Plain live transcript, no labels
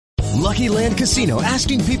Lucky Land Casino,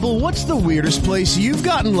 asking people, what's the weirdest place you've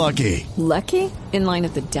gotten lucky? Lucky? In line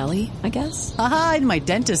at the deli, I guess? Aha, in my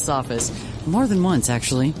dentist's office. More than once,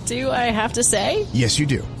 actually. Do I have to say? Yes, you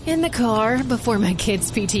do. In the car before my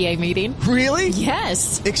kids' PTA meeting. Really?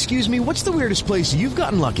 Yes. Excuse me, what's the weirdest place you've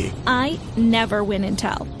gotten lucky? I never win and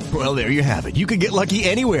tell. Well, there you have it. You can get lucky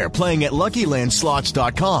anywhere, playing at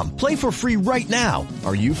LuckyLandSlots.com. Play for free right now.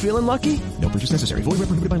 Are you feeling lucky? No purchase necessary. Void where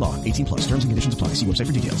prohibited by law. 18+. Terms and conditions apply. See website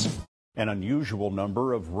for details. An unusual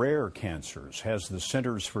number of rare cancers has the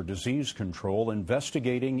Centers for Disease Control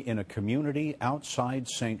investigating in a community outside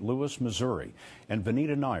St. Louis, Missouri. And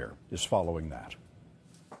Vanita Nair is following that.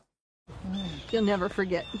 You'll never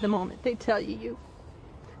forget the moment they tell you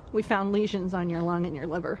we found lesions on your lung and your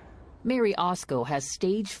liver. Mary Osco has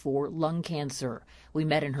stage 4 lung cancer. We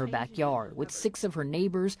met in her backyard with 6 of her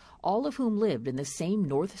neighbors, all of whom lived in the same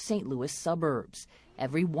North St. Louis suburbs.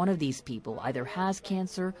 Every one of these people either has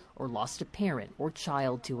cancer or lost a parent or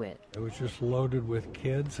child to it. It was just loaded with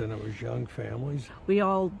kids, and it was young families. We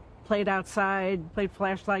all played outside, played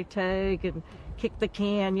flashlight tag, and kicked the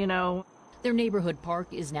can, you know. Their neighborhood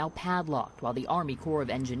park is now padlocked while the Army Corps of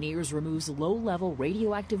Engineers removes low-level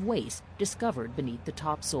radioactive waste discovered beneath the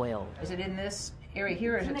topsoil. Is it in this area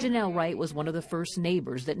here? Janelle Wright was one of the first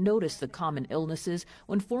neighbors that noticed the common illnesses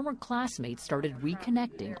when former classmates started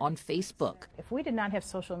reconnecting on Facebook. If we did not have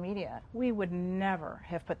social media, we would never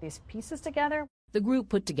have put these pieces together. The group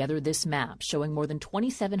put together this map showing more than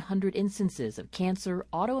 2,700 instances of cancer,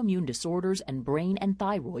 autoimmune disorders, and brain and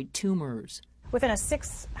thyroid tumors. Within a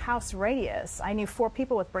 6-house radius, I knew 4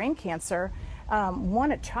 people with brain cancer,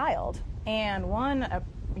 1 a child, and 1 a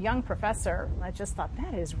young professor. I just thought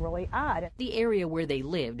that is really odd. The area where they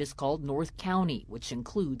lived is called North County, which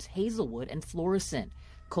includes Hazelwood and Florissant.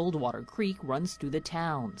 Coldwater Creek runs through the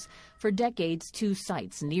towns. For decades, 2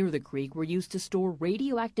 sites near the creek were used to store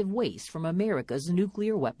radioactive waste from America's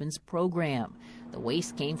nuclear weapons program. The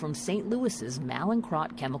waste came from St. Louis's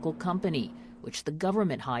Mallinckrodt Chemical Company, which the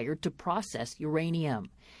government hired to process uranium.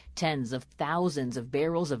 Tens of thousands of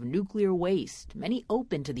barrels of nuclear waste, many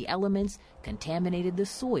open to the elements, contaminated the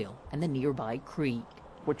soil and the nearby creek.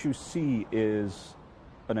 What you see is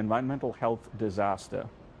an environmental health disaster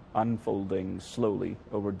unfolding slowly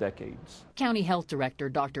over decades. County Health Director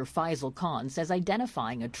Dr. Faisal Khan says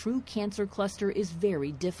identifying a true cancer cluster is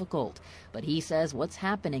very difficult, but he says what's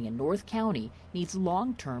happening in North County needs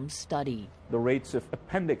long-term study. The rates of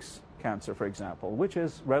appendix cancer, for example, which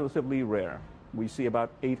is relatively rare. We see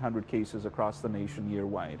about 800 cases across the nation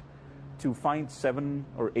year-wide. To find 7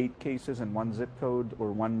 or 8 cases in one zip code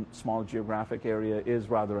or one small geographic area is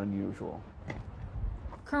rather unusual.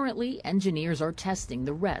 Currently, engineers are testing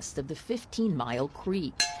the rest of the 15-mile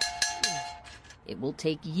creek. It will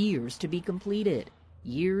take years to be completed,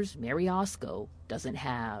 years Mary Osco doesn't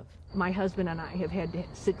have. My husband and I have had to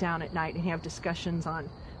sit down at night and have discussions on,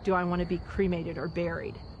 do I want to be cremated or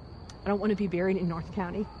buried? I don't want to be buried in North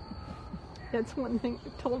County. That's one thing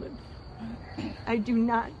I've told him. I do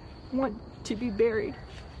not want to be buried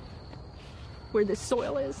where the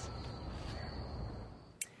soil is.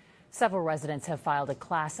 Several residents have filed a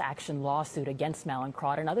class action lawsuit against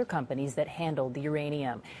Mallinckrodt and other companies that handled the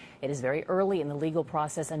uranium. It is very early in the legal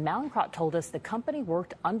process, and Mallinckrodt told us the company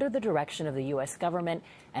worked under the direction of the U.S. government,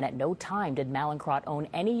 and at no time did Mallinckrodt own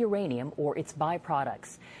any uranium or its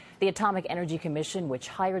byproducts. The Atomic Energy Commission, which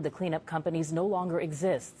hired the cleanup companies, no longer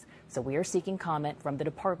exists. So we are seeking comment from the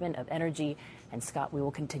Department of Energy. And Scott, we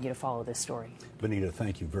will continue to follow this story. Vanita,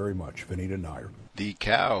 thank you very much. Vanita Nair. The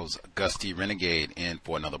Cows, Gusty Renegade, in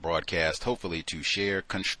for another broadcast, hopefully to share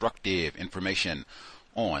constructive information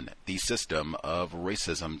on the system of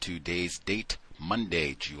racism. Today's date,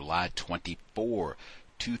 Monday, July 24,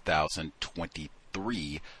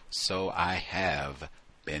 2023. So I have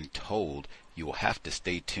been told you will have to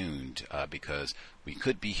stay tuned because we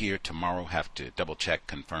could be here tomorrow, have to double check,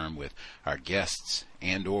 confirm with our guests,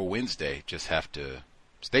 and or Wednesday, just have to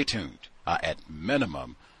stay tuned. At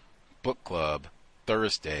minimum, book club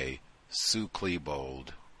Thursday, Sue Klebold.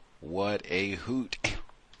 What a hoot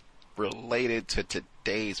related to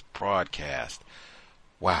today's broadcast.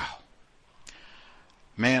 Wow.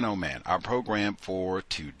 Man, oh man, our program for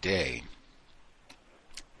today,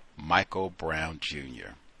 Michael Brown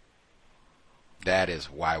Jr. That is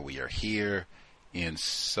why we are here in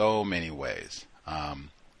so many ways.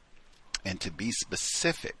 And to be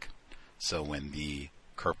specific, so when the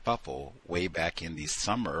kerfuffle way back in the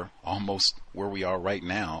summer, almost where we are right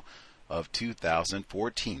now, of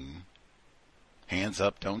 2014, hands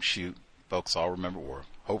up, don't shoot, folks all remember, or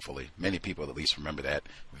hopefully many people at least remember that,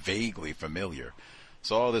 vaguely familiar.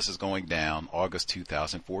 So all this is going down August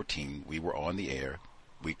 2014. We were on the air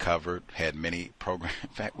we covered, had many programs. In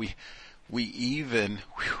fact, we even,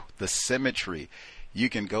 the symmetry, you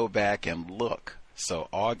can go back and look. So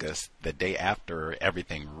August, the day after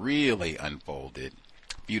everything really unfolded,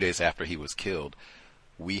 a few days after he was killed,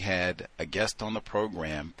 we had a guest on the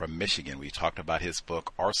program from Michigan. We talked about his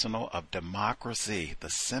book, Arsenal of Democracy,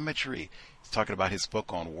 the symmetry. He's talking about his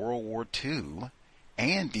book on World War II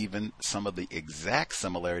and even some of the exact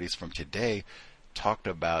similarities from today. Talked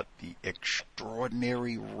about the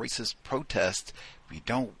extraordinary racist protests. We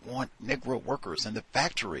don't want Negro workers in the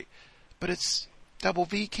factory, but it's double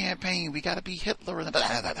V campaign. We got to be Hitler. And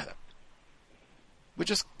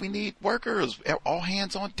we need workers. All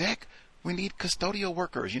hands on deck. We need custodial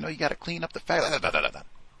workers. You got to clean up the factory.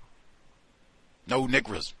 No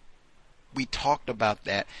niggers. We talked about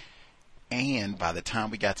that. And by the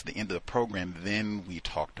time we got to the end of the program, then we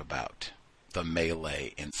talked about the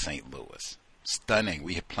melee in St. Louis. Stunning.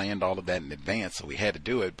 We had planned all of that in advance, so we had to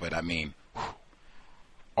do it. But I mean,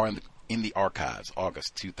 or in the archives,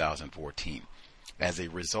 August 2014. As a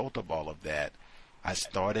result of all of that, I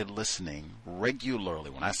started listening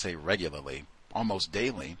regularly. When I say regularly, almost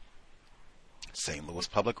daily, St. Louis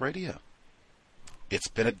Public Radio. It's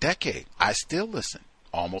been a decade. I still listen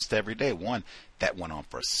almost every day. One, that went on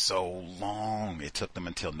for so long. It took them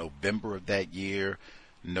until November of that year.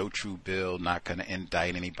 No true bill, not going to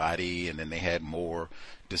indict anybody. And then they had more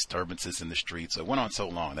disturbances in the streets. So it went on so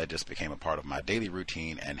long that just became a part of my daily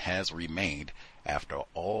routine and has remained after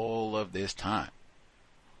all of this time.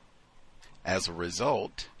 As a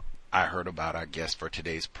result, I heard about our guest for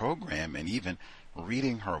today's program, and even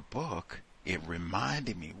reading her book, it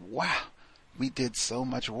reminded me, wow, we did so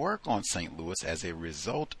much work on St. Louis as a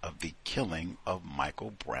result of the killing of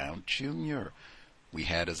Michael Brown Jr. We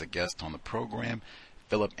had as a guest on the program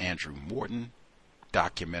Philip Andrew Morton,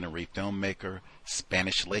 documentary filmmaker,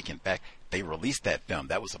 Spanish Lake. In fact, they released that film.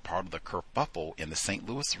 That was a part of the kerfuffle in the St.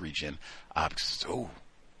 Louis region.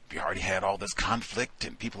 We already had all this conflict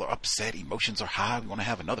and people are upset. Emotions are high. We want to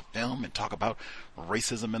have another film and talk about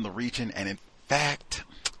racism in the region. And in fact,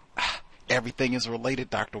 everything is related.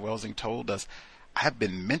 Dr. Welsing told us, I've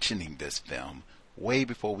been mentioning this film way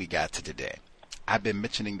before we got to today. I've been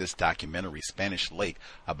mentioning this documentary, Spanish Lake,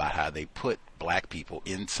 about how they put black people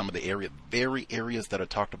in some of the very areas that are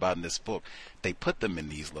talked about in this book. They put them in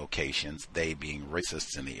these locations, they being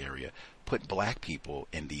racists in the area, put black people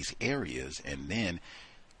in these areas, and then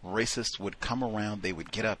racists would come around, they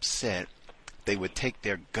would get upset, they would take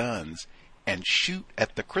their guns and shoot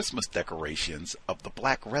at the Christmas decorations of the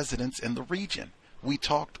black residents in the region. We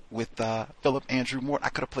talked with Philip Andrew Morton. I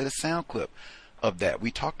could have played a sound clip of that. We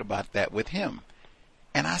talked about that with him.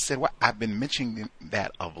 And I said, well, I've been mentioning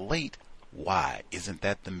that of late. Why? Isn't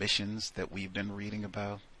that the missions that we've been reading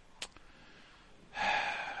about?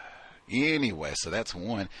 Anyway, so that's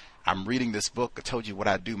one. I'm reading this book. I told you what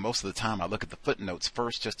I do most of the time. I look at the footnotes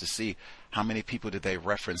first just to see how many people did they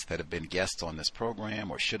reference that have been guests on this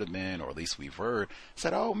program or should have been, or at least we've heard.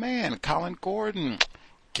 Said, oh man, Colin Gordon,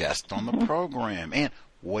 guest on the program. And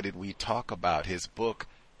what did we talk about? His book,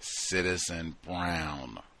 Citizen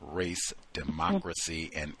Brown, Race,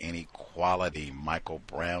 Democracy, and Inequality. Michael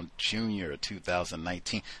Brown Jr.,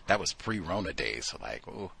 2019. That was pre-Rona days, so like,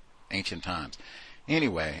 oh, ancient times.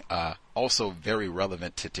 Anyway, also very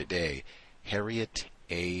relevant to today, Harriet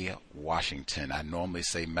A. Washington. I normally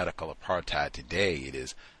say medical apartheid. Today it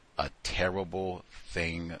is a terrible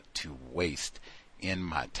thing to waste. In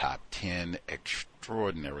my top 10,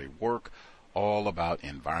 extraordinary work, all about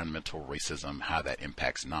environmental racism, how that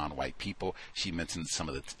impacts non-white people. She mentions some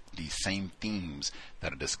of the same themes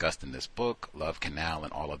that are discussed in this book, Love Canal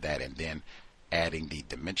and all of that, and then adding the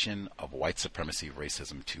dimension of white supremacy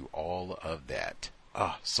racism to all of that.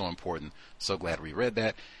 So important. So glad we read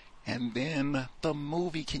that. And then the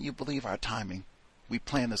movie, can you believe our timing? We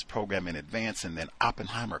planned this program in advance, and then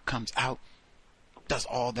Oppenheimer comes out, does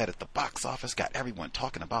all that at the box office, got everyone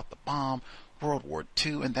talking about the bomb, World War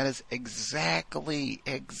II, and that is exactly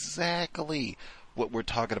what we're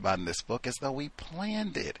talking about in this book, as though we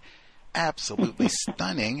planned it. Absolutely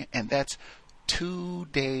stunning, and that's 2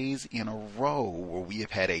 days in a row where we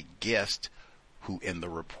have had a guest who in the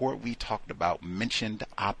report we talked about mentioned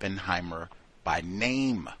Oppenheimer by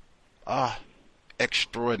name.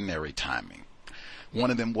 Extraordinary timing. One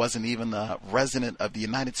of them wasn't even a resident of the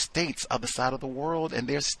United States, other side of the world, and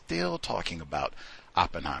they're still talking about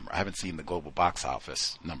Oppenheimer. I haven't seen the global box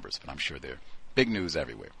office numbers, but I'm sure they're big news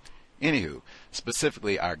everywhere. Anywho,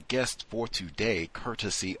 specifically our guest for today,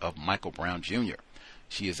 courtesy of Michael Brown Jr.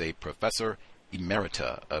 She is a professor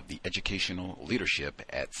emerita of the educational leadership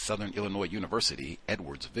at Southern Illinois University,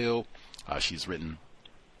 Edwardsville. She's written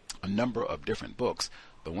a number of different books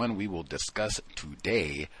the one we will discuss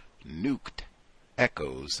today, NUKED,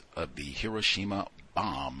 Echoes of the Hiroshima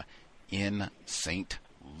Bomb in St.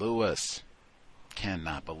 Louis.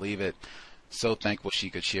 Cannot believe it. So thankful she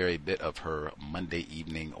could share a bit of her Monday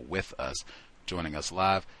evening with us. Joining us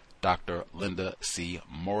live, Dr. Linda C.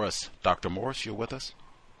 Morice. Dr. Morice, you're with us?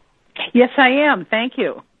 Yes, I am. Thank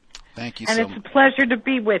you. Thank you and so much. And it's a pleasure to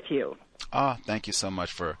be with you. Thank you so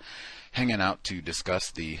much for hanging out to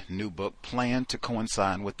discuss the new book, planned to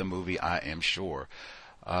coincide with the movie, I am sure.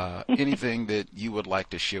 Anything that you would like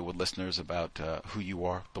to share with listeners about who you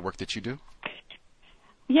are, the work that you do?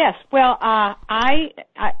 Yes. Well, I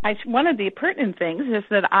one of the pertinent things is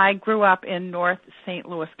that I grew up in North St.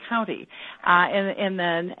 Louis County, in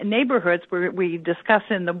the neighborhoods where we discuss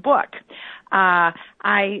in the book. I'm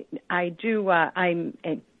a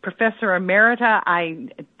professor emerita. I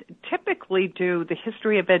typically do the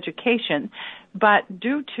history of education, but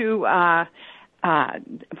due to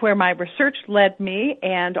where my research led me,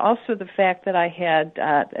 and also the fact that I had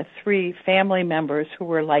 3 family members who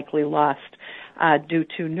were likely lost due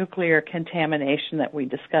to nuclear contamination that we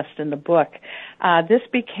discussed in the book, this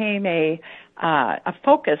became a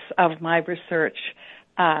focus of my research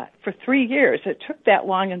for 3 years. It took that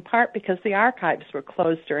long in part because the archives were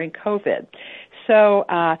closed during COVID. So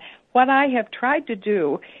what I have tried to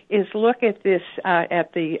do is look at this,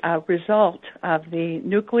 at the result of the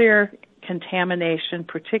nuclear contamination,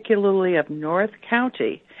 particularly of North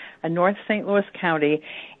St. Louis County,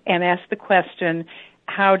 and ask the question,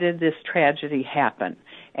 how did this tragedy happen?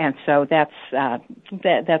 And so that's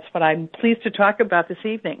what I'm pleased to talk about this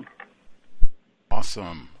evening.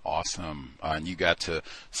 Awesome. And you got to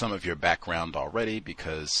some of your background already,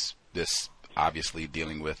 because this obviously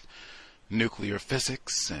dealing with nuclear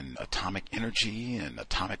physics and atomic energy and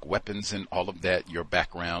atomic weapons and all of that. Your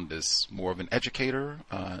background is more of an educator,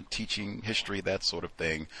 teaching history, that sort of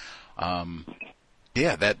thing.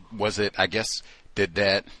 That was it. I guess,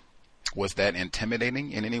 was that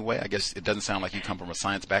intimidating in any way? I guess it doesn't sound like you come from a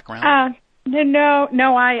science background.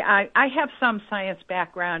 No. I have some science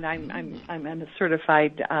background. I'm a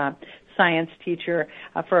certified science teacher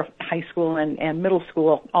for high school and middle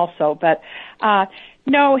school also. But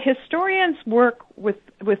no, historians work with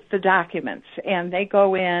the documents, and they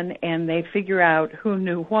go in and they figure out who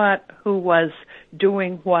knew what, who was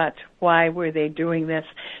doing what, why were they doing this.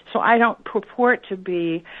 So I don't purport to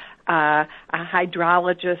be a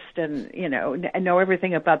hydrologist and, know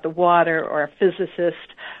everything about the water, or a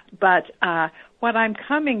physicist, but what I'm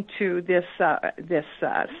coming to this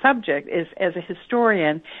subject is, as a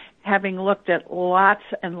historian, having looked at lots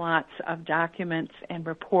and lots of documents and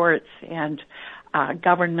reports and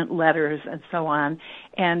government letters and so on,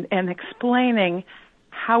 and explaining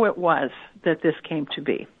how it was that this came to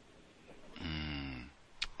be.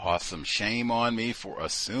 Awesome. Shame on me for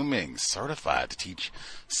assuming certified to teach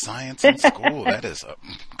science in school. That is,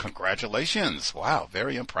 congratulations. Wow,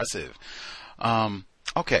 very impressive.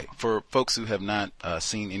 Okay, for folks who have not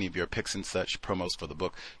seen any of your pics and such, promos for the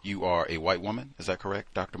book, you are a white woman. Is that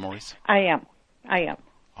correct, Dr. Morice? I am.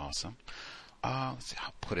 Awesome. Let's see,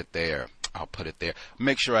 I'll put it there.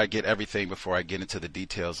 Make sure I get everything before I get into the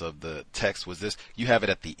details of the text. You have it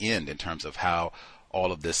at the end in terms of how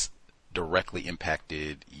all of this directly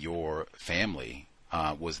impacted your family.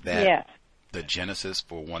 Was that the genesis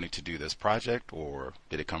for wanting to do this project, or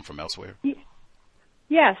did it come from elsewhere?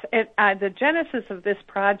 Yes, the genesis of this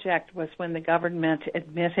project was when the government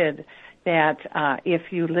admitted that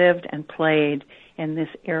if you lived and played in this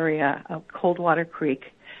area of Coldwater Creek,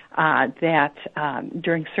 that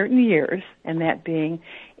during certain years, and that being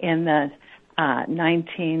in the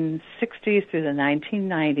 1960s through the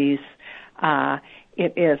 1990s,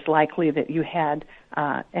 it is likely that you had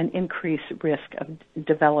an increased risk of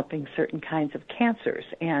developing certain kinds of cancers.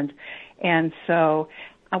 And so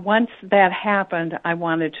once that happened, I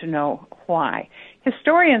wanted to know why.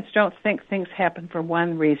 Historians don't think things happen for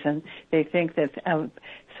one reason. They think that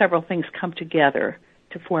several things come together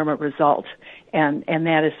to form a result, and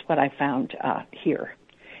that is what I found here.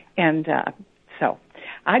 And so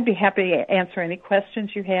I'd be happy to answer any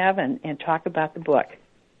questions you have and talk about the book.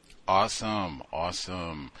 Awesome.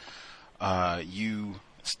 You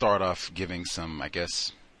start off giving some, I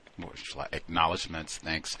guess, acknowledgments,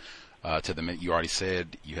 thanks to the men. You already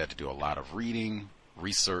said you had to do a lot of reading,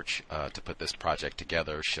 research to put this project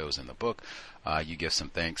together, shows in the book. You give some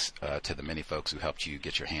thanks to the many folks who helped you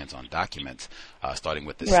get your hands on documents, starting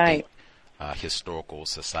with the State Historical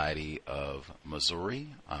Society of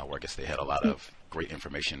Missouri, where I guess they had a lot of great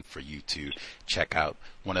information for you to check out.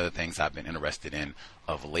 One of the things I've been interested in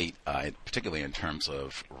of late, particularly in terms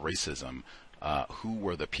of racism, who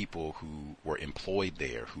were the people who were employed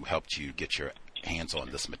there who helped you get your hands on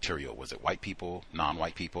this material? Was it white people,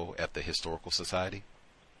 non-white people at the Historical Society?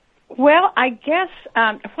 Well, I guess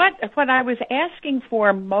what I was asking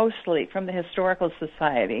for mostly from the Historical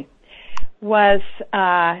Society was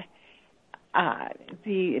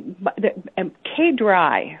Kay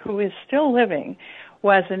Dry, who is still living,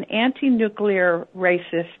 was an anti-nuclear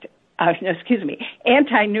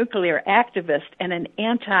anti-nuclear activist and an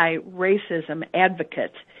anti-racism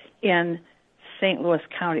advocate in St. Louis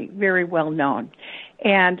County, very well known.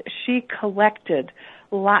 And she collected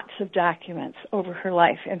lots of documents over her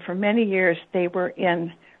life, and for many years they were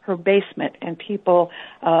in her basement, and people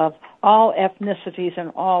of all ethnicities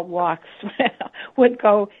and all walks would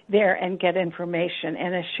go there and get information.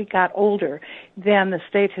 And as she got older, then the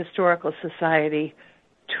State Historical Society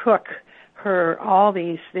took her, all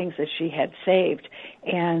these things that she had saved,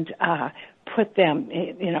 and put them,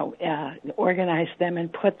 organized them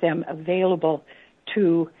and put them available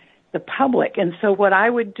to the public. And so what I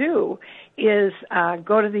would do is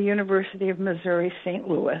go to the University of Missouri, St.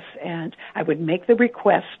 Louis, and I would make the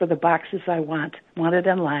requests for the boxes I wanted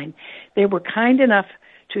online. They were kind enough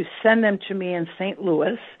to send them to me in St.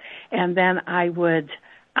 Louis, and then I would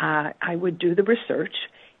do the research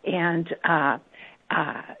and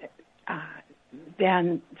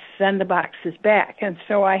then send the boxes back. And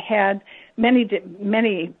so I had many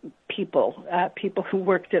people who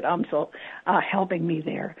worked at UMSL helping me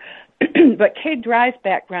there. But Kay Dry's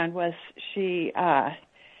background was she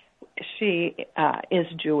is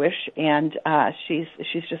Jewish, and she's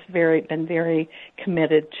just been very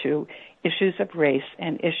committed to issues of race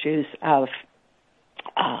and issues of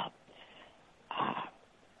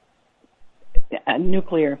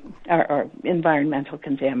nuclear or environmental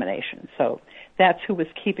contamination. So that's who was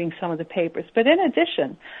keeping some of the papers. But in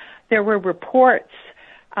addition, there were reports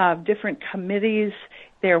of different committees.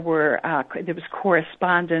 There was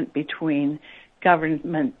correspondence between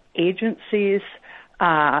government agencies.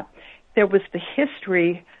 There was the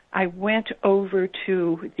history. I went over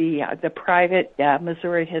to the private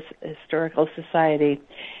Missouri Historical Society,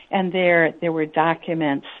 and there were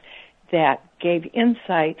documents that gave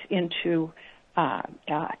insight into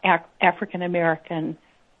African American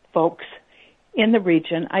folks in the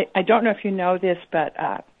region. I don't know if you know this, but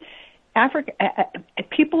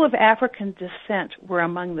people of African descent were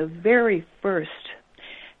among the very first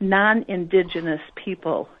non-indigenous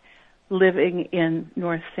people living in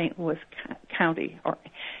North St. Louis County.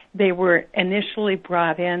 They were initially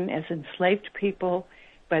brought in as enslaved people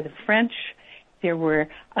by the French. There were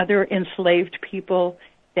other enslaved people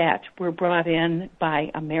that were brought in by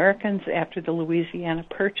Americans after the Louisiana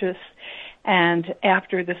Purchase. And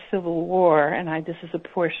after the Civil War, and this is a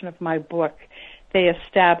portion of my book, they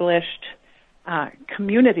established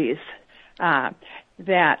communities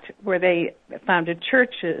where they founded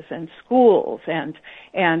churches and schools, and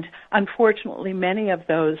unfortunately many of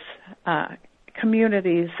those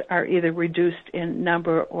communities are either reduced in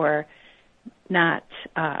number or not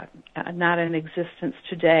in existence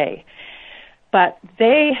today. But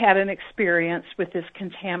they had an experience with this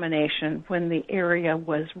contamination when the area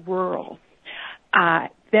was rural.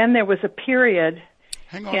 Then there was a period.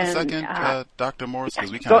 Hang on a second, Dr. Morice,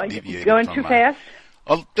 because we kind of deviated going from too fast?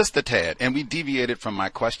 Oh, just a tad. And we deviated from my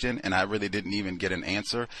question, and I really didn't even get an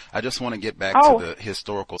answer. I just want to get back to the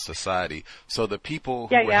Historical Society. So the people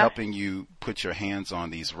who were helping you put your hands on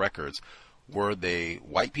these records, were they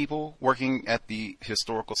white people working at the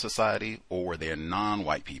Historical Society, or were there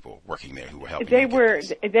non-white people working there who were helping? They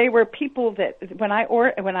were people that when I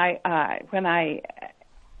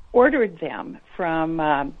ordered them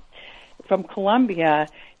from Columbia,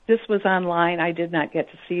 this was online. I did not get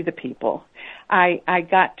to see the people. I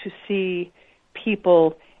got to see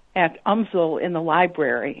people at UMSL in the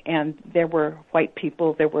library, and there were white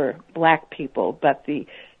people, there were black people, but the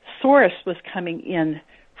source was coming in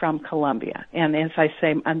from Columbia. And as I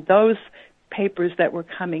say, on those papers that were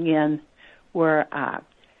coming in were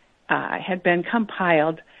had been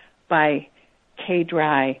compiled by Kay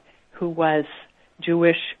Dry, who was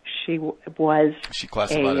Jewish. She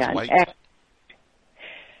classified as white.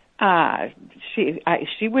 I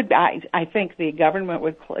think the government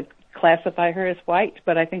would classify her as white,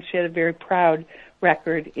 but I think she had a very proud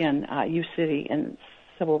record in U City in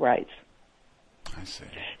civil rights. I see.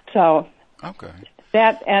 So okay.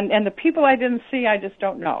 That and the people I didn't see, I just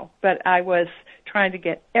don't know. But I was trying to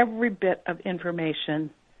get every bit of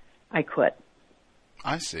information I could.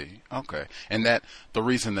 I see. Okay. And the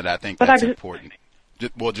reason that I think that's important.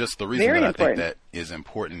 Well, just the reason that I think that is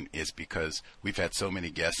important is because we've had so many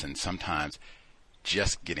guests, and sometimes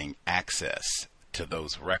just getting access to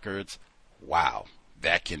those records wow,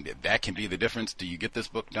 that can be the difference. Do you get this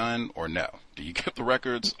book done or no? Do you get the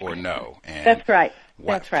records or no? And that's right.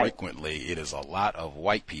 That's right. Frequently, it is a lot of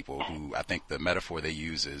white people who, I think the metaphor they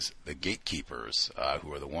use is the gatekeepers,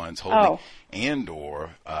 who are the ones holding,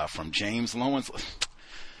 from James Lowen's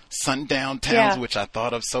Sundown Towns, which I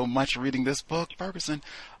thought of so much reading this book, Ferguson,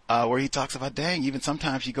 where he talks about, dang, even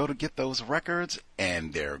sometimes you go to get those records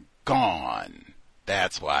and they're gone.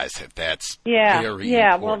 That's why I said that's very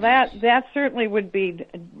important. Well, that certainly would be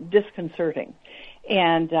disconcerting.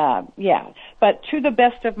 And, but to the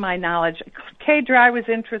best of my knowledge, Kay Dry was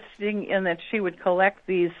interesting in that she would collect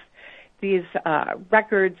these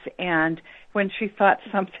records, and when she thought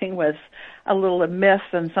something was a little amiss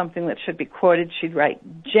and something that should be quoted, she'd write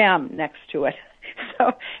 "gem" next to it.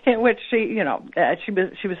 So, in which she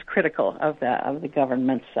was critical of the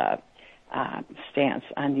government's stance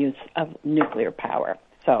on use of nuclear power.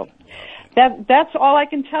 So, that's all I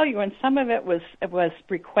can tell you. And some of it was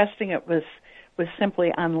requesting it was simply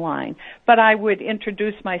online. But I would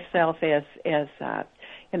introduce myself as a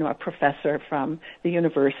professor from the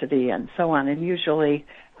university and so on, and usually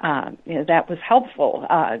that was helpful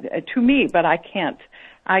to me. But I can't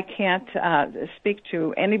speak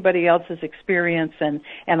to anybody else's experience, and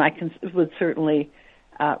I would certainly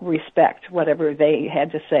respect whatever they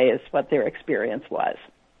had to say as what their experience was.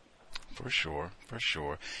 For sure.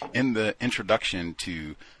 In the introduction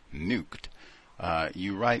to NUKED,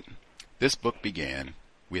 you write, "This book began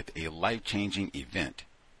with a life-changing event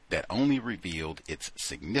that only revealed its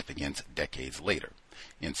significance decades later.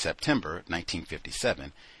 In September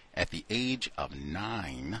 1957, at the age of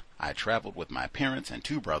 9, I traveled with my parents and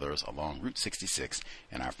 2 brothers along Route 66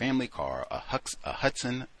 in our family car, a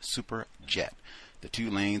Hudson Super Jet. The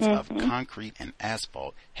 2 lanes of concrete and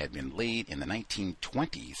asphalt had been laid in the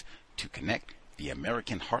 1920s to connect the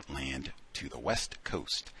American heartland to the West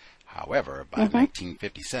Coast. However, by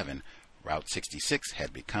 1957, Route 66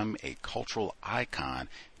 had become a cultural icon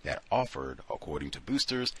that offered, according to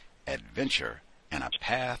boosters, adventure and a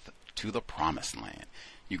path to the promised land."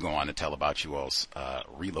 You go on to tell about you all's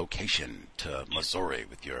relocation to Missouri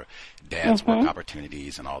with your dad's work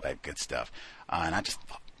opportunities and all that good stuff. And I just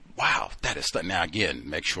thought, wow, that is now again,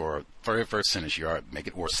 make sure very first sentence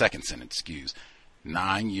or second sentence, excuse,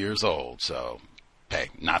 9 years old. So, hey,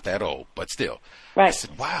 not that old, but still. Right. I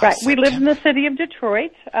said, wow. Right. We live in the city of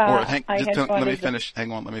Detroit. Let me finish.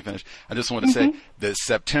 Hang on, let me finish. I just want to say the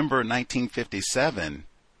September 1957,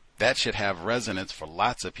 that should have resonance for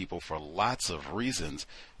lots of people for lots of reasons.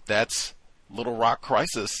 That's Little Rock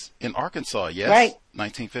Crisis in Arkansas, yes? Right.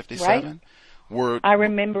 1957. Right. I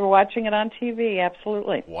remember watching it on TV,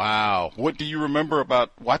 absolutely. Wow. What do you remember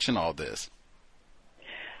about watching all this?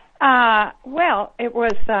 Well, it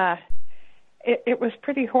was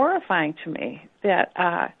pretty horrifying to me that,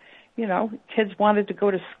 kids wanted to go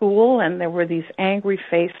to school and there were these angry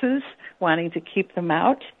faces wanting to keep them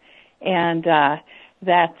out. And I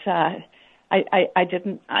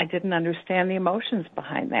didn't understand the emotions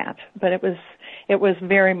behind that, but it was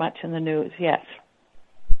very much in the news. Yes.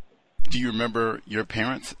 Do you remember your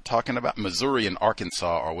parents talking about Missouri and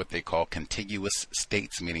Arkansas are what they call contiguous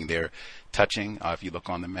states, meaning they're touching, if you look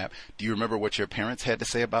on the map. Do you remember what your parents had to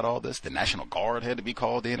say about all this? The National Guard had to be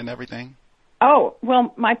called in and everything? Oh,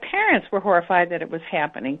 well, my parents were horrified that it was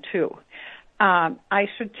happening, too. I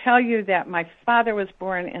should tell you that my father was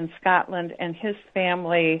born in Scotland, and his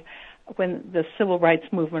family, when the civil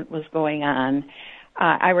rights movement was going on,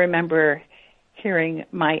 I remember hearing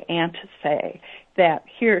my aunt say that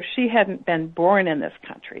she hadn't been born in this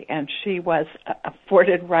country, and she was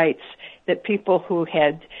afforded rights that people who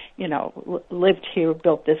had, lived here,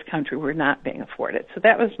 built this country, were not being afforded. So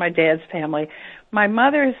that was my dad's family. My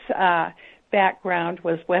mother's background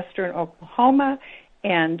was Western Oklahoma,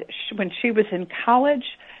 and when she was in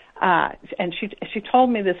college, and she told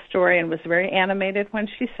me this story and was very animated when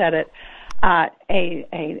she said it,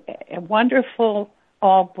 a wonderful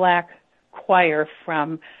all-black choir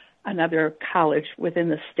from another college within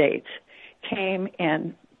the States came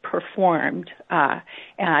and performed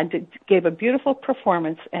and gave a beautiful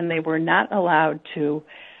performance, and they were not allowed to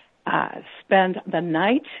spend the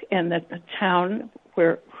night in the town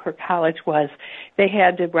where her college was. They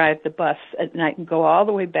had to ride the bus at night and go all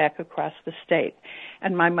the way back across the state.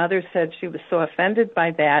 And my mother said she was so offended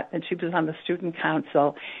by that, and she was on the student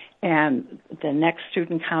council, and the next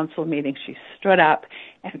student council meeting she stood up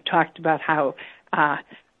and talked about how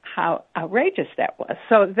outrageous that was.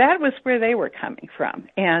 So that was where they were coming from,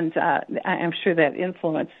 and I'm sure that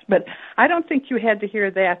influenced. But I don't think you had to hear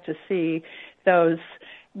that to see those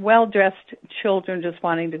well-dressed children just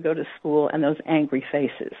wanting to go to school and those angry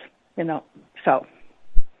faces, so.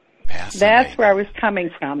 That's where I was coming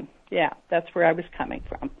from. Yeah, that's where I was coming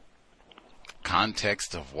from.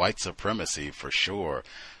 Context of white supremacy for sure.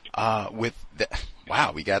 Wow,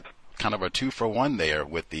 we got kind of a 2-for-1 there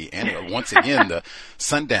with once again, the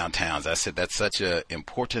sundown towns. I said that's such an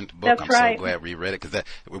important book. That's right. So glad we read it, because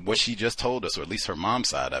what she just told us, or at least her mom's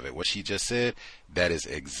side of it, what she just said, that is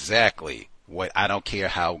exactly what, I don't care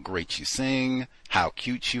how great you sing, how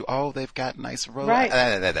cute you, they've got nice roads. Right.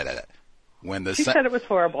 She said it was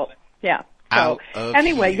horrible. Yeah. So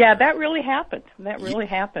anyway, here. that really happened.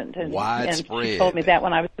 And, widespread. And she told me that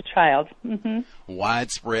when I was a child. Mm-hmm.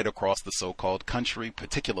 Widespread across the so-called country,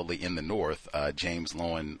 particularly in the North. James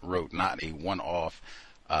Loewen wrote not a one-off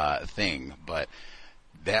thing, but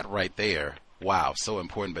that right there, wow, so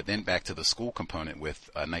important. But then back to the school component with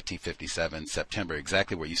 1957, September,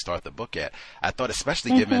 exactly where you start the book at. I thought,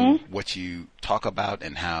 especially given what you talk about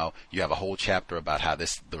and how you have a whole chapter about how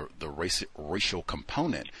the racial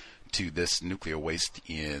component to this nuclear waste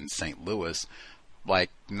in St. Louis, like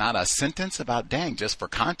not a sentence about just for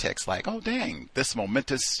context, like, this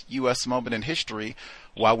momentous U.S. moment in history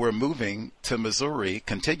while we're moving to Missouri,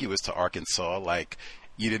 contiguous to Arkansas, like,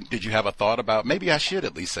 did you have a thought about, maybe I should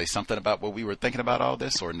at least say something about what we were thinking about all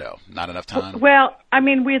this, or no, not enough time? Well, I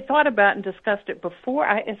mean, we had thought about and discussed it before.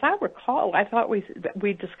 As I recall, I thought we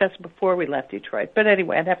discussed it before we left Detroit. But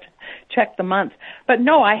anyway, I'd have to check the month. But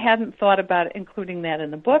no, I hadn't thought about including that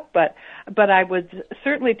in the book, but I would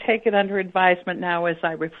certainly take it under advisement now as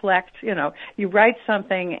I reflect. You write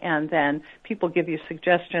something and then people give you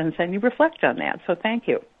suggestions and you reflect on that. So thank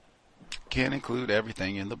you. Can't include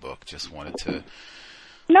everything in the book. Just wanted to...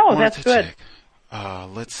 No, that's good.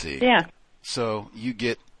 Let's see. Yeah. So you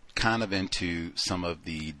get kind of into some of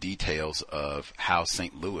the details of how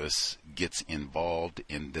St. Louis gets involved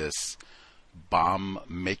in this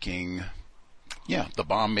bomb-making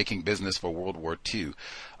business for World War II.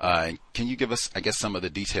 Can you give us, I guess, some of the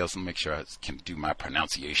details and make sure I can do my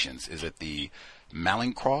pronunciations? Is it the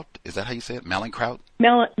Mallinckrodt? Is that how you say it? Mallinckrodt?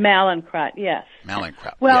 Mallinckrodt, yes.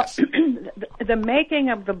 Mallinckrodt, well, yes. The making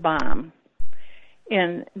of the bomb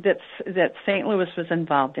that St. Louis was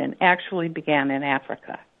involved in actually began in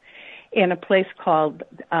Africa, in a place called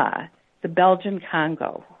the Belgian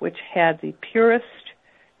Congo, which had the purest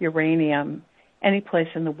uranium any place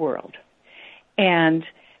in the world. And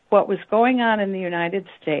what was going on in the United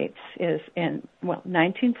States is in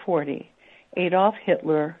 1940, Adolf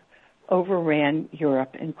Hitler overran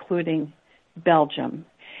Europe, including Belgium,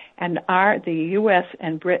 and the U.S.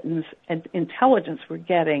 and Britain's intelligence were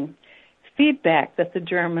getting feedback that the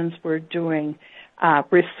Germans were doing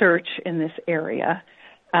research in this area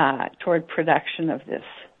toward production of this,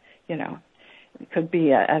 it could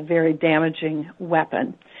be a very damaging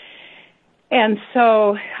weapon. And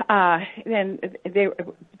so then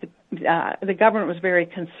the government was very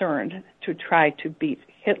concerned to try to beat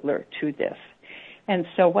Hitler to this. And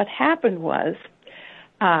so what happened was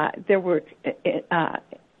there was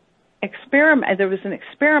an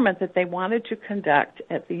experiment that they wanted to conduct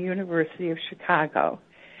at the University of Chicago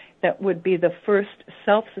that would be the first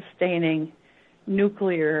self-sustaining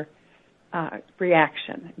nuclear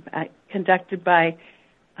reaction conducted by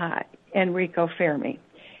Enrico Fermi.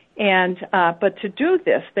 And but to do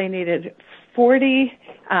this, they needed 40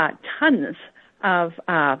 tons of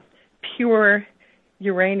pure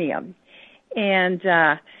uranium. And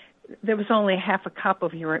there was only half a cup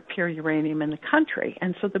of pure uranium in the country.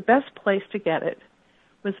 And so the best place to get it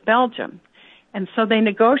was Belgium. And so they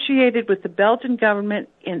negotiated with the Belgian government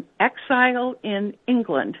in exile in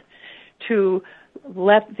England to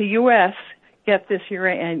let the U.S. get this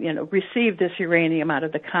receive this uranium out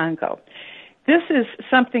of the Congo. This is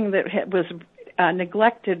something that was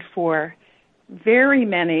neglected for very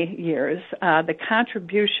many years. The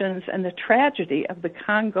contributions and the tragedy of the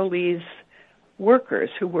Congolese workers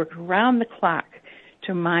who worked around the clock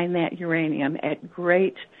to mine that uranium at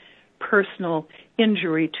great personal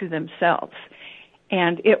injury to themselves.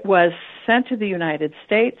 And it was sent to the United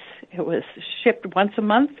States. It was shipped once a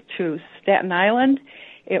month to Staten Island.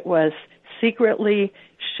 It was secretly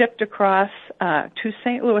shipped across to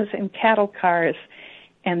St. Louis in cattle cars.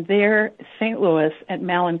 And there, St. Louis at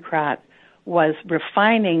Mallinckrodt was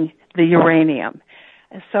refining the uranium.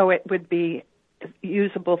 So it would be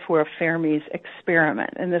usable for Fermi's experiment,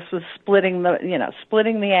 and this was splitting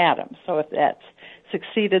the atom. So if that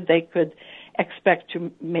succeeded, they could expect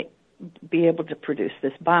to be able to produce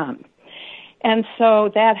this bomb. And so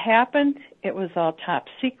that happened. It was all top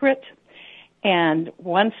secret, and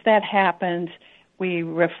once that happened, we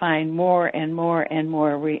refined more and more and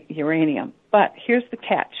more uranium. But here's the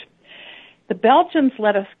catch. The Belgians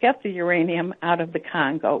let us get the uranium out of the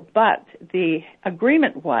Congo, but the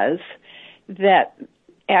agreement was that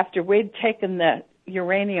after we'd taken the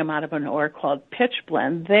uranium out of an ore called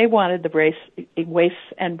pitchblende, they wanted the wastes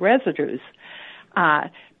and residues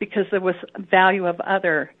because there was value of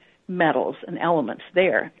other metals and elements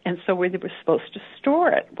there, and so we were supposed to store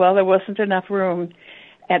it. Well, there wasn't enough room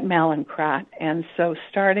at Mallinckrodt, and so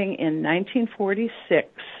starting in 1946,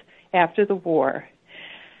 after the war,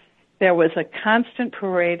 there was a constant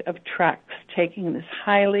parade of trucks taking this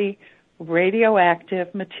highly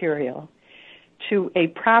radioactive material to a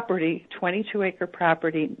property, 22-acre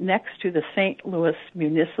property, next to the St. Louis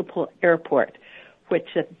Municipal Airport, which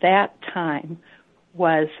at that time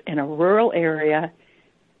was in a rural area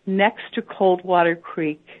next to Coldwater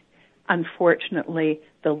Creek. Unfortunately,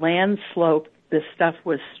 the land slope, this stuff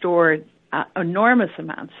was stored enormous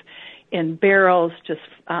amounts in barrels just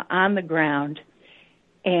on the ground,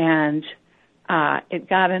 and it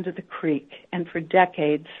got into the creek and for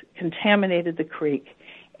decades contaminated the creek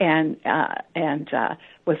and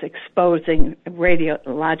was exposing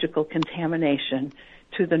radiological contamination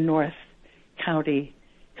to the North County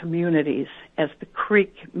communities as the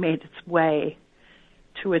creek made its way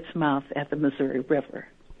to its mouth at the Missouri River.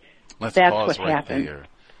 That's what right happened. There.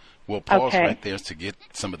 We'll pause right there to get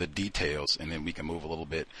some of the details, and then we can move a little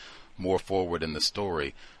bit more forward in the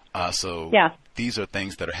story. These are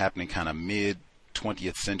things that are happening kind of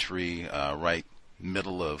mid-20th century, right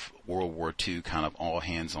middle of World War II, kind of all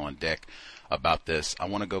hands on deck about this. I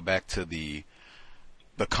want to go back to the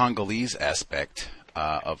Congolese aspect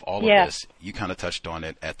of all of this. You kind of touched on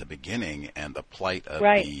it at the beginning, and the plight of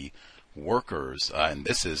the workers. And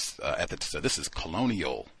this is this is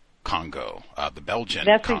colonial Congo, the Belgian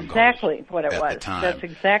Congo. That's exactly what it was. That's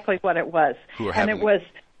exactly what it was. Go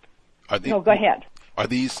ahead. Are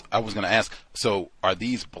these, I was going to ask, so are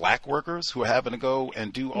these black workers who are having to go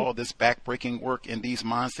and do all this backbreaking work in these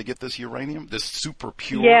mines to get this uranium, this super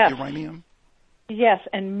pure uranium? Yes,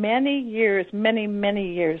 and many years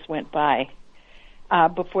went by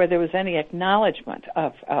before there was any acknowledgement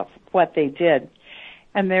of what they did.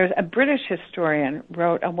 And there's a British historian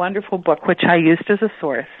wrote a wonderful book, which I used as a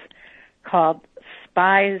source, called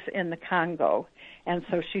Spies in the Congo. And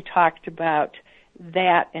so she talked about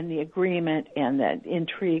that and the agreement and the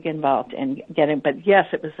intrigue involved in getting, but yes,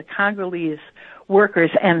 it was the Congolese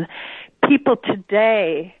workers. And people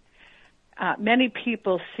today, many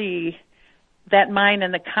people see that mine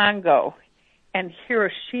in the Congo and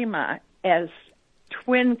Hiroshima as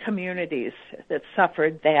twin communities that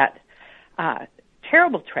suffered that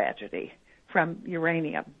terrible tragedy from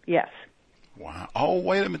uranium. Yes. Wow. Oh,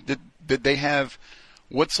 wait a minute. Did they have,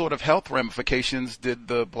 what sort of health ramifications did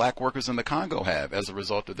the black workers in the Congo have as a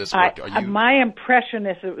result of this work? My impression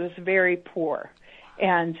is it was very poor.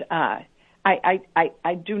 And I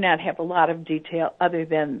do not have a lot of detail other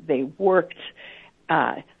than they worked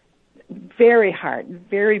very hard,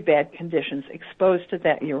 very bad conditions, exposed to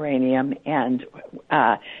that uranium, and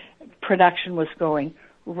production was going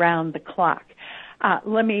round the clock.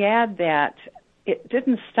 Let me add that it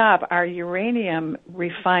didn't stop. Our uranium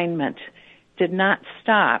refinement did not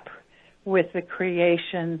stop with the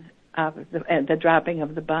creation of the dropping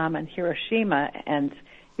of the bomb in Hiroshima and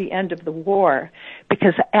the end of the war,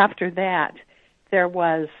 because after that there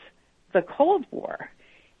was the Cold War,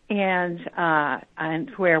 and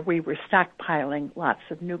where we were stockpiling lots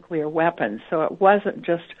of nuclear weapons. So it wasn't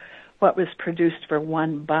just what was produced for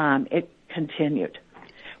one bomb; it continued,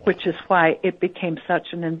 which is why it became such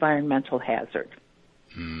an environmental hazard.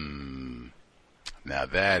 Now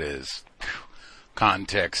that is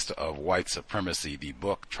context of white supremacy. The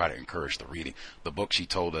book, try to encourage the reading. The book, she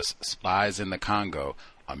told us, Spies in the Congo,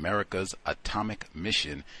 America's Atomic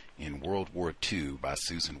Mission in World War II by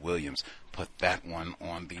Susan Williams. Put that one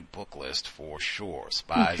on the book list for sure.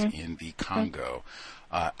 Spies in the Congo.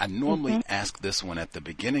 I normally ask this one at the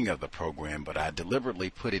beginning of the program, but I deliberately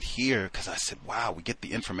put it here because I said, wow, we get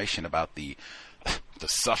the information about the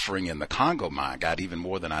suffering in the Congo mine. Got even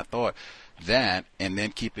more than I thought. That, and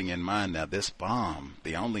then keeping in mind now this bomb,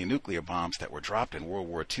 the only nuclear bombs that were dropped in World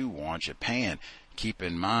War II were on Japan. Keep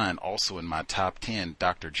in mind, also in my top 10,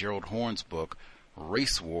 Dr. Gerald Horne's book,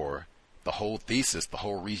 Race War, the whole thesis, the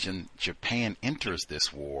whole reason Japan enters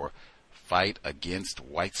this war, fight against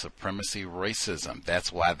white supremacy racism.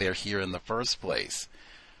 That's why they're here in the first place.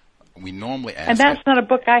 We normally ask, and that's not a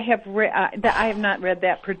book I have read. I have not read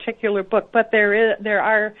that particular book, but there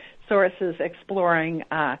are sources exploring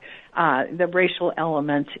the racial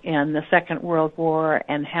element in the Second World War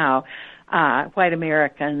and how white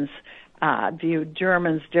Americans viewed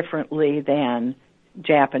Germans differently than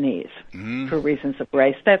Japanese for reasons of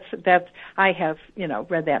race. That's I have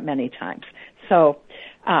read that many times. So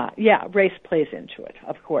race plays into it,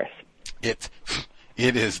 of course.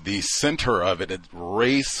 It is the center of it. It's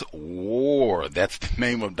Race War. That's the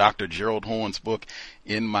name of Dr. Gerald Horne's book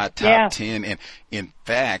in my top 10. And in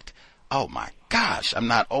fact, oh my gosh, I'm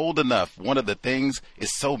not old enough. One of the things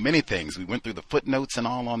is so many things. We went through the footnotes and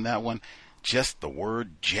all on that one. Just the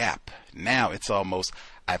word Jap. Now it's almost,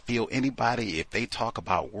 I feel anybody, if they talk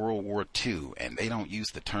about World War II and they don't use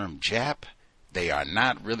the term Jap, they are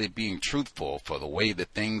not really being truthful for the way that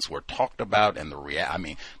things were talked about and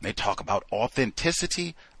they talk about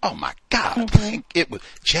authenticity. Oh my God. It was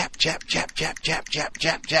Jap, Jap, Jap, Jap, Jap, Jap,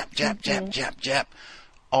 Jap, Jap, Jap, Jap, Jap, Jap.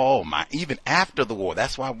 Oh my, even after the war,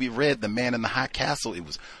 that's why we read The Man in the High Castle. It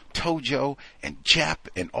was Tojo and Jap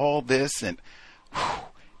and all this and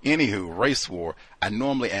anywho, race war. I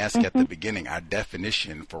normally ask at the beginning our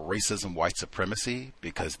definition for racism, white supremacy,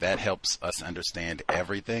 because that helps us understand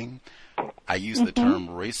everything. I use the term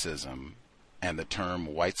racism and the term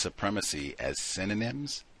white supremacy as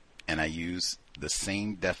synonyms, and I use the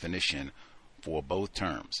same definition for both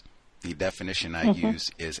terms. The definition I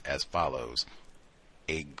use is as follows: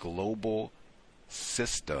 a global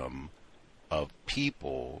system of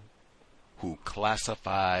people who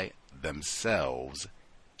classify themselves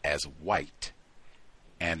as white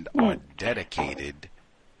and are dedicated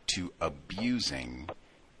to abusing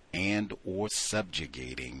and or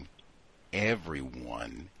subjugating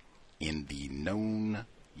everyone in the known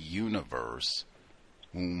universe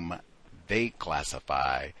whom they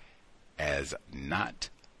classify as not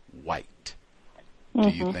white. Do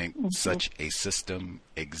you think such a system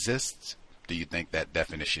exists? Do you think that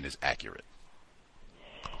definition is accurate?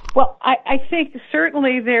 Well, I think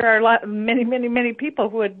certainly there are many people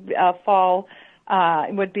who would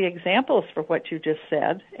would be examples for what you just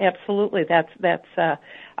said. Absolutely, that's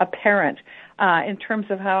apparent. In terms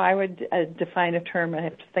of how I would define a term, I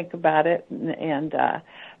have to think about it.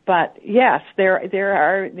 But yes,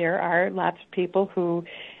 there are lots of people who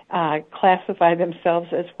classify themselves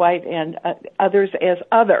as white and others as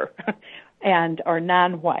other, and are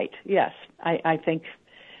non-white. Yes, I think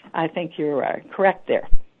you're correct there.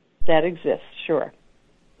 That exists, sure.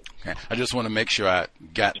 Okay. I just want to make sure I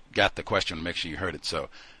got the question, make sure you heard it. So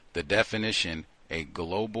the definition, a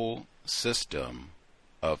global system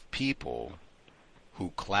of people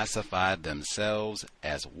who classify themselves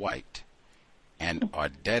as white and are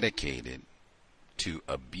dedicated to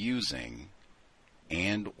abusing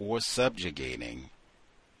and or subjugating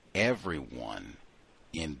everyone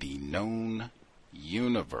in the known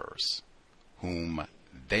universe whom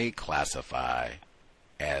they classify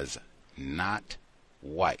as not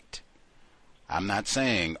white. I'm not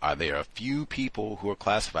saying are there a few people who are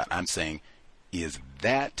classified. I'm saying, is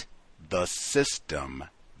that the system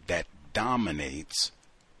that dominates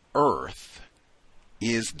Earth?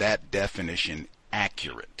 Is that definition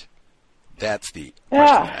accurate? That's the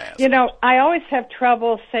question I ask. I always have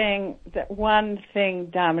trouble saying that one thing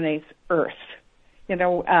dominates Earth.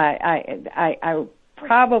 I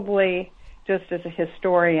probably, just as a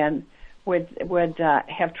historian, would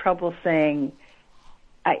have trouble saying.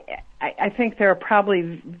 I think there are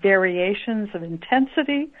probably variations of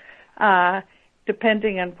intensity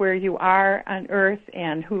depending on where you are on Earth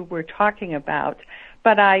and who we're talking about.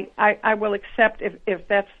 But I will accept if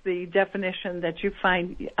that's the definition that you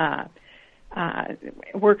find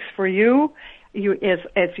works for you.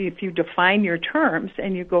 If you define your terms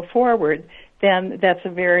and you go forward, then that's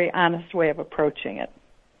a very honest way of approaching it.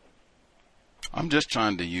 I'm just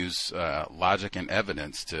trying to use logic and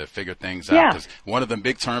evidence to figure things out. Because one of the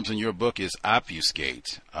big terms in your book is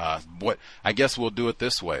obfuscate. I guess we'll do it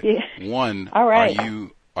this way. Yeah. One, all right.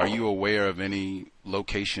 Are you aware of any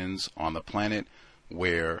locations on the planet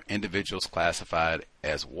where individuals classified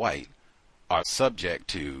as white are subject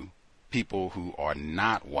to people who are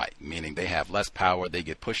not white, meaning they have less power, they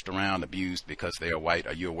get pushed around, abused because they are white?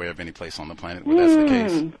 Are you aware of any place on the planet where that's the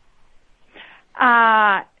case?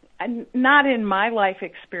 Not in my life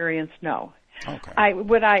experience, no. Okay.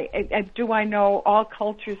 Do I know all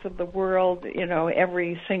cultures of the world?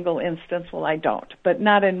 Every single instance. Well, I don't, but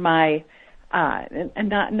not in my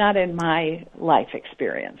not in my life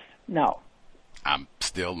experience. No. I'm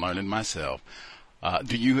still learning myself.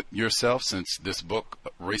 Do you yourself, since this book,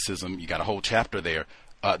 Racism, you got a whole chapter there,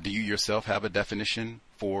 do you yourself have a definition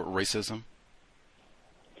for racism?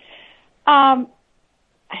 I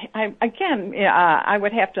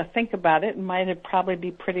would have to think about it. It might probably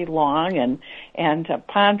be pretty long and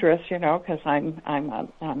ponderous, because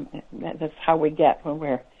that's how we get when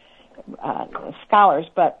we're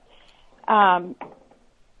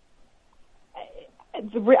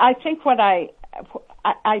I think what I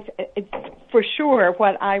for sure,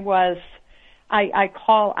 what I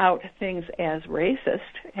call out things as racist,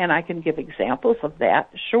 and I can give examples of that,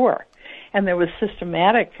 sure. And there was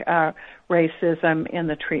systematic racism in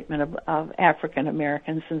the treatment of African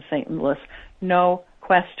Americans in St. Louis, no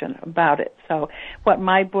question about it. So what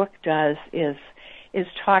my book does is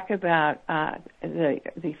talk about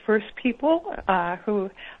the first people who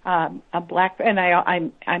a black, and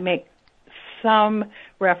I make some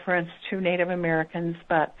reference to Native Americans,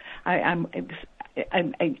 but I'm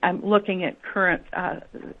looking at current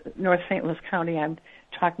North St. Louis County. I'm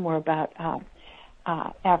talking more about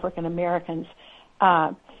African Americans.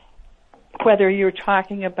 Whether you're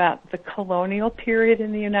talking about the colonial period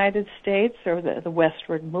in the United States or the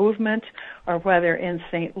westward movement, or whether in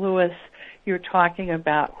St. Louis you're talking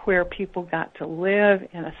about where people got to live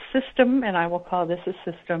in a system, and I will call this a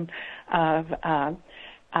system of a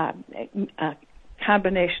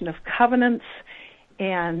combination of covenants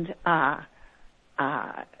and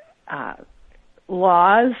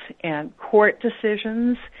laws and court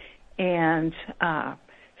decisions and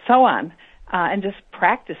so on, and just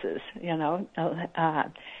practices, and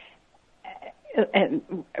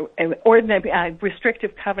ordinary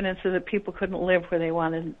restrictive covenants so that people couldn't live where they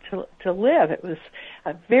wanted to live. It was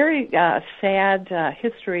a very sad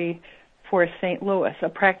history for St. Louis,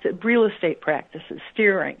 real estate practices,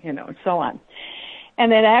 steering, and so on.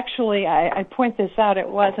 And then actually, I point this out, it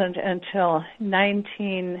wasn't until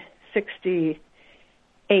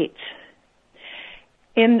 1968,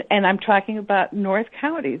 and I'm talking about North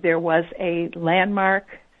County, there was a landmark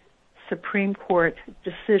Supreme Court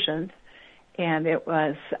decision, and it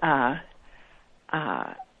was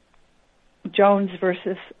Jones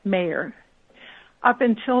versus Mayer. Up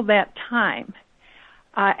until that time,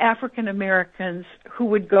 African Americans who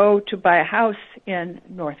would go to buy a house in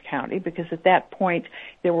North County, because at that point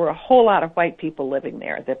there were a whole lot of white people living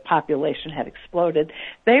there, the population had exploded,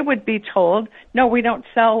 they would be told, no, we don't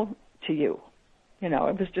sell to you. It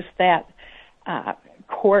was just that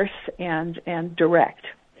coarse and direct.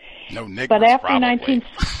 No niggers, but after probably.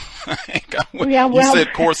 You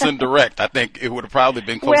said coarse and direct. I think it would have probably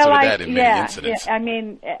been closer to that in many incidents. Yeah, I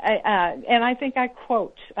mean, and I think I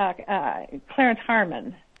quote Clarence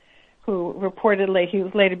Harmon, who reportedly, he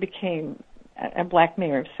later became a black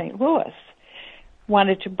mayor of St. Louis,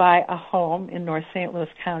 wanted to buy a home in North St. Louis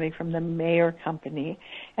County from the Mayer Company,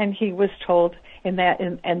 and he was told, in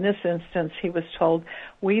this instance, he was told,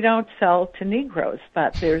 we don't sell to Negroes,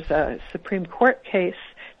 but there's a Supreme Court case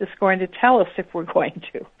that's going to tell us if we're going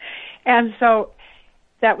to. And so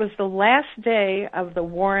that was the last day of the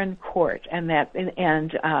Warren Court, and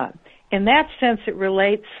in that sense it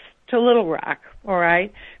relates to Little Rock, all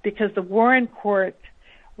right, because the Warren Court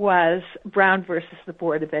was Brown versus the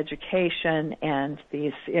Board of Education and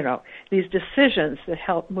these decisions that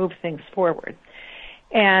helped move things forward.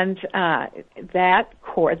 And that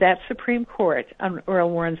Supreme Court on Earl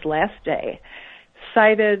Warren's last day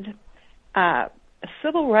cited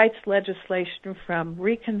civil rights legislation from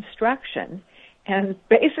Reconstruction and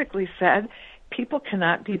basically said people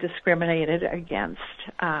cannot be discriminated against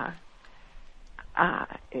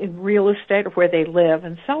in real estate or where they live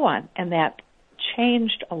and so on. And that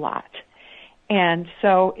changed a lot. And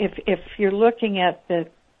so if you're looking at the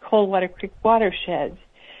Coldwater Creek watershed,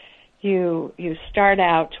 you start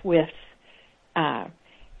out with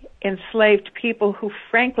enslaved people who,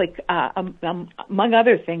 frankly, among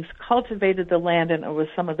other things, cultivated the land, and it was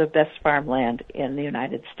some of the best farmland in the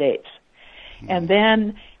United States. And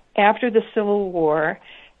then after the Civil War,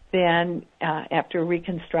 then after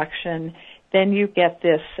Reconstruction, then you get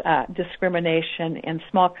this discrimination in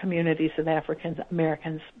small communities of African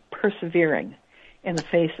Americans persevering in the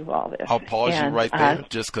face of all this. I'll pause you right there,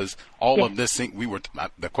 just because all of this,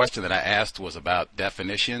 the question that I asked was about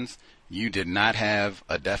definitions. You did not have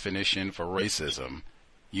a definition for racism.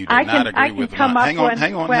 You did not agree with mine.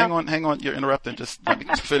 Hang on. You're interrupting. Just let me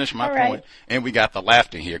finish my point. Right. And we got the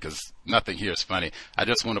laughter here because nothing here is funny. I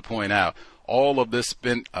just want to point out all of this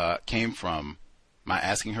came from my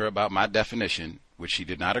asking her about my definition, which she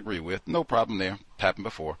did not agree with. No problem there. Happened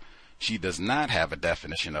before. She does not have a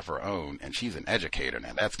definition of her own, and she's an educator.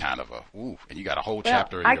 Now, that's kind of and you got a whole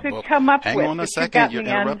chapter in your book. Come up Hang with, on a second. You're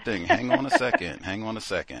interrupting. Hang on a second.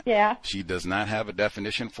 Yeah. She does not have a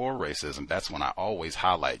definition for racism. That's when I always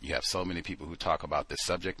highlight. You have so many people who talk about this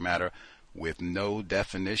subject matter with no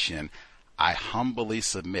definition. I humbly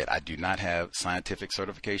submit I do not have scientific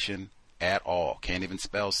certification at all. Can't even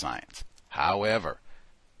spell science. However,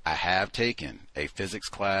 I have taken a physics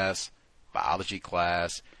class, biology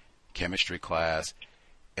class, chemistry class.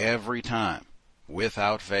 Every time,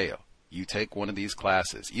 without fail, you take one of these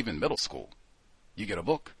classes, even middle school, you get a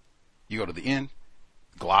book, you go to the end,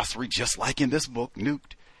 glossary, just like in this book,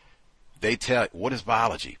 NUKED. They tell you, what is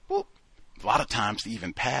biology? Well, a lot of times to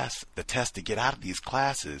even pass the test to get out of these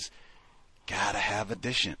classes, gotta have a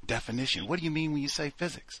definition. What do you mean when you say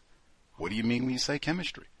physics? What do you mean when you say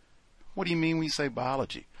chemistry? What do you mean when you say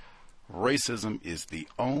biology? Racism is the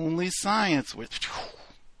only science which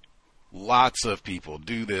lots of people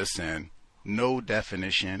do this and no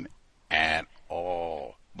definition at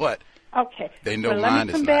all. But okay, they know well, mine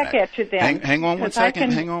is not. Let me come back at you then. Hang on one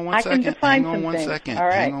second. Hang on one second. Hang on one second. All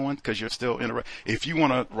right. Hang on one, because you're still interrupting. If you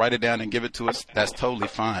want to write it down and give it to us, that's totally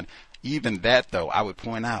fine. Even that, though, I would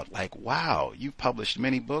point out, like, wow, you've published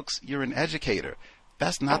many books. You're an educator.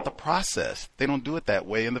 That's not the process. They don't do it that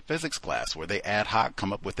way in the physics class, where they ad hoc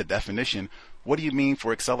come up with the definition. What do you mean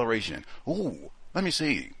for acceleration? Ooh, let me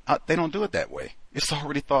see. They don't do it that way. It's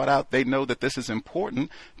already thought out. They know that this is important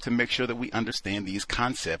to make sure that we understand these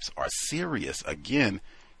concepts are serious. Again,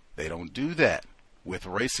 they don't do that with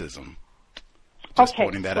racism. Just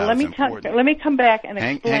pointing that out is important. Let me come back and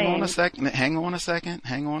explain. Hang on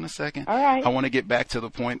a second. All right. I want to get back to the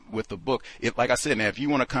point with the book. Like I said, now, if you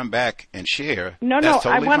want to come back and share, No, that's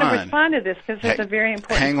totally I want fine. to respond to this because it's a very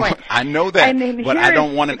important point. I know that, but I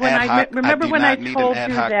don't want an ad hoc. Remember when I told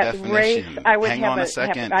you that definition. race, I would hang have on a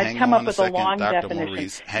second. I'd come up with a long definition.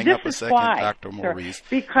 Maurice. Hang this up a is second, why, Dr. Maurice.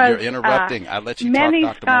 Because you're interrupting. I let you many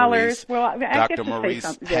talk, Dr. scholars, Maurice. well, I get Dr. to Maurice, say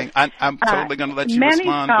something. I'm totally going to let you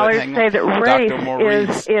respond. Many scholars say that race Dr.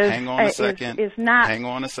 Maurice, hang on a second. Is not, hang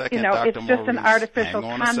on a second, you know, Dr. it's just an artificial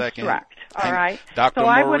hang on a second. construct. All right. Dr. So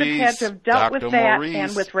Maurice, I would have had to have dealt with that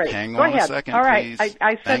and with race. Hang Go on ahead. a second, all right. please.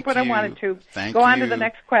 I said Thank what I you. wanted to. Thank Go on to you. the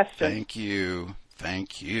next question. Thank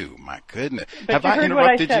you. My goodness. But have you I heard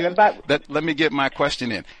interrupted what I said you? about... Let me get my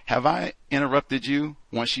question in. Have I interrupted you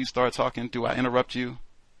once you start talking? Do I interrupt you?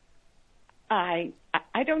 I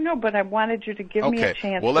don't know, but I wanted you to give me a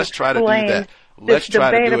chance let's to try to do that. Let's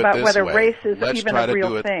try debate to do it about this whether way. race is Let's even try a to real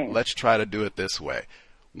do it. thing. Let's try to do it this way.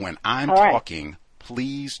 When I'm All talking,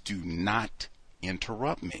 please do not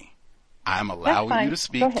interrupt me. I'm allowing you to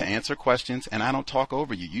speak, to answer questions, and I don't talk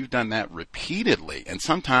over you. You've done that repeatedly, and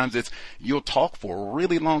sometimes you'll talk for a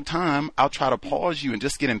really long time. I'll try to pause you and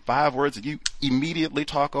just get in 5 words, and you immediately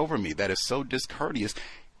talk over me. That is so discourteous,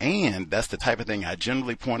 and that's the type of thing I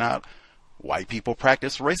generally point out. White people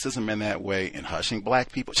practice racism in that way, and hushing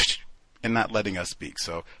black people and not letting us speak.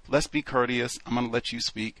 So let's be courteous. I'm going to let you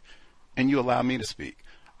speak, and you allow me to speak.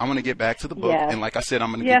 I'm going to get back to the book, and like I said,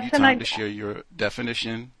 I'm going to give you time to share your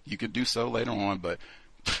definition. You could do so later on, but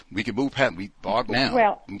we can move past. We bogged down.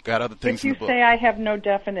 Well, we've got other things in the book. If you say I have no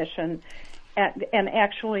definition, and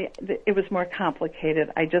actually it was more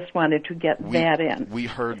complicated, I just wanted to get that in. We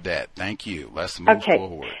heard that. Thank you. Let's move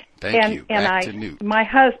forward. Thank you. Back to Newt. My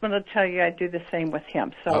husband will tell you I do the same with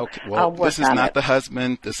him, so well, I'll work this is on not it. the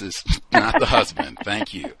husband. This is not the husband.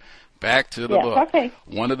 Thank you. Back to the book. Okay.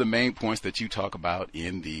 One of the main points that you talk about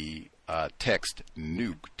in the text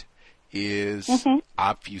NUKED is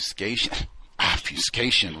obfuscation.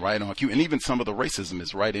 Obfuscation, right on cue. And even some of the racism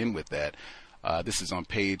is right in with that. This is on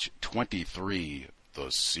page 23,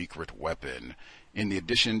 The Secret Weapon. In the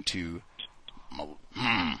addition to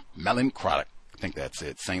Melancrotic, I think that's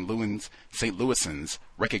it, St. Louisans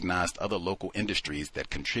recognized other local industries that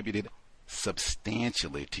contributed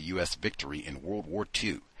substantially to U.S. victory in World War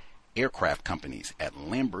II. Aircraft companies at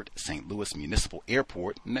Lambert St. Louis Municipal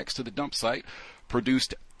Airport, next to the dump site,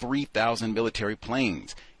 produced 3,000 military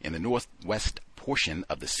planes. In the northwest portion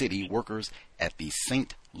of the city, workers at the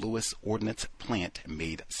St. Louis Ordnance Plant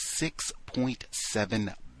made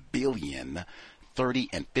 6.7 billion 30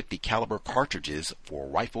 and 50 caliber cartridges for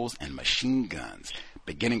rifles and machine guns,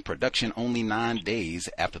 beginning production only 9 days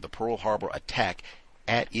after the Pearl Harbor attack.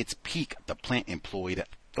 At its peak, the plant employed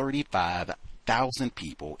 35,000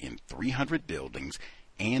 people in 300 buildings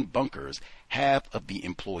and bunkers. Half of the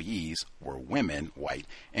employees were women, white,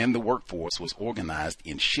 and the workforce was organized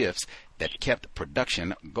in shifts that kept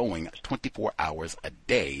production going 24 hours a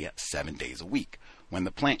day, 7 days a week. When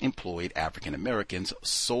the plant employed African Americans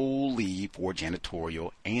solely for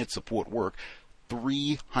janitorial and support work,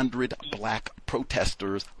 300 black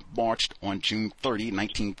protesters marched on June 30,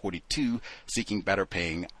 1942, seeking better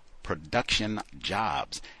paying production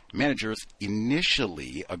jobs. Managers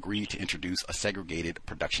initially agreed to introduce a segregated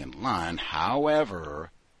production line.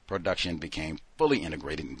 However, production became fully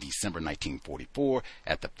integrated in December 1944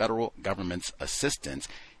 at the federal government's assistance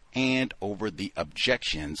and over the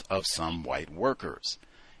objections of some white workers.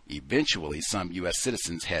 Eventually, some U.S.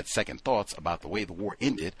 citizens had second thoughts about the way the war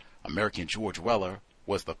ended. American George Weller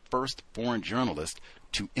was the first foreign journalist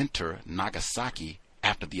to enter Nagasaki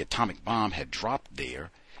after after the atomic bomb had dropped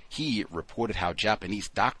there, he reported how Japanese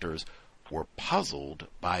doctors were puzzled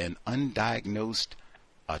by an undiagnosed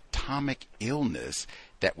atomic illness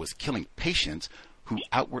that was killing patients who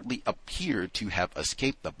outwardly appeared to have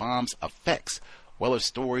escaped the bomb's effects. Weller's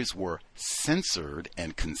stories were censored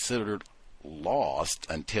and considered lost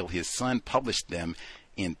until his son published them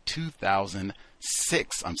in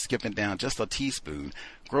 2006. I'm skipping down just a teaspoon.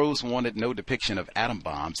 Groves wanted no depiction of atom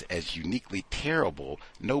bombs as uniquely terrible,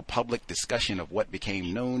 no public discussion of what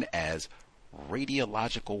became known as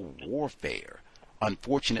radiological warfare.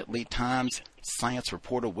 Unfortunately, Times science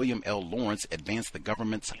reporter William L. Lawrence advanced the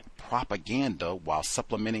government's propaganda while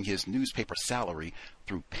supplementing his newspaper salary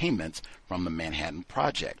through payments from the Manhattan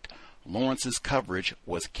Project. Lawrence's coverage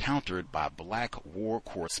was countered by black war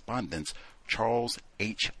correspondent Charles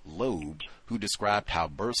H. Loeb, who described how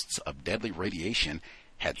bursts of deadly radiation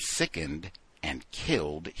had sickened and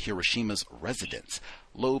killed Hiroshima's residents.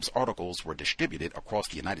 Loeb's articles were distributed across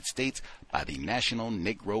the United States by the National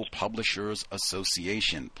Negro Publishers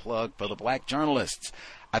Association. Plug for the black journalists.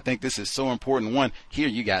 I think this is so important. One, here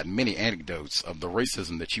you got many anecdotes of the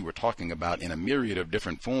racism that you were talking about in a myriad of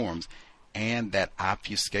different forms, and that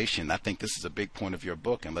obfuscation. I think this is a big point of your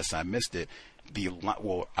book, unless I missed it.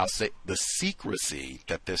 I'll say the secrecy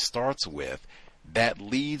that this starts with, that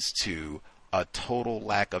leads to a total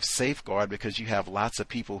lack of safeguard, because you have lots of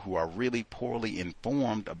people who are really poorly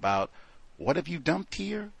informed about what have you dumped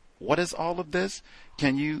here? What is all of this?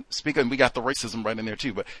 Can you speak? And we got the racism right in there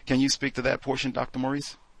too, but can you speak to that portion, Dr.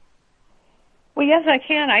 Morice? Well, yes, I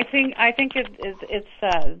can. I think it's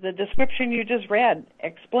the description you just read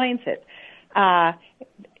explains it.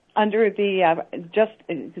 Under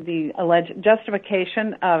the alleged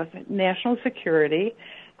justification of national security,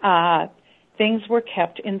 things were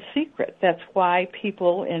kept in secret. That's why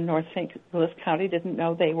people in North St. Louis County didn't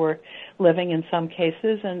know they were living, in some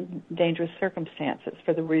cases, in dangerous circumstances,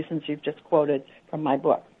 for the reasons you've just quoted from my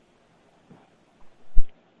book.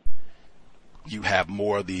 You have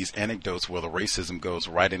more of these anecdotes where the racism goes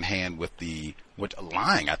right in hand with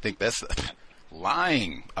lying. I think that's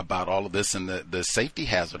lying about all of this and the safety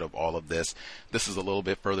hazard of all of this. This is a little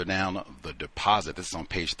bit further down the deposit. This is on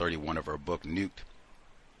page 31 of our book, NUKED.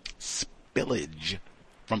 Spillage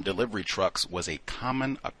from delivery trucks was a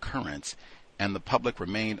common occurrence, and the public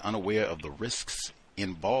remained unaware of the risks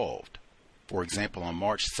involved. For example, on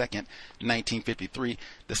March 2nd, 1953,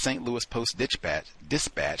 the St. Louis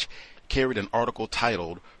Post-Dispatch carried an article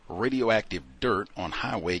titled "Radioactive Dirt on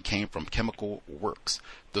Highway Came from Chemical Works."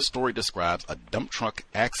 The story describes a dump truck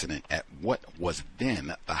accident at what was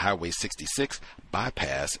then the Highway 66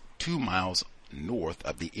 bypass 2 miles north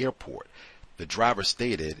of the airport. The driver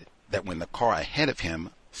stated that when the car ahead of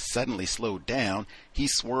him suddenly slowed down, he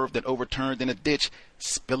swerved and overturned in a ditch,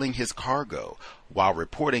 spilling his cargo, while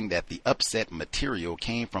reporting that the upset material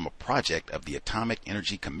came from a project of the Atomic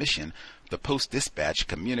Energy Commission. The Post-Dispatch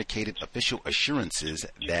communicated official assurances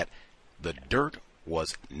that the dirt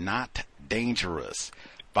was not dangerous.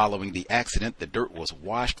 Following the accident, the dirt was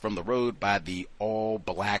washed from the road by the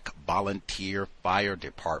all-black volunteer fire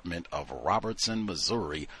department of Robertson,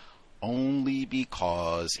 Missouri, only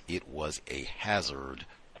because it was a hazard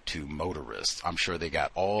to motorists. I'm sure they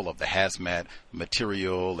got all of the hazmat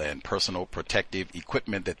material and personal protective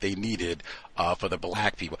equipment that they needed for the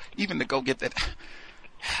black people, even to go get that.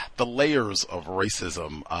 The layers of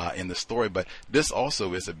racism in the story, but this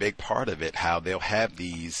also is a big part of it, how they'll have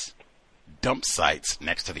these dump sites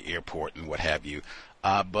next to the airport and what have you,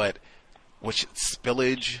 but which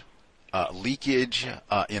spillage, leakage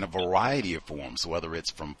in a variety of forms, whether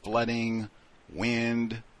it's from flooding,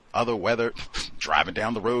 wind, other weather, driving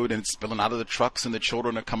down the road and spilling out of the trucks and the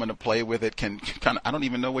children are coming to play with it, can kind of, I don't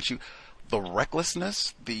even know the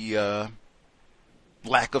recklessness, the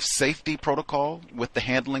lack of safety protocol with the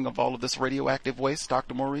handling of all of this radioactive waste,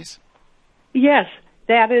 Dr. Morice? Yes,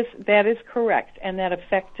 that is correct, and that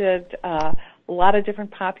affected a lot of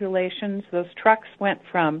different populations. Those trucks went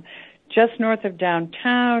from just north of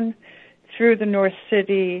downtown, through the North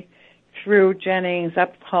City, through Jennings,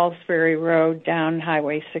 up Halls Ferry Road, down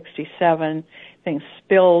Highway 67. Things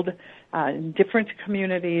spilled in different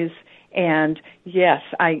communities. And yes,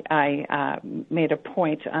 I made a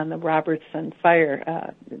point on the Robertson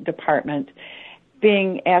Fire Department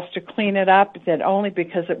being asked to clean it up, that only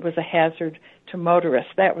because it was a hazard to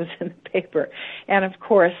motorists. That was in the paper. And of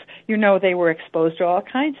course, they were exposed to all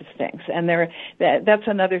kinds of things. And that's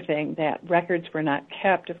another thing, that records were not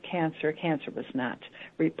kept of cancer. Cancer was not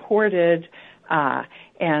reported.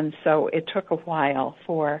 And so it took a while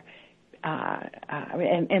for,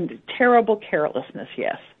 and terrible carelessness,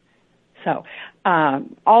 yes. So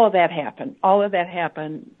all of that happened. All of that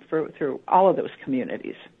happened through all of those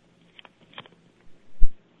communities.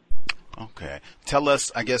 Okay. Tell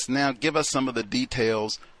us, I guess now, give us some of the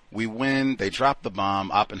details. We win, they drop the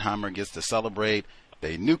bomb, Oppenheimer gets to celebrate,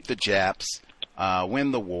 they nuke the Japs,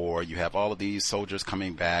 win the war, you have all of these soldiers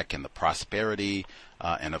coming back, and the prosperity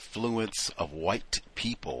and affluence of white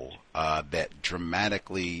people that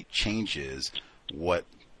dramatically changes what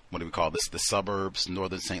do we call this, the suburbs,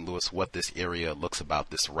 northern St. Louis, what this area looks about,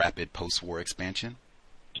 this rapid post-war expansion?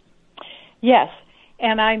 Yes.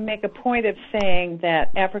 And I make a point of saying that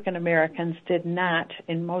African Americans did not,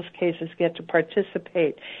 in most cases, get to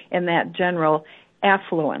participate in that general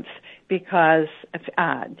affluence because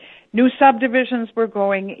new subdivisions were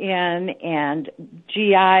going in and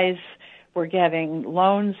GIs were getting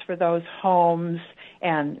loans for those homes.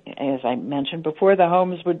 And as I mentioned before, the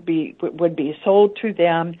homes would be sold to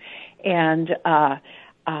them, and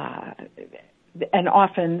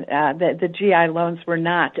often the GI loans were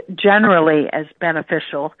not generally as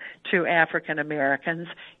beneficial to African Americans.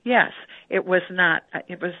 Yes, it was not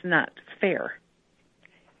fair,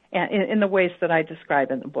 in the ways that I describe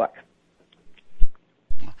in the book.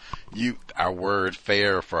 Our word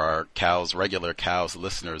fair for our regular cows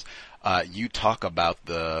listeners, you talk about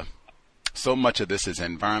so much of this is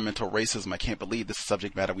environmental racism. I can't believe this is a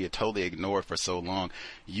subject matter we had totally ignored for so long.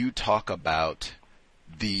 You talk about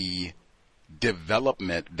the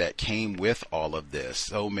development that came with all of this,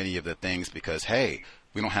 so many of the things, because, hey,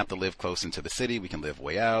 we don't have to live close into the city. We can live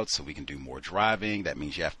way out, so we can do more driving. That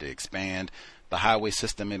means you have to expand the highway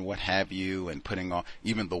system and what have you, and putting on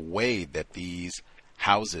even the way that these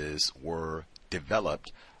houses were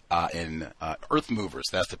developed. Earth movers,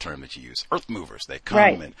 that's the term that you use. Earth movers, they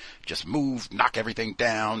come and just move, knock everything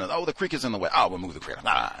down, and the creek is in the way. We'll move the creek.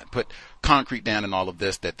 Put concrete down and all of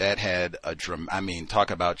this. That had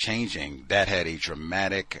talk about changing. That had a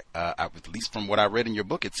dramatic, at least from what I read in your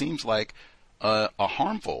book, it seems like a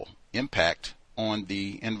harmful impact on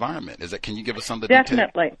the environment. Can you give us some of the details?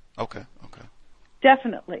 Definitely. Okay.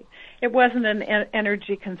 Definitely. It wasn't an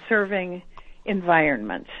energy conserving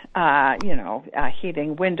environment.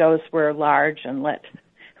 Heating windows were large and let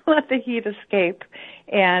the heat escape.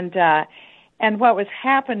 And what was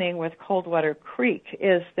happening with Coldwater Creek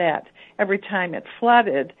is that every time it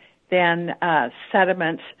flooded, then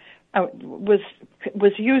sediment was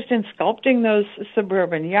used in sculpting those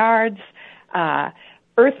suburban yards.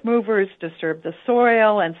 Earth movers disturbed the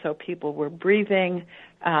soil, and so people were breathing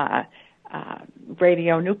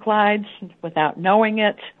radionuclides without knowing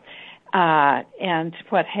it. And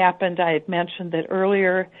what happened, I had mentioned that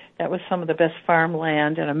earlier, that was some of the best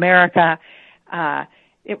farmland in America.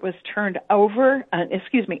 It was turned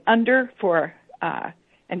under for,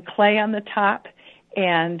 and clay on the top.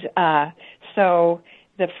 And so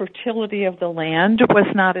the fertility of the land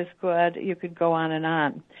was not as good. You could go on and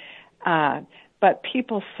on. But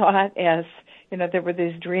people saw it as, there were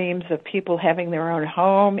these dreams of people having their own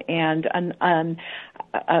home, and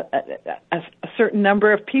a certain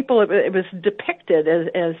number of people, it was depicted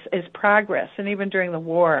as progress. And even during the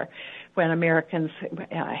war, when Americans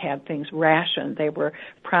had things rationed, they were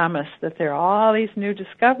promised that there are all these new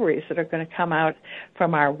discoveries that are going to come out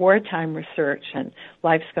from our wartime research, and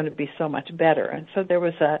life's going to be so much better. And so there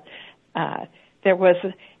was a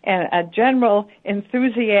general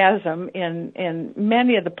enthusiasm in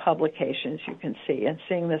many of the publications you can see, and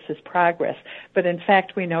seeing this as progress. But in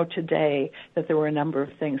fact, we know today that there were a number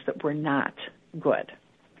of things that were not good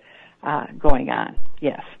going on.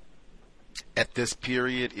 Yes. At this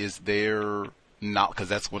period, is there not, because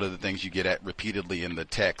that's one of the things you get at repeatedly in the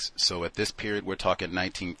text. So at this period, we're talking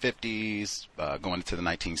 1950s, going into the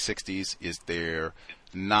 1960s. Is there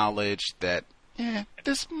knowledge that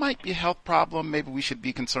this might be a health problem? Maybe we should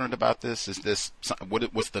be concerned about this.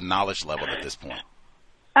 What's the knowledge level at this point?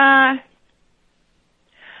 I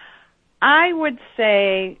would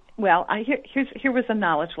say, here was a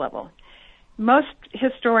knowledge level. Most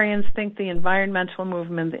historians think the environmental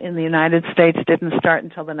movement in the United States didn't start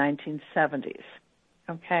until the 1970s.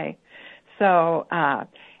 Okay, so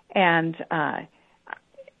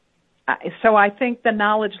so I think the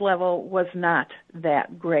knowledge level was not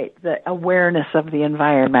that great, the awareness of the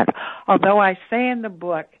environment. Although I say in the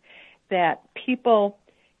book that people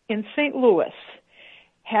in St. Louis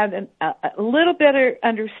had a little better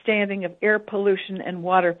understanding of air pollution and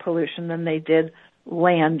water pollution than they did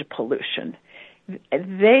land pollution.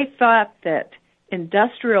 They thought that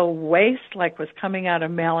industrial waste, like was coming out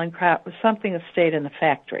of Mallinckrodt, was something that stayed in the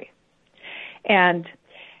factory. And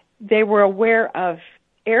they were aware of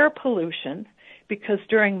air pollution because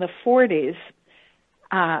during the 40s,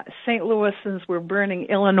 St. Louisans were burning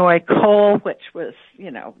Illinois coal, which was,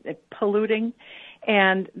 polluting.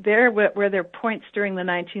 And there were there points during the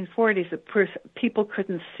 1940s that people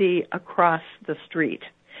couldn't see across the street.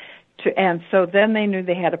 And so then they knew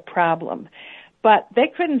they had a problem. But they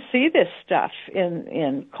couldn't see this stuff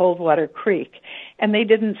in Coldwater Creek, and they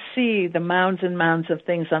didn't see the mounds and mounds of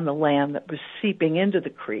things on the land that was seeping into the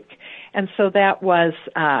creek. And so that was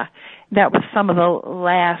some of the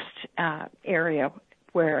last area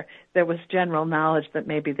where there was general knowledge that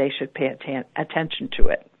maybe they should pay attention to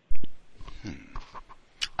it.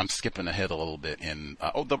 I'm skipping ahead a little bit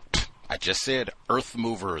I just said earth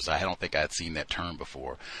movers. I don't think I had seen that term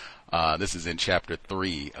before. This is in chapter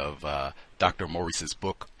 3 of Dr. Morice's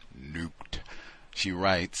book, NUKED. She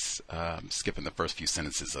writes, skipping the first few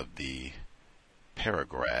sentences of the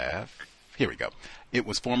paragraph. Here we go. It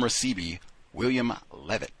was former CB William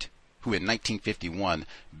Levitt who in 1951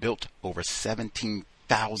 built over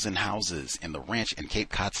 17,000 houses in the ranch and Cape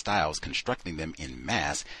Cod styles, constructing them in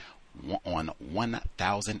mass on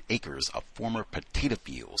 1,000 acres of former potato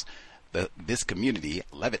fields. This community,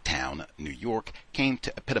 Levittown, New York, came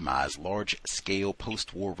to epitomize large-scale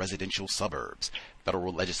post-war residential suburbs.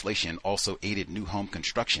 Federal legislation also aided new home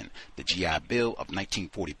construction. The GI Bill of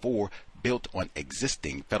 1944 built on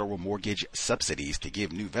existing federal mortgage subsidies to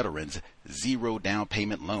give new veterans zero down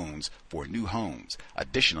payment loans for new homes.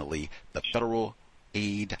 Additionally, the Federal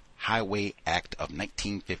Aid Highway Act of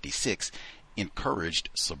 1956 encouraged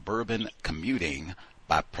suburban commuting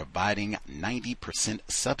by providing 90%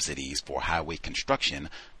 subsidies for highway construction.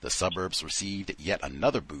 The suburbs received yet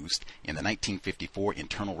another boost in the 1954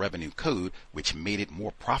 Internal Revenue Code, which made it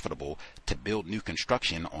more profitable to build new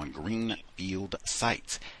construction on greenfield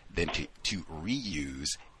sites than to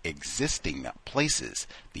reuse existing places.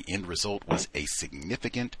 The end result was a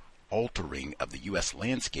significant altering of the U.S.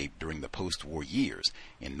 landscape during the post-war years.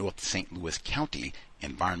 In North St. Louis County,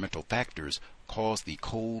 environmental factors caused the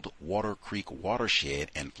Coldwater Creek watershed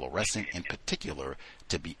and fluorescent in particular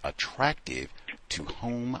to be attractive to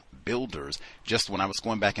home builders. Just when I was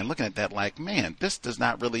going back and looking at that, like, man, this does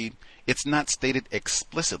not really, it's not stated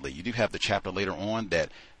explicitly. You do have the chapter later on that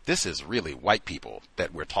this is really white people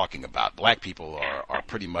that we're talking about. Black people are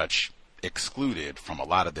pretty much excluded from a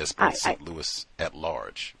lot of this, both St. Louis at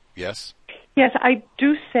large. Yes? Yes, I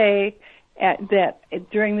do say that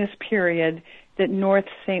during this period that North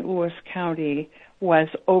St. Louis County was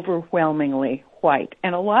overwhelmingly white.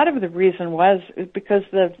 And a lot of the reason was because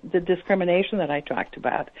the discrimination that I talked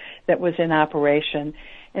about that was in operation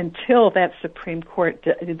until that Supreme Court,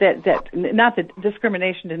 that not that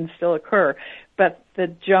discrimination didn't still occur, but the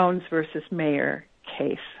Jones versus Mayer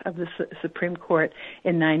case of the Supreme Court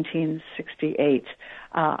in 1968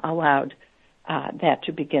 allowed that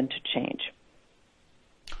to begin to change.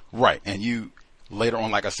 Right. And you, later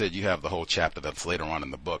on, like I said, you have the whole chapter that's later on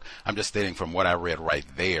in the book. I'm just stating from what I read right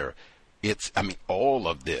there, all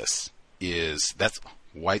of this that's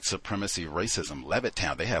white supremacy, racism.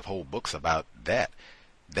 Levittown, they have whole books about that.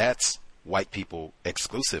 That's white people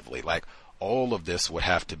exclusively. Like, all of this would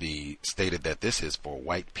have to be stated that this is for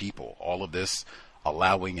white people. All of this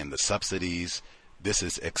allowing in the subsidies, this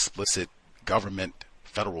is explicit government,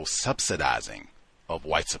 federal subsidizing of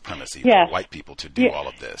white supremacy for white people to do all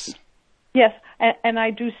of this. Yes, and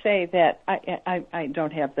I do say that I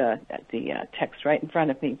don't have the text right in front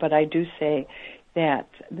of me, but I do say that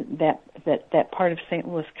part of St.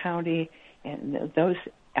 Louis County and those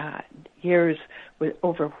years was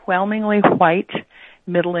overwhelmingly white,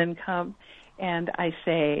 middle income, and I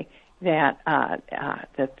say that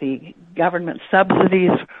the government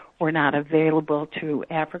subsidies were not available to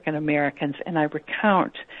African Americans, and I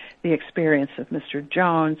recount the experience of Mr.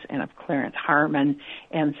 Jones and of Clarence Harmon.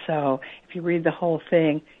 And so if you read the whole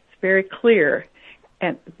thing, it's very clear.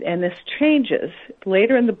 And this changes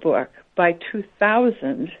later in the book. By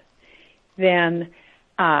 2000, then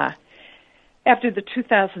after the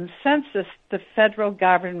 2000 census, the federal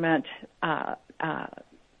government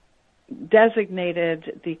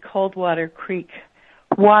designated the Coldwater Creek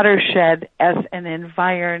watershed as an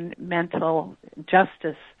environmental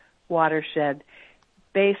justice watershed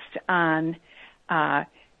based on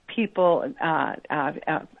people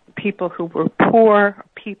who were poor,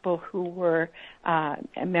 people who were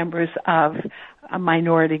members of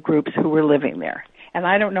minority groups who were living there. And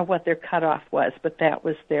I don't know what their cutoff was, but that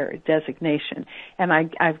was their designation. And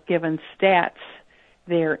I've given stats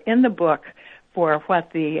there in the book for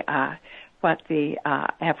what the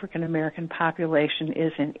African American population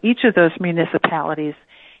is in each of those municipalities.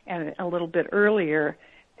 And a little bit earlier,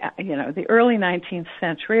 the early 19th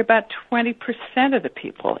century, about 20% of the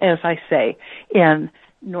people, as I say, in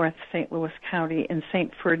North St. Louis County in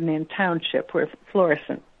St. Ferdinand Township, where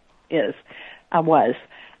Florissant was.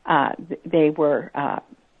 They were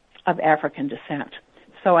of African descent.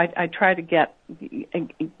 So I try to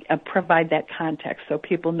provide that context so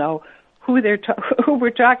people know who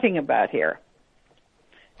we're talking about here,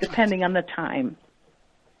 depending on the time.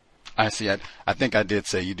 I see. I think I did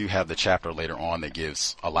say you do have the chapter later on that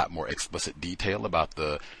gives a lot more explicit detail about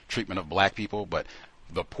the treatment of black people, but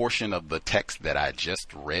the portion of the text that I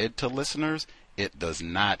just read to listeners, it does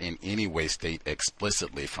not in any way state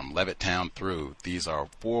explicitly from Levittown through, these are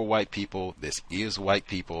for white people, this is white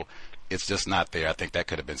people. It's just not there. I think that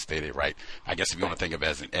could have been stated right. I guess if you want to think of it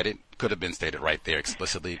as an edit, could have been stated right there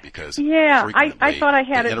explicitly because I thought I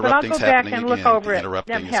had it, but I'll go back and look over it.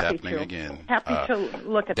 Interrupting is happening again. Happy to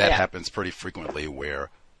look at that. That happens pretty frequently where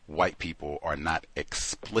white people are not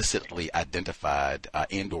explicitly identified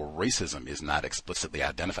and or racism is not explicitly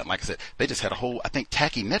identified. Like I said, they just had a whole, I think,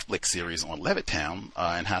 tacky Netflix series on Levittown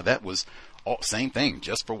and how that was all same thing,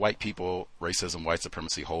 just for white people, racism, white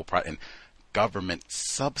supremacy, and government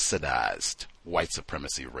subsidized white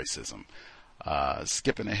supremacy, racism.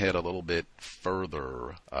 Skipping ahead a little bit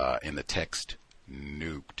further in the text,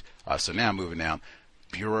 NUKED. So now moving down,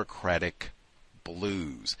 bureaucratic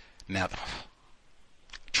blues. Now,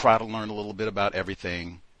 try to learn a little bit about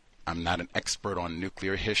everything. I'm not an expert on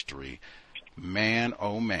nuclear history. Man,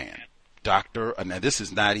 oh man. Now this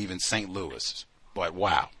is not even St. Louis, but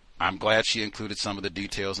wow. I'm glad she included some of the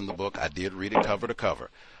details in the book. I did read it cover to cover.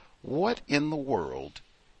 What in the world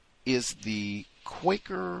is the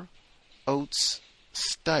Quaker Oats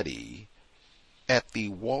study at the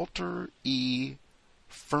Walter E.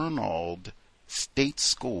 Fernald State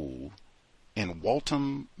School in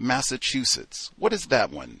Waltham, Massachusetts? What is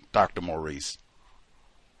that one, Dr. Morice?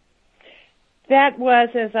 That was,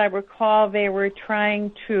 as I recall, that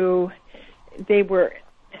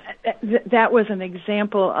was an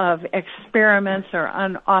example of experiments or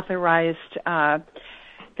unauthorized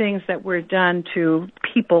things that were done to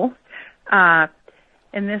people.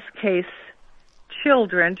 In this case,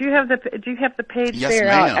 children. Do you have the page yes, there?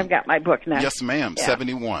 Ma'am. I've got my book now. Yes, ma'am. Yeah.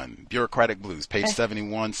 71, Bureaucratic Blues, page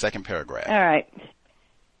 71, second paragraph. All right.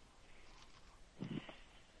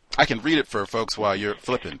 I can read it for folks while you're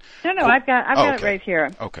flipping. No, I've got it right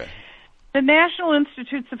here. Okay. The National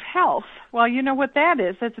Institutes of Health. Well, you know what that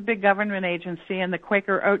is. That's a big government agency, and the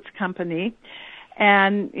Quaker Oats Company.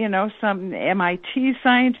 And, some MIT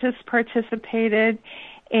scientists participated,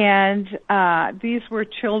 and these were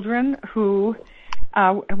children who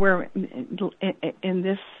were in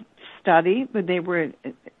this study, but they were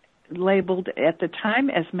labeled at the time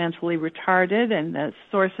as mentally retarded, and the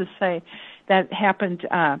sources say that happened,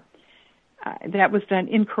 that was done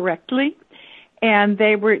incorrectly. And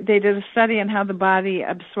they did a study on how the body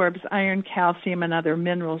absorbs iron, calcium, and other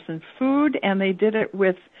minerals in food, and they did it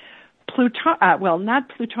with not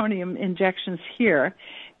plutonium injections here,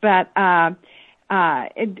 but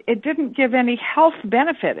it didn't give any health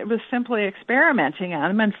benefit. It was simply experimenting on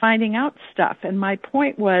them and finding out stuff. And my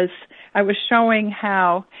point was, I was showing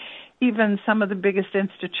how even some of the biggest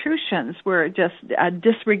institutions were just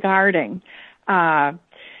disregarding. You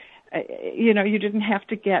didn't have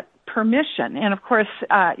to get permission. And of course,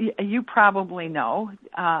 you probably know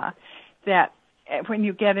that when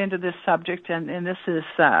you get into this subject, and this was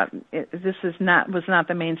not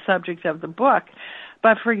the main subject of the book,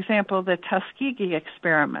 but for example, the Tuskegee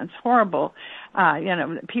experiments, horrible.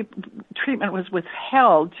 Treatment was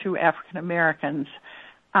withheld to African Americans.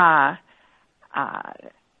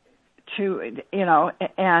 This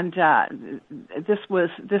was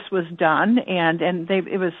done, and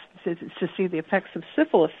it was to see the effects of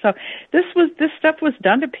syphilis. So this stuff was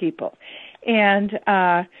done to people, and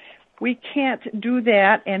we can't do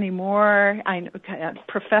that anymore. I know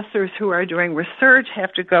professors who are doing research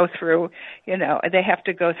have to go through, they have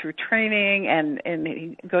to go through training and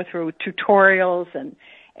go through tutorials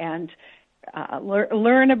and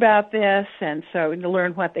learn about this, and so to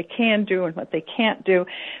learn what they can do and what they can't do.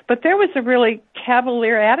 But there was a really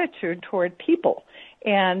cavalier attitude toward people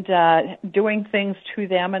and doing things to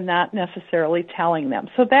them and not necessarily telling them.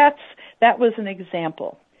 So that was an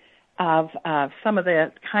example of some of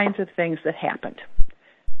the kinds of things that happened.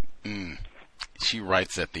 She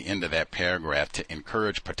writes at the end of that paragraph, to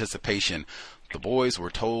encourage participation, the boys were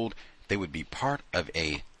told they would be part of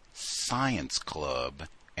a science club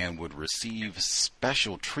and would receive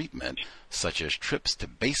special treatment, such as trips to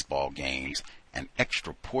baseball games and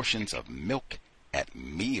extra portions of milk at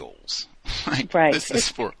meals. Right. This is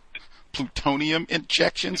for plutonium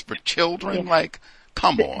injections for children? Yeah.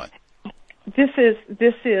 Come on. This is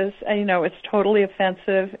it's totally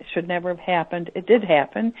offensive. It should never have happened. It did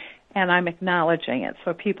happen, and I'm acknowledging it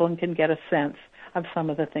so people can get a sense of some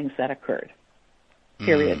of the things that occurred.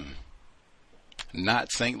 Period.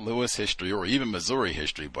 Not St. Louis history or even Missouri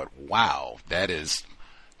history, but wow, that is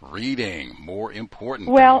reading more important.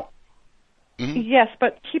 Well, yes,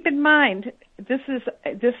 but keep in mind this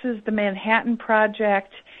is the Manhattan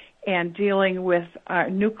Project and dealing with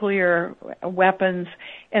nuclear weapons.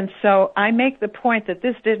 And so I make the point that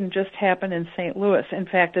this didn't just happen in St. Louis. In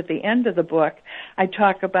fact, at the end of the book, I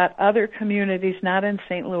talk about other communities not in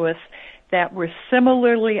St. Louis that were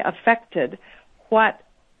similarly affected. What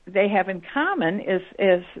they have in common is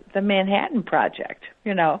the Manhattan Project,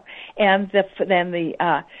 and then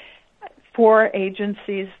the 4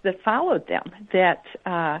 agencies that followed them, that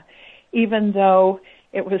even though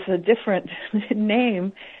it was a different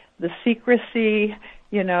name, the secrecy,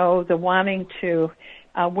 the wanting to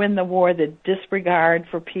win the war, the disregard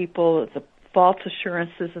for people, the false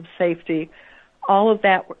assurances of safety, all of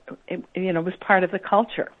that, was part of the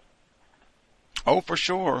culture. Oh, for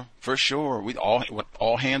sure. We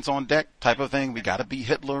all hands on deck type of thing. We got to be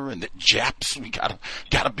Hitler and the Japs. We got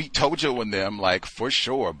to beat Tojo and them, for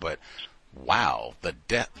sure. But wow, the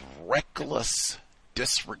reckless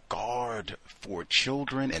disregard for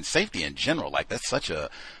children and safety in general, that's such a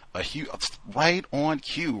huge, right on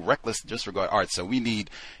cue, reckless disregard. All right, so we need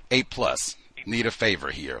A+, need a favor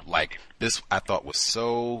here. This I thought was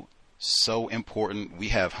so important. We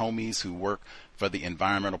have homies who work for the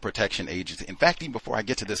Environmental Protection Agency. In fact, even before I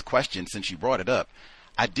get to this question, since you brought it up,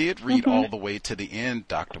 I did read all the way to the end,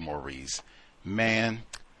 Dr. Morice. Man,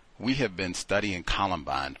 we have been studying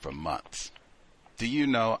Columbine for months. Do you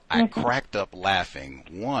know, I cracked up laughing.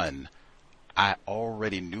 One, I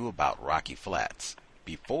already knew about Rocky Flats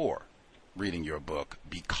before reading your book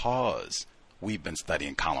because we've been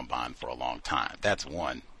studying Columbine for a long time. That's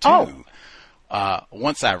one. Two,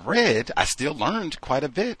 once I read, I still learned quite a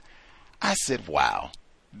bit. I said, wow,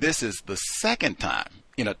 this is the second time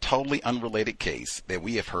in a totally unrelated case that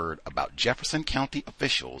we have heard about Jefferson County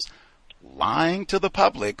officials lying to the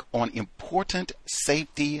public on important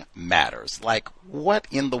safety matters. What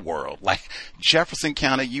in the world? Jefferson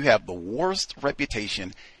County, you have the worst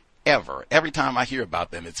reputation ever. Every time I hear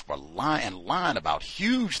about them, it's for lying about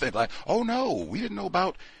huge things. Oh no, we didn't know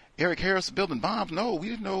about Eric Harris building bombs. No, we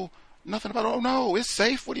didn't know nothing about it. Oh no, it's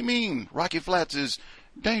safe. What do you mean? Rocky Flats is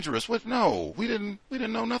dangerous. What? No, we didn't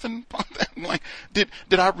know nothing about that.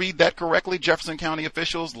 Did I read that correctly? Jefferson County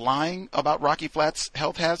officials lying about Rocky Flats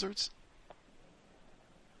health hazards?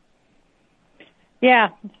 Yeah.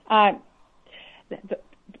 Well,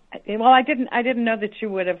 I didn't know that you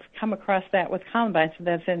would have come across that with Columbine, so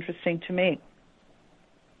that's interesting to me.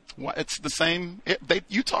 Well, it's the same.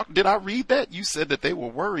 Did I read that? You said that they were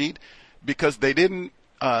worried because they didn't.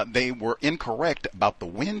 They were incorrect about the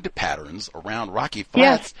wind patterns around Rocky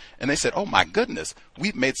Flats, and they said, "Oh my goodness,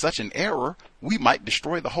 we've made such an error. We might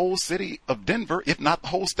destroy the whole city of Denver, if not the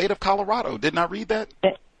whole state of Colorado." Didn't I read that?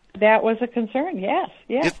 That was a concern. Yes.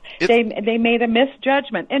 They made a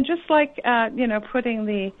misjudgment, and just like putting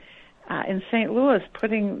the in St. Louis,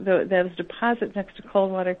 putting those deposits next to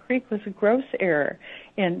Coldwater Creek was a gross error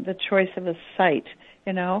in the choice of a site.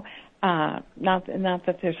 Not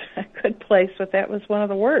that there's a good place, but that was one of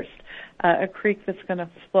the worst. A creek that's going to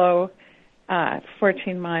flow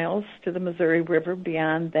 14 miles to the Missouri River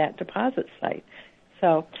beyond that deposit site.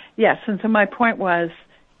 So, yes, and so my point was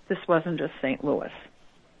this wasn't just St. Louis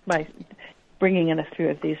by bringing in a few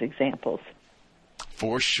of these examples.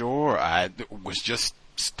 For sure. I was just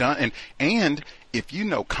stunned. And if you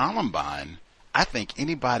know Columbine, I think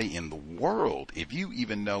anybody in the world, if you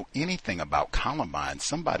even know anything about Columbine,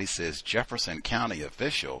 somebody says Jefferson County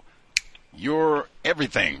official, your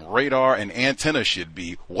everything, radar and antenna should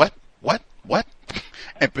be, what?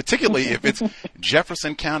 And particularly if it's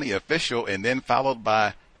Jefferson County official and then followed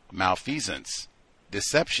by malfeasance,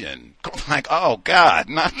 deception, oh God,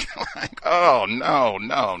 not oh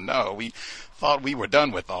no. We thought we were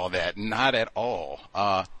done with all that. Not at all.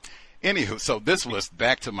 Anywho, so this was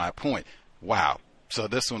back to my point. Wow. So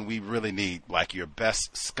this one we really need your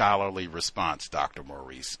best scholarly response, Dr.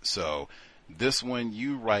 Morice. So this one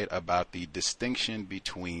you write about the distinction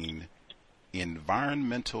between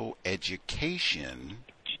environmental education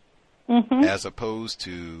as opposed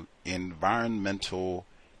to environmental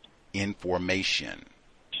information.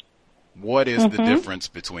 What is the difference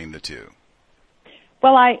between the two?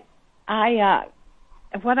 Well,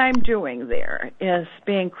 what I'm doing there is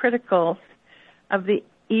being critical of the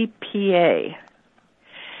EPA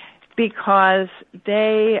because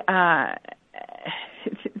they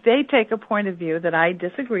they take a point of view that I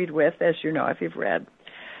disagreed with, as you know, if you've read,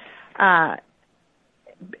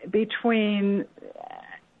 between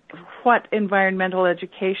what environmental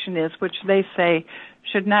education is, which they say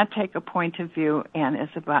should not take a point of view and is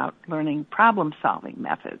about learning problem-solving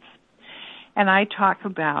methods. And I talk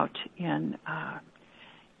about in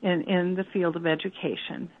the field of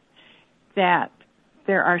education that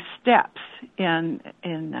there are steps in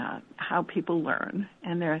how people learn,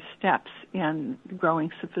 and there are steps in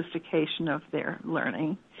growing sophistication of their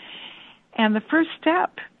learning. And the first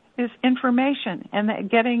step is information, and that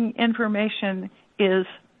getting information is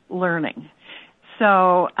learning.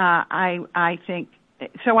 So I think,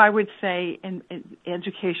 so I would say in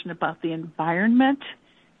education about the environment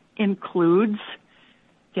includes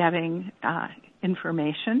getting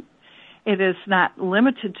information. It is not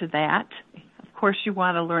limited to that. Of course, you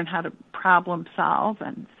want to learn how to problem solve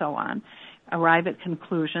and so on, arrive at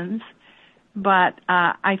conclusions. But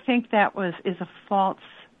I think that is a false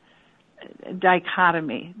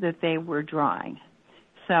dichotomy that they were drawing.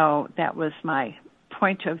 So that was my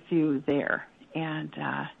point of view there. And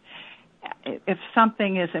if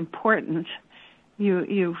something is important,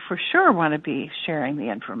 you for sure want to be sharing the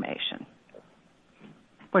information,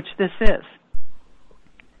 which this is.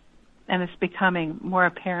 And it's becoming more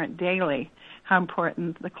apparent daily how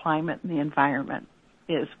important the climate and the environment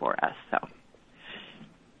is for us. So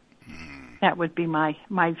that would be my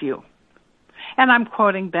view. And I'm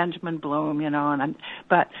quoting Benjamin Bloom,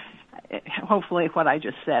 but hopefully what I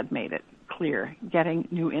just said made it clear. Getting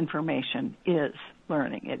new information is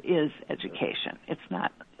learning. It is education. It's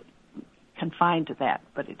not confined to that,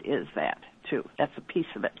 but it is that too. That's a piece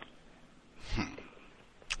of it.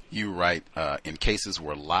 You write, in cases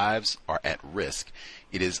where lives are at risk,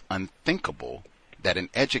 it is unthinkable that an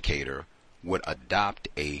educator would adopt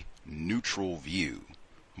a neutral view.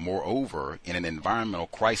 Moreover, in an environmental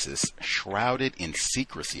crisis shrouded in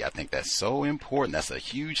secrecy, I think that's so important. That's a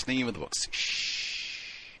huge theme of the book.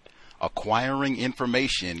 Acquiring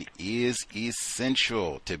information is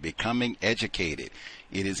essential to becoming educated.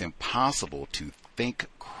 It is impossible to think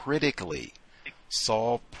critically,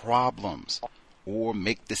 solve problems, or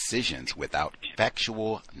make decisions without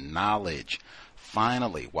factual knowledge.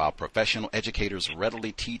 Finally, while professional educators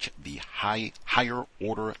readily teach the higher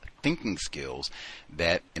order thinking skills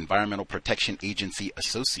that Environmental Protection Agency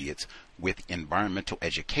associates with environmental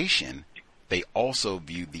education, they also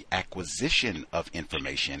view the acquisition of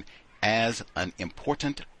information as an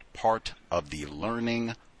important part of the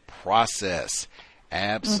learning process.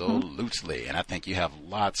 Absolutely. And I think you have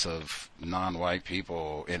lots of non-white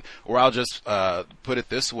people, or I'll just put it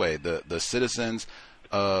this way, the citizens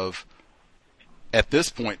of, at this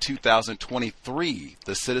point, 2023,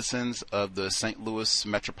 the citizens of the St. Louis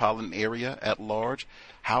metropolitan area at large,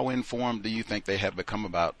 how informed do you think they have become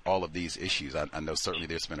about all of these issues? I know certainly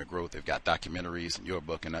there's been a growth. They've got documentaries in your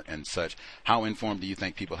book and such. How informed do you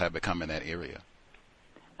think people have become in that area?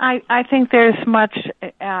 I think there's much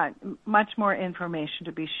more information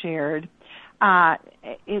to be shared.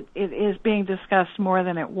 It is being discussed more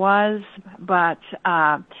than it was, but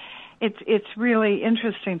it's really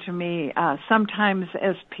interesting to me. Sometimes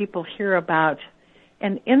as people hear about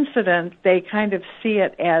an incident, they kind of see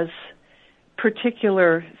it as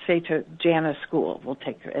particular, say, to Jana School. We'll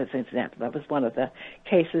take as an example. That was one of the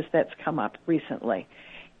cases that's come up recently.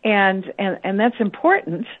 And that's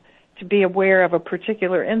important to be aware of a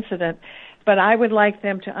particular incident, but I would like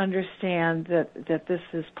them to understand that this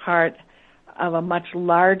is part of a much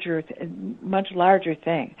larger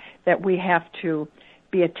thing that we have to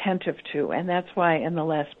be attentive to. And that's why in the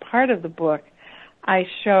last part of the book, I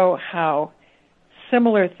show how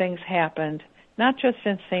similar things happened, not just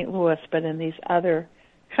in St. Louis, but in these other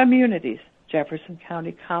communities, Jefferson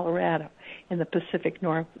County, Colorado, in the Pacific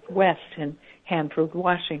Northwest, in Hanford,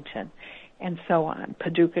 Washington, and so on,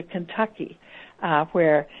 Paducah, Kentucky,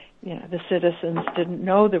 where the citizens didn't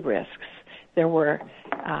know the risks. There were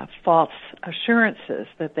false assurances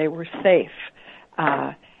that they were safe.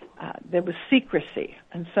 There was secrecy,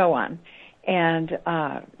 and so on. And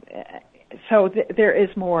so there is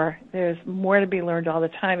more. There's more to be learned all the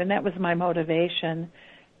time, and that was my motivation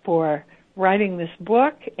for writing this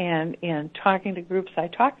book and in talking to groups I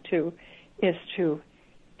talk to, is to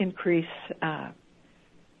increase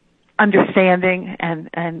understanding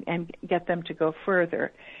and get them to go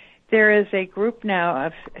further. There is a group now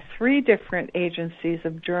of 3 different agencies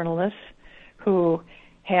of journalists who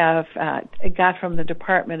have got from the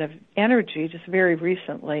Department of Energy just very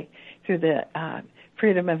recently through the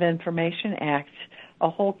Freedom of Information Act a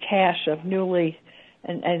whole cache of newly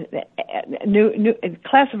new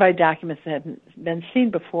classified documents that haven't been seen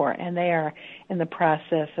before, and they are in the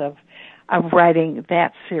process of writing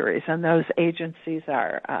that series. And those agencies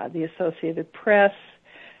are the Associated Press,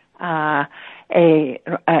 a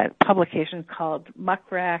publication called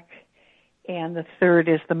Muckrack, and the third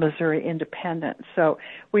is the Missouri Independent. So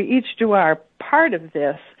we each do our part of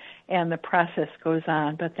this, and the process goes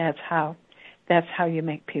on. But that's how you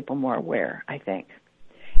make people more aware, I think.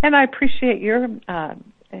 And I appreciate your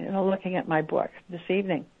looking at my book this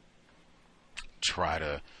evening. Try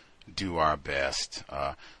to do our best.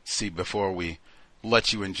 See, before we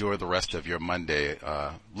let you enjoy the rest of your Monday,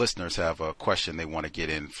 listeners have a question they want to get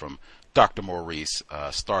in from Dr. Morice,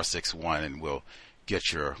 *61, and we'll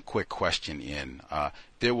get your quick question in.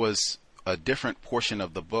 There was a different portion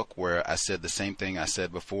of the book where I said the same thing I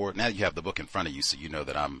said before. Now you have the book in front of you, so you know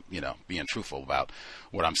that I'm, being truthful about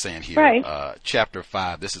what I'm saying here. Right. Chapter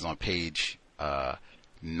 5, this is on page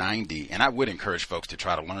 90, and I would encourage folks to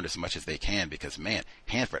try to learn as much as they can because, man,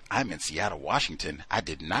 Hanford, I'm in Seattle, Washington. I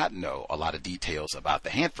did not know a lot of details about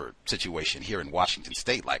the Hanford situation here in Washington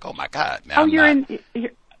State. Like, oh my God. Now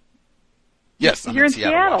Yes, I'm you're in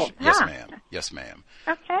Seattle. Washington. Yes, Huh. ma'am. Yes, ma'am.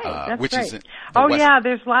 Okay, that's which great. is yeah,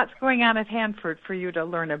 there's lots going on at Hanford for you to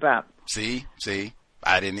learn about. See,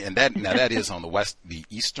 I didn't, and that is on the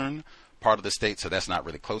eastern part of the state, so that's not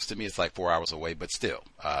really close to me. It's like 4 hours away, but still,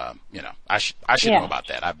 I should know about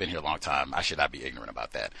that. I've been here a long time. I should not be ignorant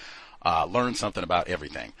about that. Learn something about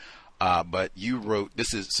everything. But you wrote,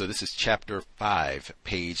 this is chapter 5,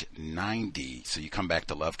 page 90. So you come back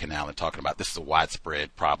to Love Canal and talking about this is a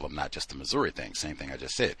widespread problem, not just the Missouri thing. Same thing I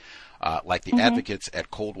just said. Like the advocates at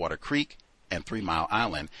Coldwater Creek and 3 Mile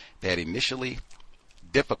Island, they had initially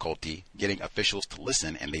difficulty getting officials to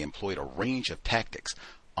listen, and they employed a range of tactics.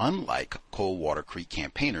 Unlike Coldwater Creek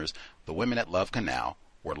campaigners, the women at Love Canal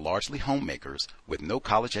were largely homemakers with no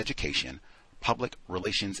college education, public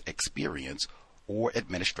relations experience, or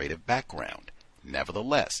administrative background.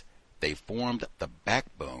 Nevertheless, they formed the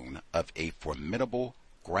backbone of a formidable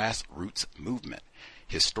grassroots movement.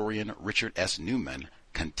 Historian Richard S. Newman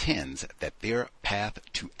contends that their path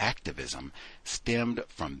to activism stemmed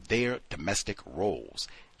from their domestic roles.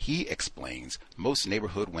 He explains most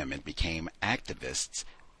neighborhood women became activists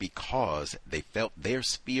because they felt their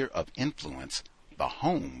sphere of influence, the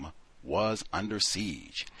home, was under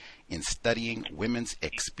siege. In studying women's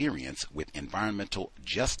experience with environmental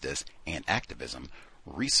justice and activism,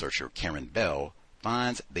 researcher Karen Bell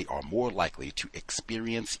finds they are more likely to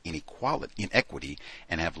experience inequity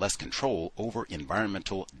and have less control over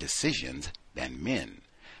environmental decisions than men.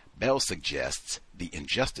 Bell suggests the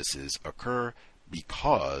injustices occur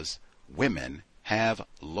because women have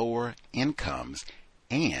lower incomes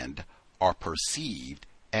and are perceived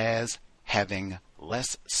as having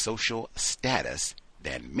less social status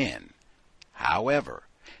than men. However,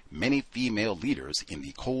 many female leaders in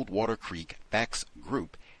the Coldwater Creek Facts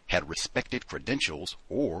group had respected credentials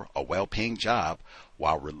or a well-paying job.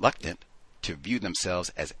 While reluctant to view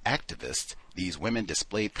themselves as activists, these women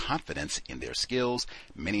displayed confidence in their skills.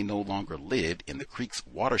 Many no longer lived in the creek's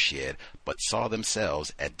watershed, but saw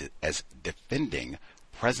themselves as defending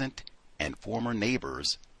present and former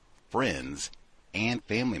neighbors, friends, and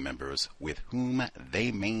family members with whom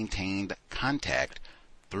they maintained contact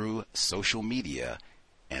through social media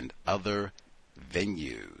and other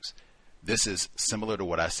venues. This is similar to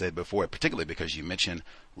what I said before, particularly because you mentioned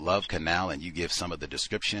Love Canal and you give some of the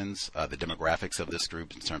descriptions, the demographics of this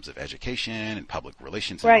group in terms of education and public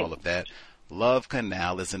relations and all of that. Love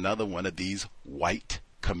Canal is another one of these white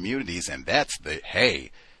communities, and that's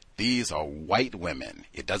these are white women.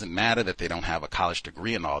 It doesn't matter that they don't have a college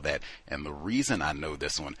degree and all that. And the reason I know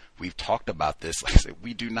this one, we've talked about this, like I said,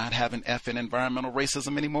 we do not have an F in environmental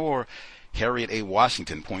racism anymore. Harriet A.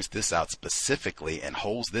 Washington points this out specifically and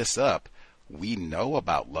holds this up. We know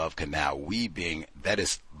about Love Canal. That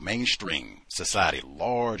is mainstream society.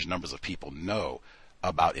 Large numbers of people know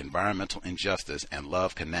about environmental injustice and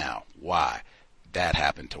Love Canal. Why? That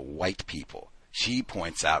happened to white people. She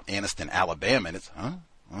points out Anniston, Alabama, and it's,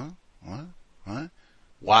 What?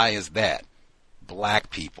 Why is that? Black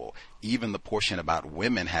people, even the portion about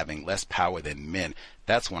women having less power than men,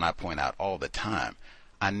 that's when I point out all the time.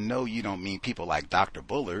 I know you don't mean people like Dr.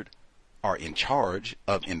 Bullard are in charge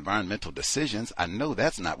of environmental decisions. I know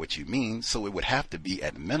that's not what you mean. So it would have to be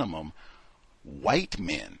at minimum white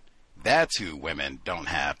men. That's who women don't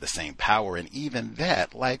have the same power. And even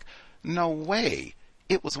that, no way.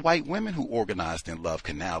 It was white women who organized in Love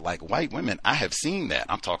Canal. Like white women, I have seen that.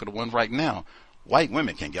 I'm talking to one right now. White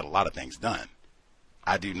women can get a lot of things done.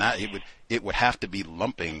 I do not. It would have to be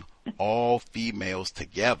lumping all females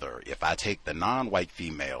together. If I take the non-white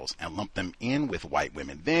females and lump them in with white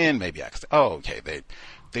women, then maybe I could say, oh, okay,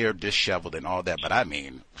 they're disheveled and all that. But I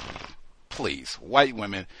mean, please, white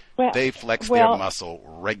women, they flex their muscle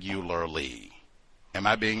regularly. Am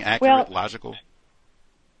I being accurate, logical?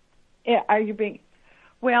 Yeah, are you being?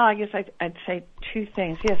 Well, I guess I'd say two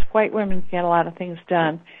things. Yes, white women get a lot of things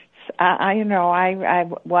done. I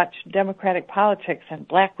watch Democratic politics, and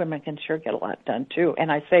black women can sure get a lot done too.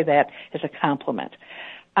 And I say that as a compliment.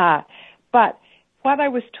 But what I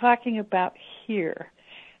was talking about here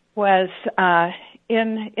was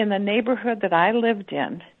in the neighborhood that I lived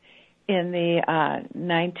in the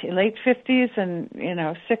late 50s and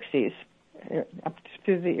 60s, up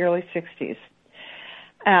through the early 60s.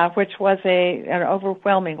 Which was an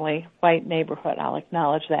overwhelmingly white neighborhood. I'll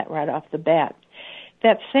acknowledge that right off the bat.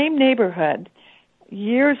 That same neighborhood,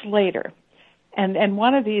 years later, and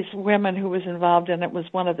one of these women who was involved in it was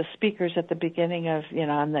one of the speakers at the beginning of,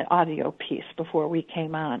 on the audio piece before we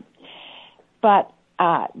came on. But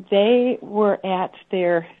they were at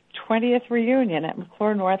their 20th reunion at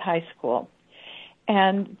McClure North High School,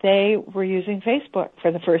 and they were using Facebook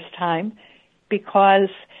for the first time because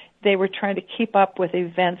they were trying to keep up with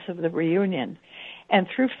events of the reunion. And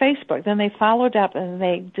through Facebook, then they followed up and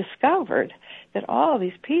they discovered that all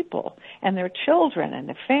these people and their children and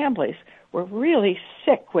their families were really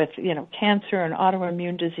sick with, cancer and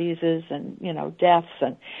autoimmune diseases and, deaths.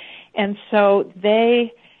 And so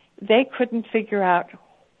they couldn't figure out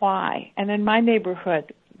why. And in my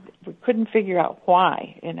neighborhood, we couldn't figure out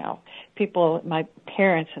why, people, my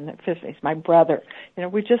parents and the physicians, my brother,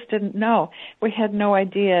 we just didn't know. We had no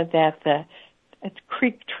idea that the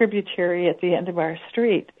creek tributary at the end of our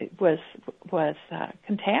street was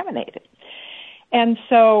contaminated. And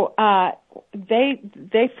so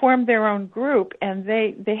they formed their own group, and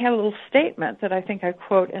they had a little statement that I think I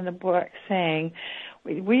quote in the book saying,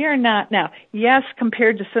 we are not now, yes,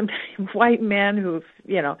 compared to some white men who,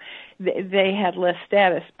 they had less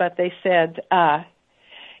status, but they said,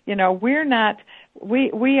 we're not,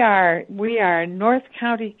 we are North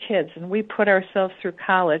County kids, and we put ourselves through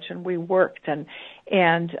college, and we worked, and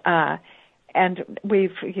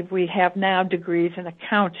we have now degrees in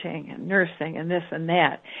accounting and nursing and this and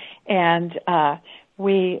that, and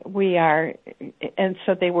we are, and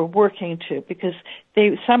so they were working too, because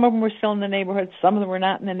some of them were still in the neighborhood, some of them were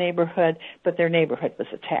not in the neighborhood, but their neighborhood was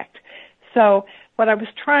attacked. So what I was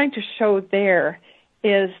trying to show there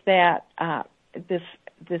is that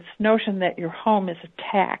this notion that your home is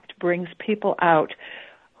attacked brings people out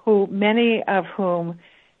who, many of whom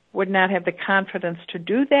would not have the confidence to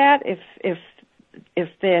do that if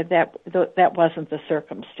that wasn't the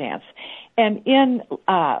circumstance. And in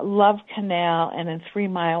Love Canal and in 3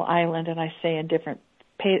 Mile Island, and I say in different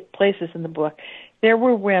places in the book, there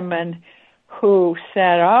were women who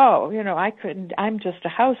said, I'm just a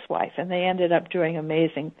housewife, and they ended up doing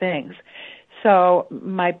amazing things. So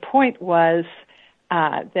my point was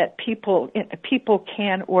that people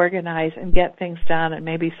can organize and get things done, and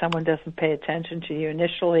maybe someone doesn't pay attention to you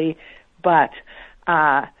initially, but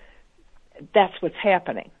that's what's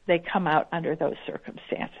happening. They come out under those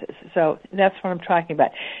circumstances. So that's what I'm talking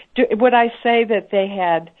about. Would I say that they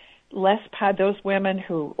had less power, those women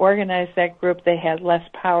who organized that group, they had less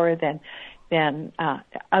power than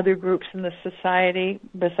other groups in the society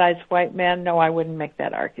besides white men? No, I wouldn't make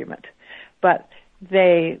that argument. But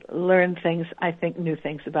they learned things, I think, new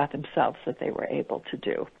things about themselves that they were able to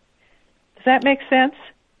do. Does that make sense?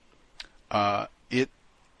 It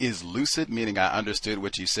is lucid, meaning I understood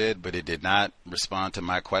what you said, but it did not respond to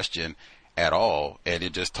my question at all, and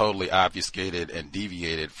it just totally obfuscated and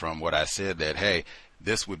deviated from what I said, that, hey,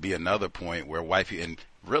 this would be another point where white people, and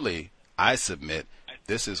really, I submit,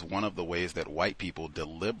 this is one of the ways that white people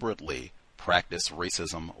deliberately practice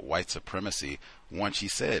racism, white supremacy. One, she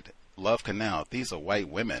said, Love Canal, these are white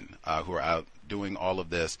women who are out doing all of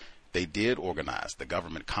this. They did organize. The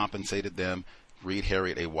government compensated them. Read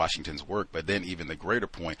Harriet A. Washington's work. But then even the greater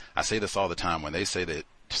point, I say this all the time, when they say that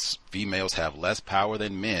females have less power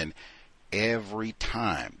than men, every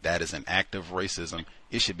time that is an act of racism,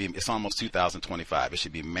 it's almost 2025. It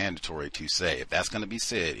should be mandatory to say, if that's going to be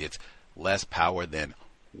said, it's less power than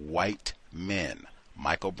white men.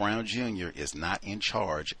 Michael Brown Jr. is not in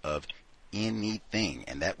charge of anything,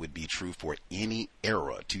 and that would be true for any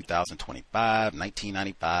era, 2025,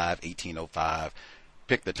 1995, 1805,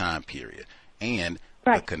 pick the time period. And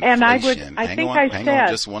right. The conflation, and hang on,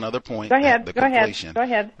 just one other point. Go ahead, the go conflation,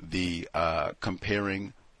 ahead. The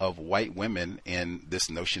comparing of white women and this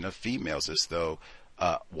notion of females, as though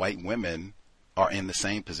white women are in the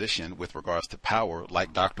same position with regards to power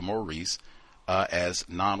like Dr. Morice as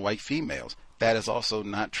non-white females. That is also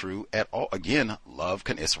not true at all. Again,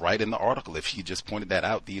 it's right in the article. If she just pointed that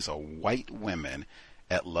out, these are white women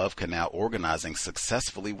at Love Canal organizing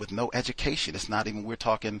successfully with no education. It's not even, we're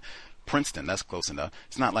talking Princeton, that's close enough.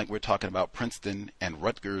 It's not like we're talking about Princeton and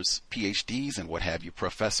Rutgers PhDs and what have you,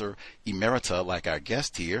 Professor Emerita like our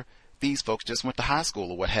guest here. These folks just went to high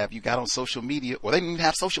school or what have you, got on social media, or they didn't even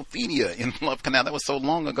have social media in Love Canal. That was so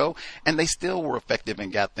long ago, and they still were effective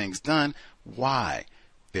and got things done. Why?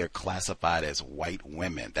 They're classified as white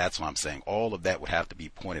women. That's what I'm saying. All of that would have to be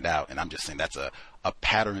pointed out, and I'm just saying that's a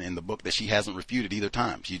pattern in the book that she hasn't refuted either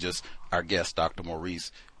time. She just, our guest, Dr.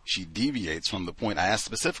 Morice, she deviates from the point. I asked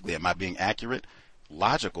specifically, am I being accurate,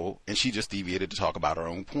 logical, and she just deviated to talk about her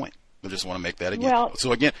own point. I just want to make that again. Well,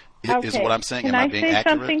 so again, okay. Is what I'm saying, Can am I I being say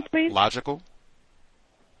accurate, something, please? logical?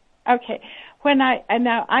 Okay. I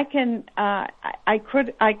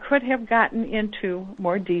could have gotten into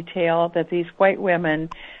more detail that these white women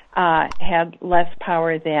had less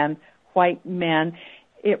power than white men.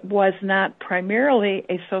 It was not primarily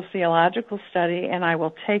a sociological study, and I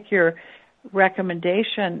will take your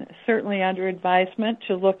recommendation certainly under advisement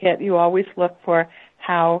to look at. You always look for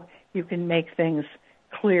how you can make things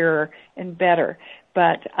clearer and better.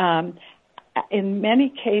 But in many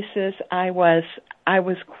cases, I was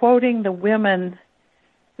quoting the women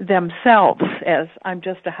themselves as I'm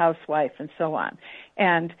just a housewife and so on.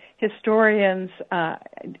 And historians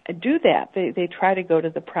do that. They try to go to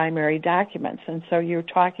the primary documents. And so you're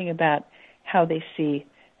talking about how they see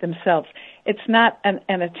themselves. It's not an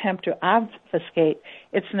attempt to obfuscate.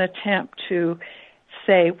 It's an attempt to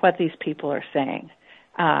say what these people are saying.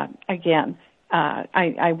 Again,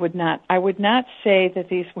 I would not say that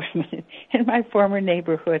these women in my former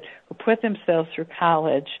neighborhood who put themselves through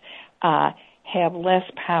college have less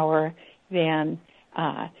power than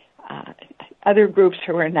other groups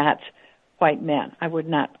who are not white men. I would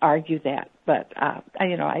not argue that, but I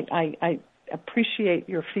appreciate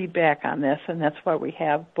your feedback on this, and that's why we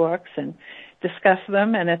have books and discuss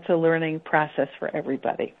them, and it's a learning process for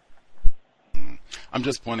everybody. I'm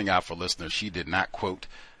just pointing out for listeners, she did not quote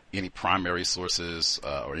any primary sources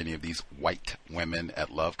or any of these white women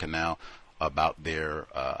at Love Canal about their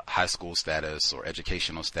high school status or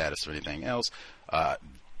educational status or anything else.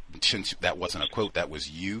 That wasn't a quote. That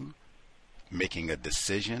was you making a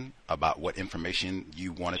decision about what information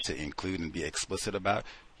you wanted to include and be explicit about.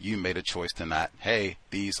 You made a choice to not, hey,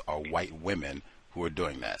 these are white women who are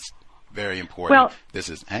doing that. Very important. Well, this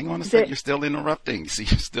is, hang on a second, you're still interrupting. See,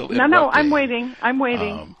 you're still interrupting. No, I'm waiting.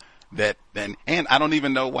 And I don't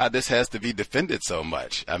even know why this has to be defended so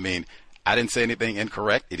much. I mean, I didn't say anything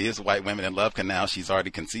incorrect. It is white women in Love Canal. She's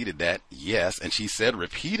already conceded that. Yes. And she said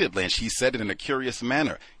repeatedly, and she said it in a curious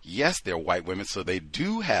manner. Yes, they're white women, so they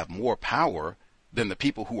do have more power than the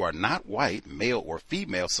people who are not white, male or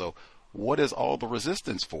female. So what is all the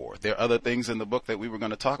resistance for? There are other things in the book that we were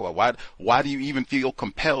going to talk about. Why do you even feel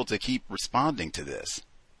compelled to keep responding to this?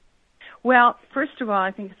 Well, first of all,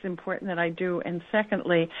 I think it's important that I do. And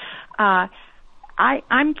secondly,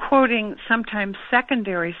 I'm quoting sometimes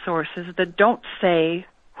secondary sources that don't say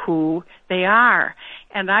who they are.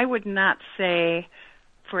 And I would not say,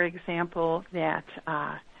 for example, that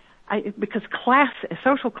because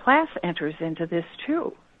social class enters into this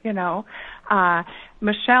too. You know,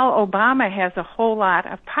 Michelle Obama has a whole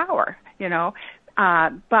lot of power,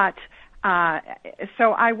 but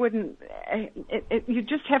so I wouldn't, you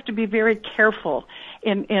just have to be very careful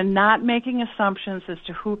in not making assumptions as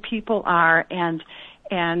to who people are and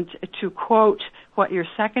to quote what your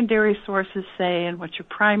secondary sources say and what your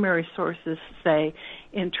primary sources say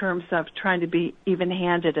in terms of trying to be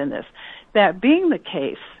even-handed in this. That being the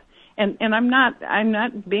case, and I'm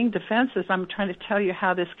not being defensive, I'm trying to tell you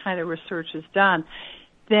how this kind of research is done,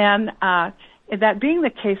 then that being the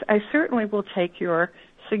case, I certainly will take your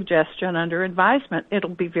suggestion under advisement. It'll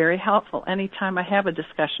be very helpful. Anytime I have a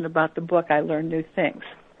discussion about the book, I learn new things.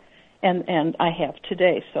 And I have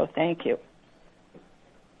today, so thank you.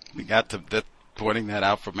 We got to pointing that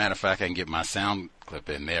out. For matter of fact, I can get my sound clip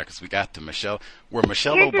in there because we got to Michelle. Were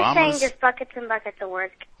Michelle Obama's just buckets and buckets of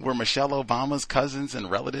work. Were Michelle Obama's cousins and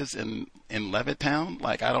relatives in Levittown?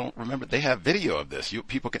 Like, I don't remember. They have video of this.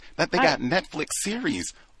 People can. They got Netflix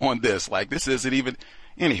series on this. Like, this isn't even.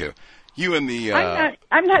 Anywho, you and the.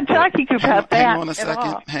 I'm not talking about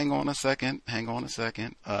that. Hang on a second.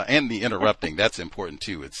 And the interrupting. That's important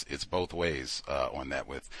too. It's both ways on that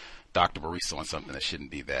with Dr. Morice on something that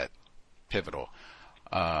shouldn't be that pivotal.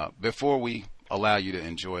 Before we allow you to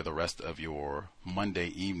enjoy the rest of your Monday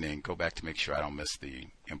evening, go back to make sure I don't miss the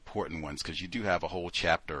important ones, because you do have a whole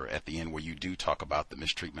chapter at the end where you do talk about the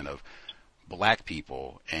mistreatment of black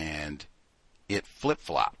people, and it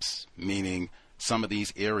flip-flops, meaning some of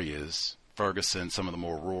these areas, Ferguson, some of the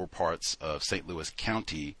more rural parts of St. Louis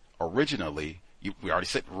County, originally, we already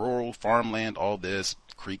said rural, farmland, all this,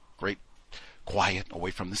 creek, great, quiet,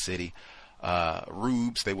 away from the city.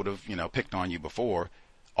 Rubes, they would have, picked on you before.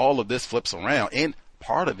 All of this flips around, and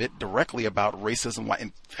part of it directly about racism.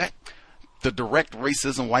 In fact, the direct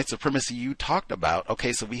racism, white supremacy you talked about.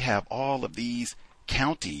 Okay, so we have all of these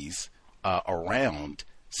counties around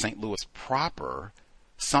St. Louis proper.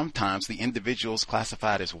 Sometimes the individuals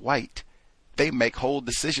classified as white, they make whole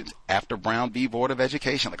decisions after Brown v. Board of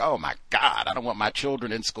Education. Like, oh my God, I don't want my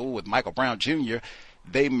children in school with Michael Brown Jr.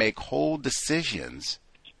 They make whole decisions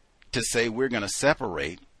to say we're going to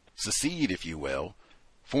separate, secede, if you will,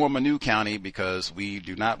 form a new county because we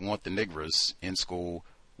do not want the Negroes in school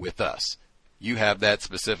with us. You have that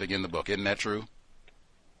specific in the book. Isn't that true?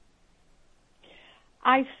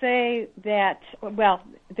 I say that, well,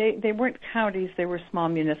 they weren't counties, they were small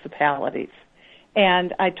municipalities.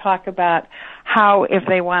 And I talk about how if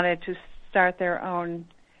they wanted to start their own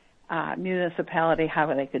municipality,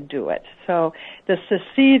 how they could do it. So the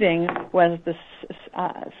seceding was the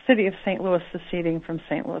city of St. Louis seceding from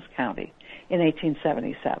St. Louis County in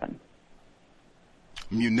 1877.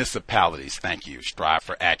 Municipalities, thank you. Strive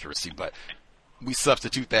for accuracy, but we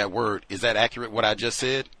substitute that word. Is that accurate, what I just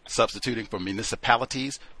said? Substituting for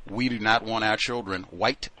municipalities? We do not want our children,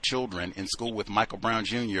 white children, in school with Michael Brown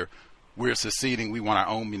Jr. We're seceding. We want our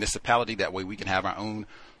own municipality. That way we can have our own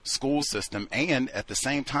school system. And at the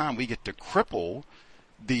same time, we get to cripple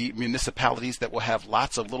the municipalities that will have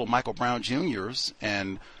lots of little Michael Brown Jr.'s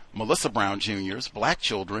and Melissa Brown Jr.'s, black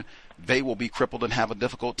children. They will be crippled and have a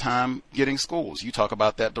difficult time getting schools. You talk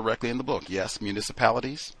about that directly in the book. Yes,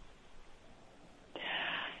 municipalities?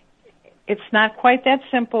 It's not quite that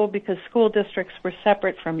simple because school districts were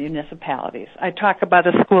separate from municipalities. I talk about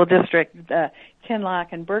a school district, the Kinloch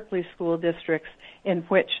and Berkeley school districts, in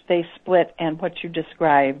which they split, and what you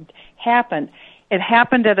described happened. It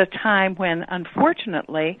happened at a time when,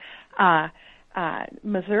 unfortunately,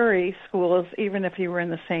 Missouri schools, even if you were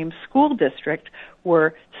in the same school district,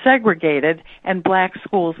 were segregated, and black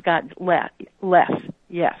schools got less,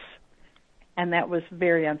 yes. And that was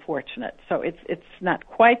very unfortunate. So it's not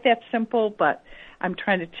quite that simple, but I'm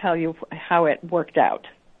trying to tell you how it worked out.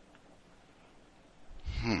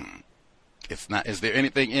 It's not. Is there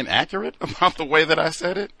anything inaccurate about the way that I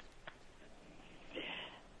said it?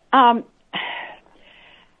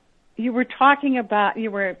 You were conflating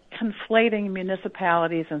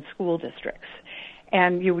municipalities and school districts,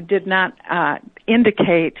 and you did not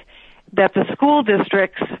indicate that the school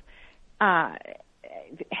districts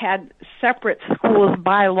had separate schools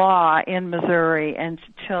by law in Missouri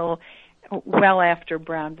until well after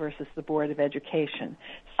Brown versus the Board of Education.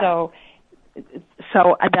 So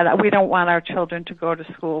that we don't want our children to go to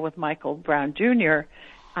school with Michael Brown Jr.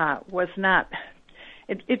 Was not.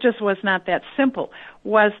 It just was not that simple.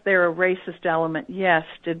 Was there a racist element? Yes.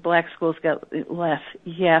 Did black schools get less?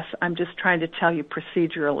 Yes. I'm just trying to tell you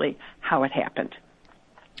procedurally how it happened.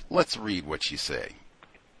 Let's read what you say.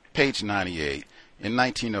 Page 98. In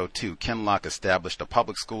 1902, Kinloch established a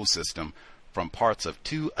public school system from parts of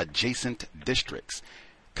two adjacent districts.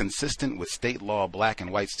 Consistent with state law, black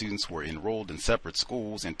and white students were enrolled in separate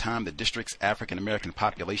schools. In time, the district's African-American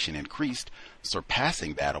population increased,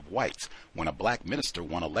 surpassing that of whites. When a black minister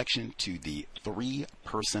won election to the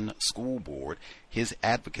 3-person school board, his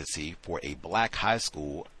advocacy for a black high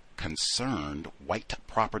school concerned white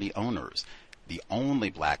property owners. The only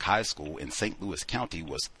black high school in St. Louis County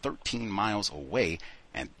was 13 miles away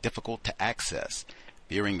and difficult to access.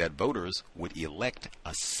 Fearing that voters would elect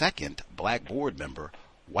a second black board member,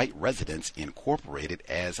 white residents incorporated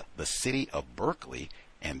as the city of Berkeley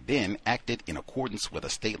and then acted in accordance with a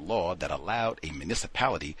state law that allowed a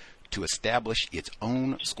municipality to establish its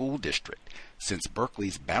own school district. Since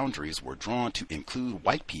Berkeley's boundaries were drawn to include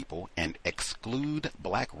white people and exclude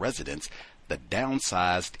black residents, the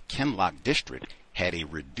downsized Kinloch district had a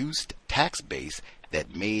reduced tax base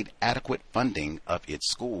that made adequate funding of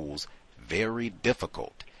its schools very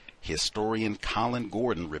difficult. Historian Colin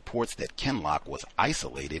Gordon reports that Kinloch was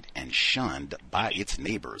isolated and shunned by its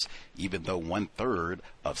neighbors, even though 1/3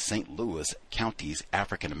 of St. Louis County's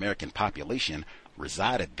African-American population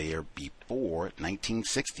resided there before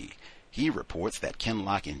 1960. He reports that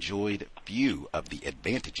Kinloch enjoyed few of the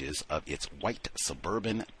advantages of its white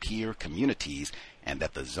suburban peer communities, and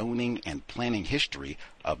that the zoning and planning history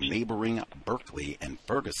of neighboring Berkeley and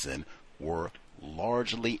Ferguson were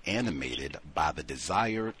largely animated by the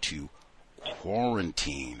desire to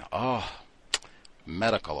quarantine. Oh,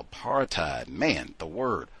 medical apartheid. Man, the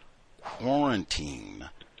word quarantine.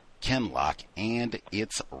 Kenlock and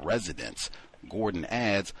its residents. Gordon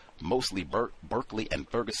adds, mostly Berkeley and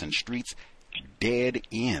Ferguson streets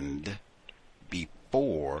dead-end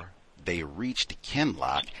before they reached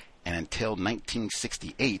Kenlock, and until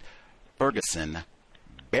 1968, Ferguson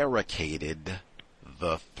barricaded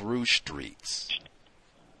the through streets.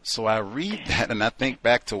 So I read that and I think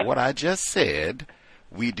back to what I just said.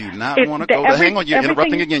 We do not want to go to... Hang on, you're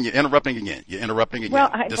interrupting again. Well,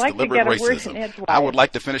 I'd like to get a word in edgewise. I would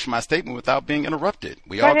like to finish my statement without being interrupted.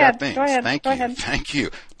 We all got things. Thank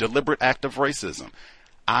you. Deliberate act of racism.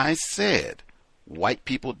 I said white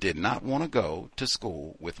people did not want to go to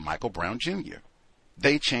school with Michael Brown Jr.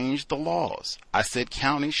 They changed the laws. I said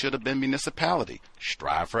county should have been municipality.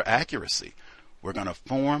 Strive for accuracy. We're going to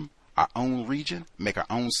form our own region, make our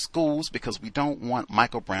own schools, because we don't want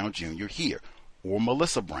Michael Brown Jr. here. Or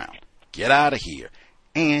Melissa Brown. Get out of here.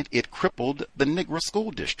 And it crippled the Negro school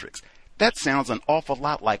districts. That sounds an awful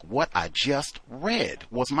lot like what I just read.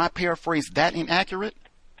 Was my paraphrase that inaccurate?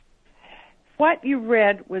 What you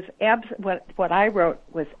read was what I wrote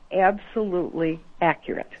was absolutely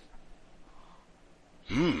accurate.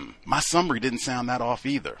 My summary didn't sound that off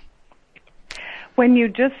either. When you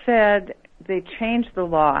just said they changed the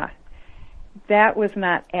law, that was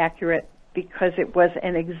not accurate, because it was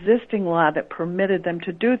an existing law that permitted them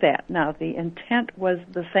to do that. Now, the intent was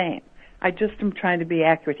the same. I just am trying to be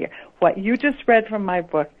accurate here. What you just read from my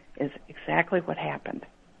book is exactly what happened.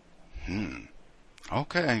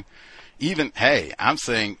 Okay. I'm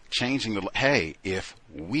saying changing the... Hey, if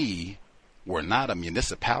we were not a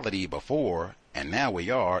municipality before, and now we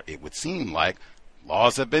are, it would seem like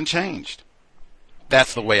laws have been changed.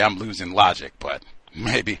 That's the way I'm losing logic, but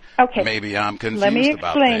maybe I'm confused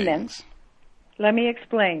about things. Let me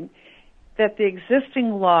explain that the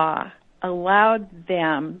existing law allowed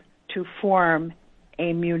them to form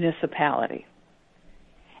a municipality.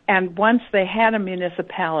 And once they had a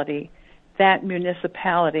municipality, that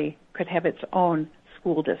municipality could have its own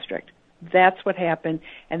school district. That's what happened,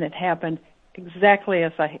 and it happened exactly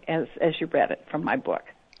as you read it from my book.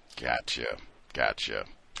 Gotcha.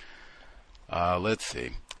 Let's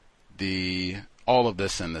see. All of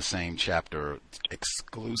this in the same chapter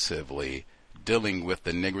exclusively dealing with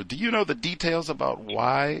the Negro. Do you know the details about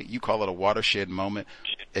why you call it a watershed moment?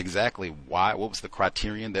 Exactly why? What was the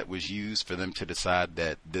criterion that was used for them to decide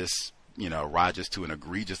that this, rises to an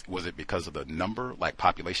egregious? Was it because of the number, like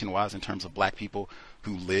population-wise, in terms of black people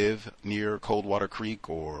who live near Coldwater Creek,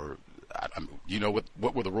 or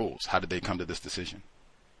what were the rules? How did they come to this decision?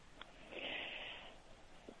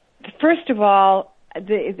 First of all,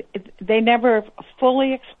 they never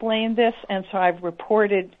fully explained this, and so I've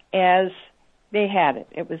reported as they had it.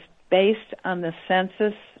 It was based on the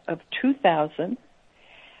census of 2000,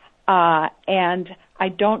 and I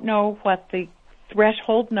don't know what the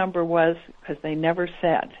threshold number was because they never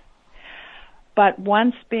said. But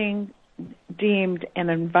once being deemed an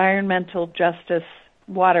environmental justice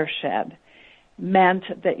watershed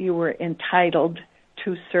meant that you were entitled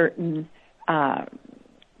to certain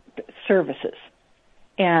services.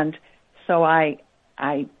 And so I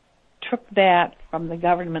took that from the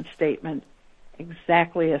government statement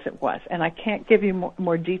exactly as it was. And I can't give you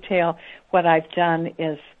more detail. What I've done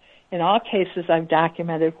is, in all cases, I've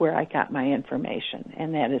documented where I got my information,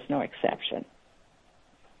 and that is no exception.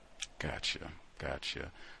 Gotcha.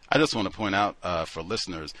 I just want to point out for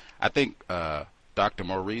listeners, I think Dr.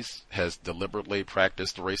 Morice has deliberately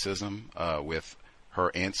practiced racism with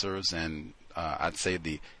her answers, and I'd say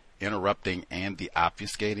the interrupting and the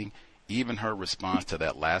obfuscating. Even her response to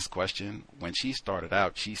that last question, when she started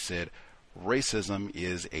out, she said racism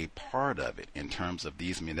is a part of it in terms of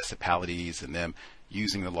these municipalities and them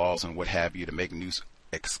using the laws and what have you to make new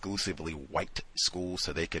exclusively white schools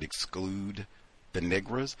so they could exclude the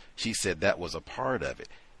Negroes. She said that was a part of it.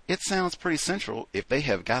 It sounds pretty central if they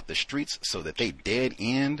have got the streets so that they dead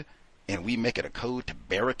end and we make it a code to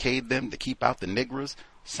barricade them to keep out the Negroes.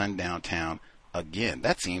 Sundown town again.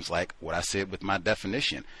 That seems like what I said with my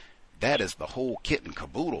definition. That is the whole kit and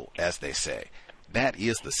caboodle, as they say. That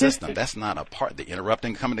is the system. That's not a part. The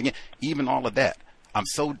interrupting, coming again, even all of that. I'm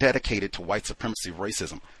so dedicated to white supremacy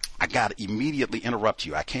racism. I got to immediately interrupt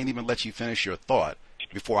you. I can't even let you finish your thought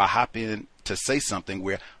before I hop in to say something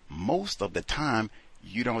where most of the time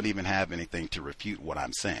you don't even have anything to refute what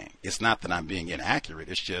I'm saying. It's not that I'm being inaccurate.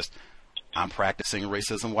 It's just I'm practicing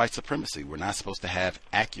racism, white supremacy. We're not supposed to have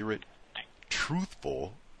accurate,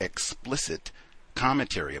 truthful, explicit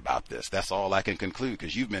commentary about this. That's all I can conclude,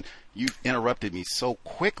 because you've interrupted me so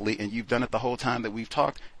quickly, and you've done it the whole time that we've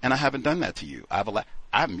talked, and I haven't done that to you.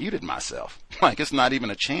 I've muted myself. Like, it's not even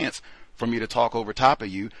a chance for me to talk over top of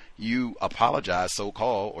you. You apologize,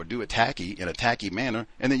 so-called, or do it in a tacky manner,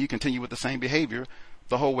 and then you continue with the same behavior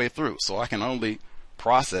the whole way through. So I can only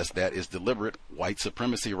process that is deliberate white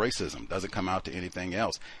supremacy racism. Doesn't come out to anything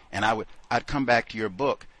else. And I'd come back to your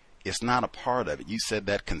book. It's not a part of it. You said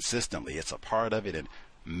that consistently. It's a part of it in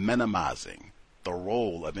minimizing the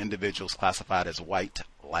role of individuals classified as white,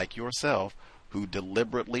 like yourself, who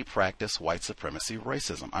deliberately practice white supremacy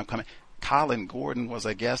racism. Colin Gordon was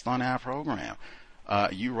a guest on our program.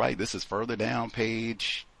 You write, this is further down,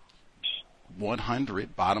 page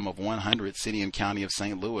 100, bottom of 100, City and County of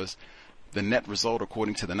St. Louis. The net result,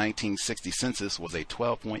 according to the 1960 census, was a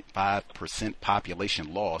 12.5%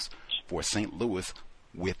 population loss for St. Louis,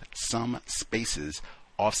 with some spaces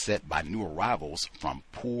offset by new arrivals from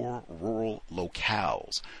poor rural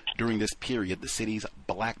locales. During this period, the city's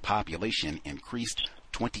black population increased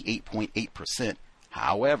 28.8%.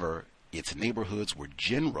 However, its neighborhoods were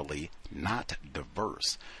generally not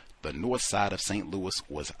diverse. The north side of St. Louis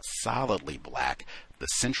was solidly black. The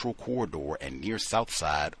central corridor and near south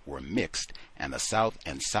side were mixed, and the south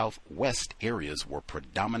and southwest areas were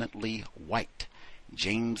predominantly white.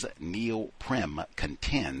 James Neal Prim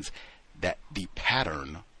contends that the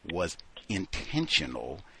pattern was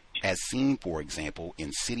intentional, as seen, for example,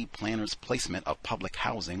 in city planners' placement of public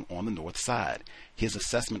housing on the north side. His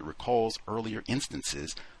assessment recalls earlier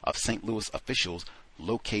instances of St. Louis officials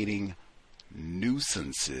locating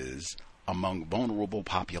nuisances among vulnerable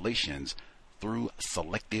populations through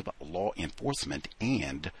selective law enforcement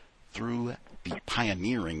and through the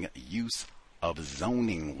pioneering use of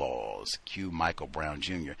zoning laws. Q. Michael Brown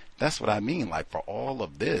Jr. That's what I mean. Like, for all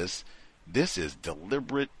of this, this is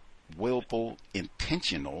deliberate, willful,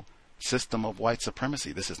 intentional system of white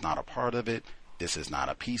supremacy. This is not a part of it. This is not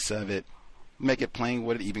a piece of it. Make it plain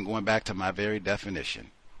with it, even going back to my very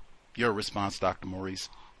definition. Your response, Dr. Morice?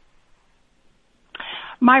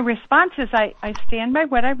 My response is I stand by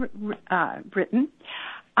what I've written.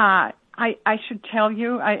 I should tell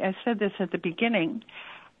you, I said this at the beginning,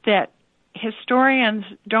 that historians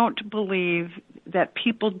don't believe that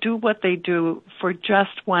people do what they do for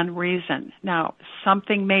just one reason. Now,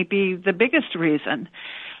 something may be the biggest reason,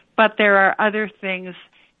 but there are other things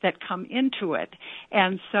that come into it.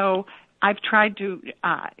 And so I've tried to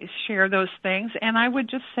share those things, and I would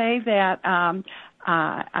just say that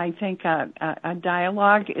I think a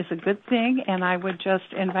dialogue is a good thing, and I would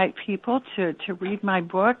just invite people to read my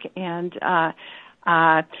book and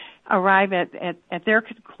arrive at their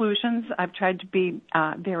conclusions. I've tried to be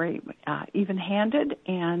very even-handed,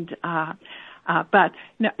 and but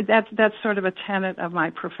no, that's sort of a tenet of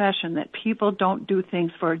my profession, that people don't do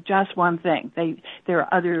things for just one thing. There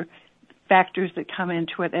are other factors that come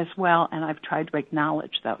into it as well, and I've tried to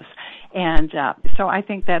acknowledge those. And so I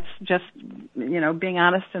think that's just, being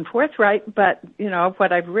honest and forthright. But,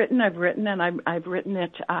 what I've written, and I've written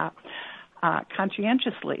it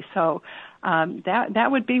conscientiously. So that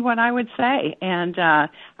would be what I would say. And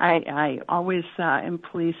I always am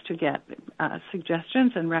pleased to get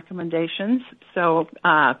suggestions and recommendations. So,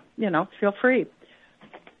 feel free.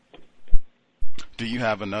 Do you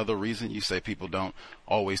have another reason? You say people don't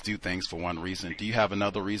always do things for one reason. Do you have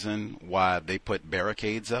another reason why they put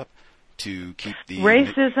barricades up to keep the...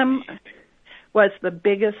 Racism was the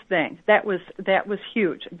biggest thing. That was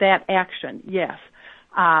huge. That action, yes.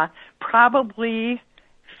 Probably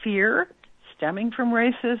fear stemming from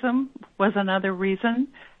racism was another reason.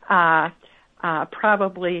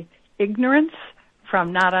 Probably ignorance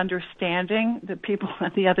from not understanding the people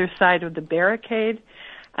on the other side of the barricade.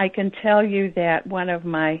 I can tell you that one of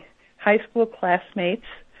my high school classmates'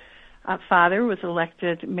 father was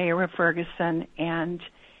elected mayor of Ferguson, and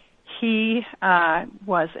he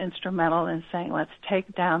was instrumental in saying, let's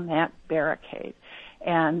take down that barricade.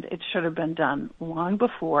 And it should have been done long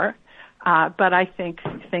before, but I think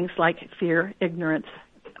things like fear, ignorance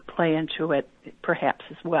play into it perhaps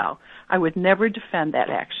as well. I would never defend that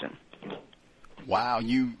action. Wow,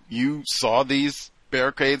 you saw these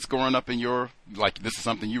barricades going up in this is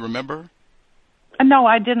something you remember? No,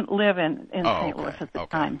 I didn't live in St. Louis at the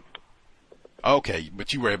time. Okay,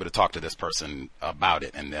 but you were able to talk to this person about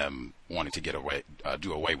it and them wanting to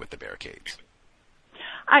do away with the barricades.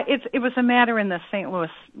 It was a matter in the St. Louis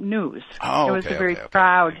News. Oh, it was a very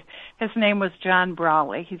proud. His name was John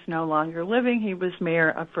Brawley. He's no longer living. He was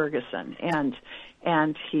mayor of Ferguson, and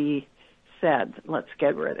he said, let's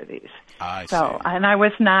get rid of these. I see. And I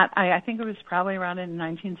was not, I think it was probably around in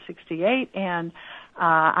 1968, and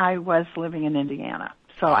I was living in Indiana.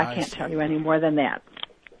 So I can't tell you any more than that.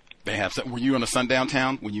 They have. Were you in a sundown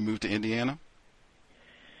town when you moved to Indiana?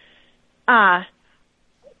 Well,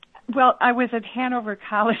 I was at Hanover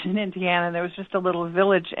College in Indiana, and there was just a little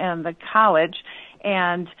village and the college,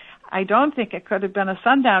 and I don't think it could have been a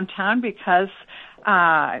sundown town because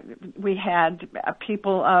we had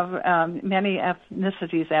people of many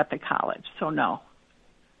ethnicities at the college, so no.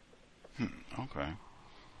 Okay.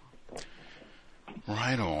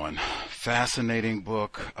 Right on. Fascinating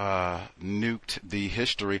book, Nuked, the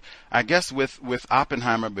history. I guess with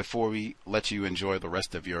Oppenheimer, before we let you enjoy the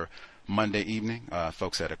rest of your Monday evening,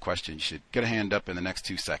 folks had a question. You should get a hand up in the next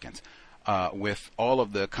 2 seconds. With all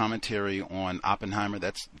of the commentary on Oppenheimer,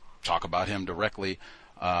 that's talk about him directly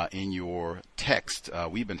in your text.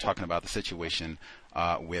 We've been talking about the situation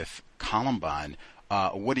with Columbine.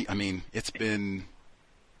 It's been,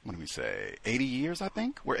 what do we say, 80 years, I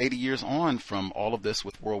think? We're 80 years on from all of this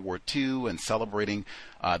with World War II and celebrating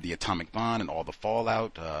the atomic bomb and all the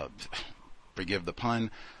fallout, forgive the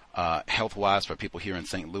pun, health-wise for people here in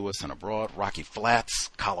St. Louis and abroad, Rocky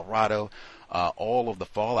Flats, Colorado, all of the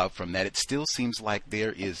fallout from that. It still seems like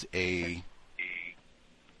there is a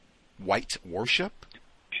white worship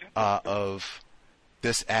of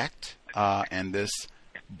this act and this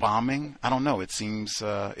bombing. I don't know. It seems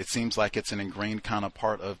like it's an ingrained kind of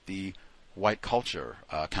part of the white culture,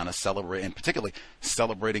 kind of celebrating, particularly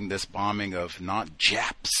celebrating this bombing of not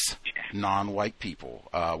Japs, non-white people.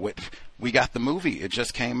 We got the movie; it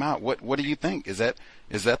just came out. What do you think? Is that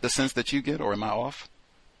the sense that you get, or am I off?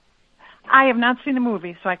 I have not seen the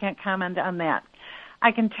movie, so I can't comment on that.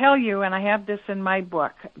 I can tell you, and I have this in my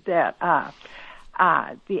book, that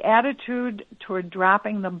the attitude toward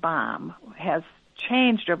dropping the bomb has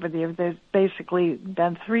changed over the years. There's basically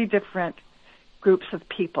been 3 different groups of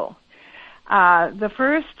people. The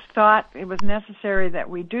first thought it was necessary that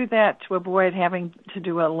we do that to avoid having to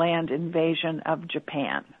do a land invasion of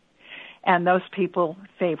Japan, and those people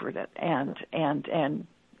favored it, and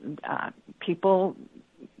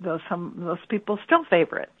those people still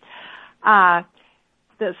favor it.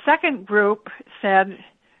 The second group said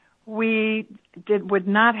we would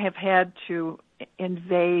not have had to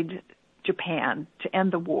invade Japan to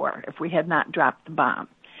end the war if we had not dropped the bomb,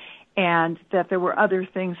 and that there were other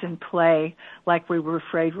things in play, like we were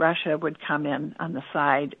afraid Russia would come in on the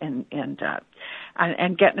side and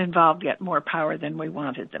get involved, get more power than we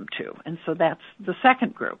wanted them to. And so that's the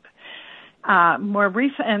second group. More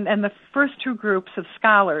recent, and the first 2 groups of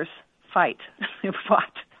scholars fought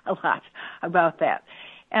a lot about that.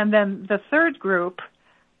 And then the third group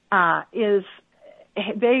is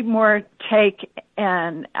they more take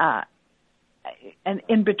an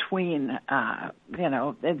in between.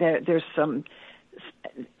 There's some.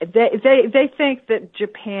 They think that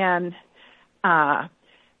Japan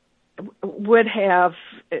would have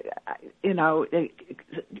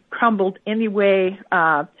crumbled anyway,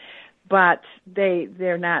 but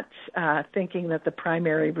they're not thinking that the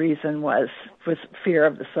primary reason was fear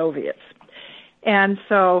of the Soviets. And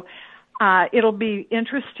so it'll be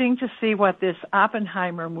interesting to see what this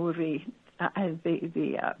Oppenheimer movie,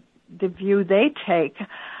 the view they take.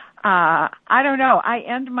 I don't know. I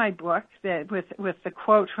end my book with the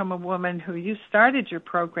quote from a woman who you started your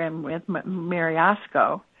program with, Morice,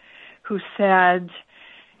 who said,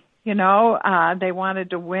 they wanted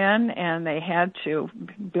to win and they had to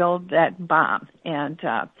build that bomb. And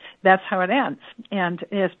that's how it ends. And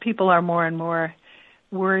as people are more and more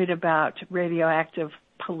worried about radioactive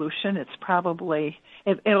pollution, it's probably,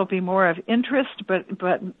 it'll be more of interest, but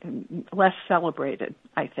less celebrated,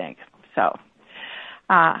 I think. So,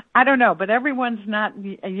 I don't know, but everyone's not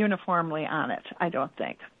uniformly on it, I don't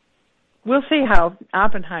think. We'll see how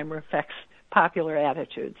Oppenheimer affects popular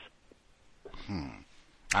attitudes.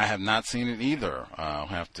 I have not seen it either. I'll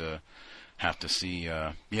have to see,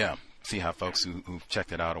 see how folks who've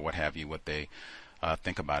checked it out or what have you, what they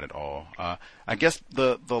think about it all. I guess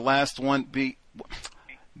the last one,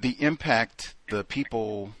 the impact, the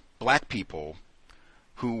people, black people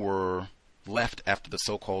who were left after the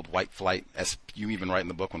so-called white flight, as you even write in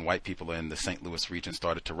the book, when white people in the St. Louis region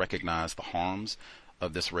started to recognize the harms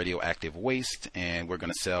of this radioactive waste, and we're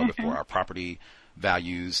going to sell before our property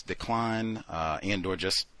values decline, and or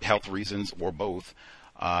just health reasons, or both.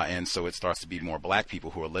 And so it starts to be more black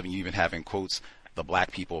people who are living, you even have in quotes, the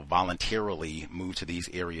black people voluntarily moved to these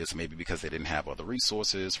areas, maybe because they didn't have other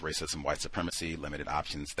resources, racism, white supremacy, limited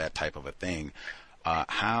options, that type of a thing.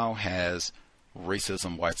 How has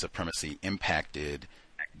racism, white supremacy impacted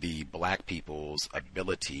the black people's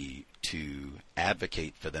ability to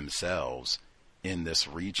advocate for themselves in this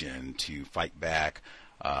region, to fight back,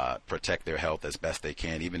 protect their health as best they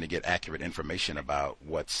can, even to get accurate information about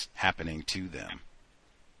what's happening to them?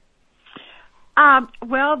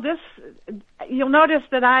 Well, you'll notice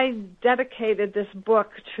that I dedicated this book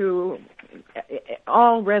to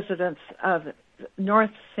all residents of North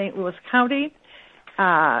St. Louis County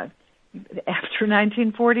after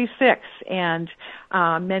 1946, and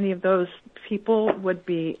many of those people would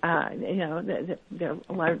be, there are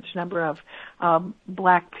a large number of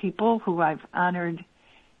black people who I've honored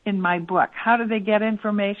in my book. How do they get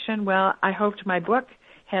information? Well, I hoped my book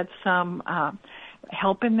had some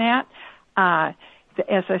help in that.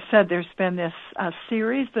 As I said, there's been this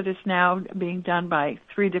series that is now being done by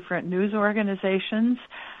 3 different news organizations.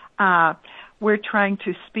 We're trying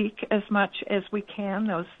to speak as much as we can,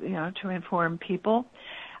 to inform people.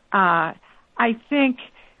 I think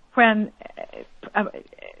when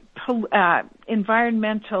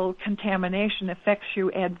environmental contamination affects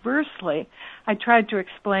you adversely, I tried to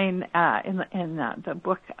explain in the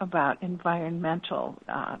book about environmental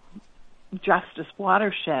justice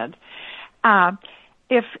watershed.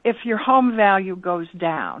 If your home value goes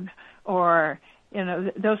down, or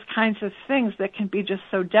those kinds of things that can be just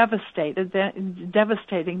so devastating,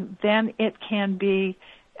 then it can be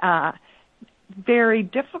very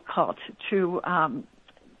difficult to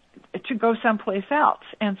go someplace else.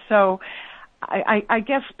 And so I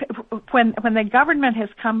guess when the government has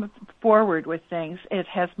come forward with things, it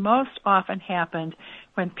has most often happened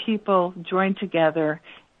when people joined together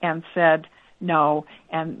and said no,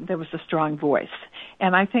 and there was a strong voice.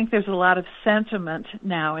 And I think there's a lot of sentiment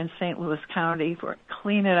now in St. Louis County for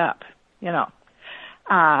clean it up,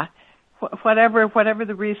 whatever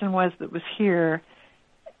the reason was that was here.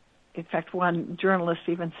 In fact, one journalist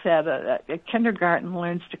even said a kindergarten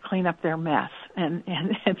learns to clean up their mess, and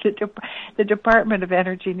the Department of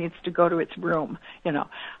Energy needs to go to its room,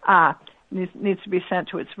 needs to be sent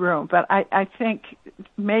to its room. But I think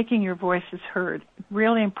making your voices heard,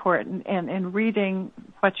 really important, and reading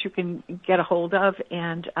what you can get a hold of,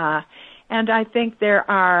 and I think there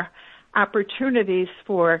are opportunities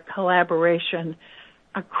for collaboration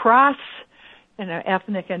across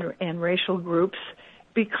ethnic and racial groups,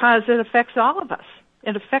 because it affects all of us.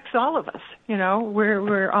 It affects all of us.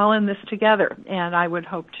 We're all in this together, and I would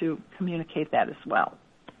hope to communicate that as well.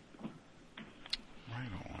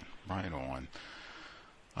 Right on.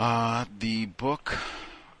 The book,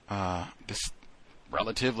 this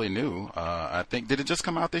relatively new. I think, did it just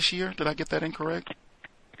come out this year? Did I get that incorrect?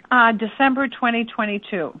 December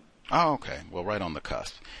 2022. Oh, okay. Well, right on the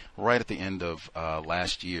cusp. Right at the end of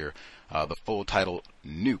last year. The full title,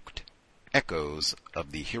 NUKED, Echoes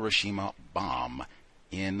of the Hiroshima Bomb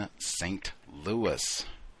in St. Louis,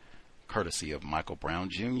 courtesy of Michael Brown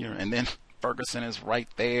Jr. And then Ferguson is right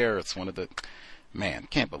there. It's one of the,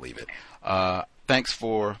 can't believe it. Thanks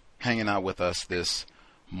for hanging out with us this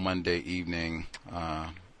Monday evening.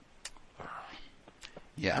 I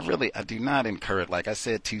do not encourage, like I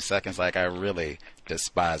said 2 seconds, I really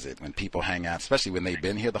despise it when people hang out, especially when they've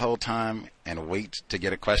been here the whole time and wait to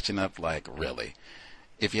get a question up. Really.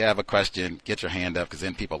 If you have a question, get your hand up, because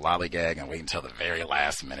then people lollygag and wait until the very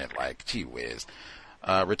last minute, gee whiz.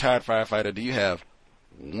 Retired firefighter, do you have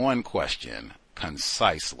one question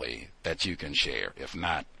concisely that you can share? If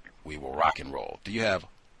not, we will rock and roll. Do you have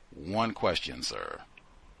one question, sir?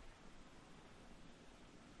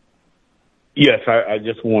 Yes, I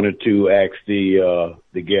just wanted to ask the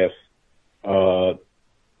guest,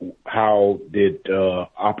 how did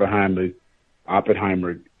Oppenheimer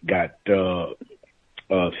got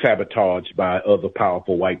sabotaged by other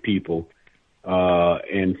powerful white people,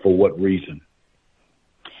 and for what reason?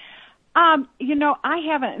 I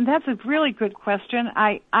haven't, and that's a really good question.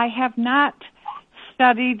 I have not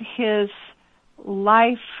studied his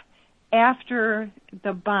life after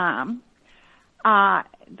the bomb.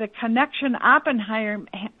 The connection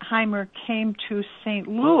Oppenheimer came to St.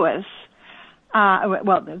 Louis,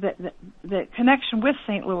 the connection with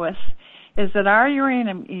St. Louis is that our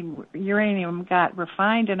uranium got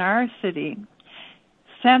refined in our city,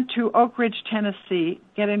 sent to Oak Ridge, Tennessee,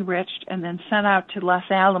 get enriched, and then sent out to Los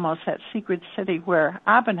Alamos, that secret city where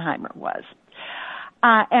Oppenheimer was.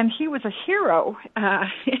 And he was a hero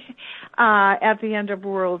at the end of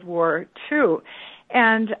World War II.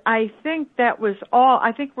 And I think that was all.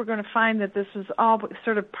 I think we're going to find that this was all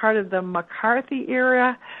sort of part of the McCarthy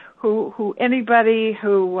era, anybody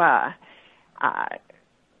who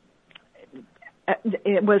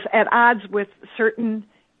it was at odds with certain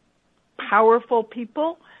powerful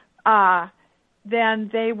people, then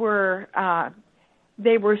they were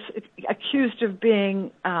they were accused of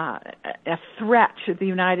being a threat to the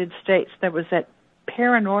United States. There was that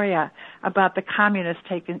paranoia about the communists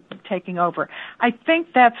taking over. I think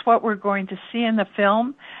that's what we're going to see in the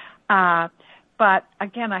film. But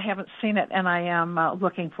again, I haven't seen it, and I am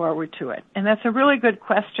looking forward to it. And that's a really good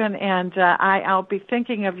question, and I'll be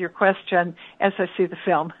thinking of your question as I see the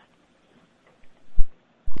film.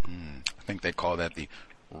 I think they call that the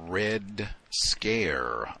Red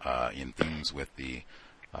Scare in themes with the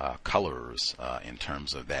colors in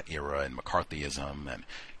terms of that era and McCarthyism and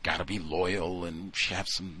got to be loyal and have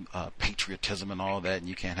some patriotism and all that, and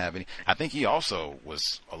you can't have any. I think he also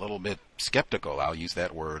was a little bit skeptical, I'll use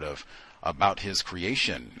that word, about his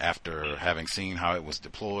creation after having seen how it was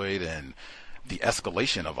deployed and the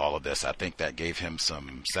escalation of all of this. I think that gave him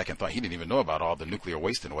some second thought. He didn't even know about all the nuclear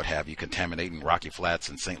waste and what have you, contaminating Rocky Flats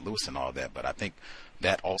and St. Louis and all that, but I think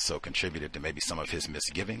that also contributed to maybe some of his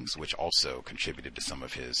misgivings, which also contributed to some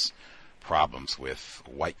of his problems with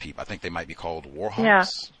white people. I think they might be called war hawks. Yeah.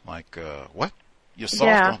 Like, what? You're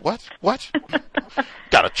soft on what? What?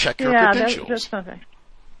 Got to check your credentials. That's something.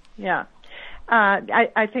 Yeah.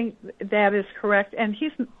 I think that is correct. And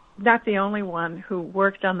he's not the only one who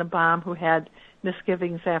worked on the bomb who had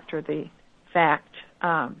misgivings after the fact.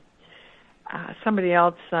 Somebody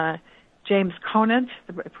else, James Conant,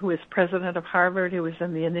 who was president of Harvard, who was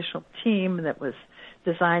in the initial team that was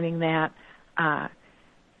designing that. That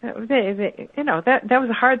was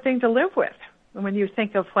a hard thing to live with when you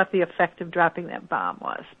think of what the effect of dropping that bomb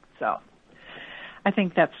was. So I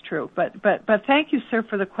think that's true. But thank you, sir,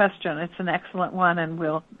 for the question. It's an excellent one, and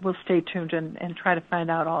we'll stay tuned and try to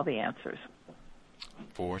find out all the answers.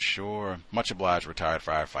 For sure. Much obliged, retired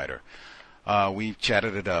firefighter. We've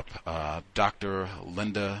chatted it up. Dr.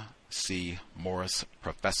 Linda C. Morice,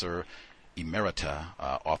 Professor Emerita,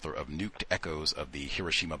 author of Nuked Echoes of the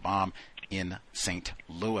Hiroshima Bomb in St.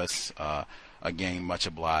 Louis. Again, much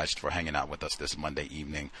obliged for hanging out with us this Monday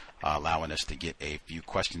evening, allowing us to get a few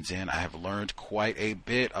questions in. I have learned quite a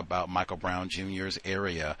bit about Michael Brown Jr.'s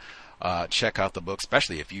area. Check out the book,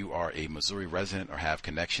 especially if you are a Missouri resident or have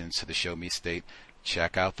connections to the Show Me State.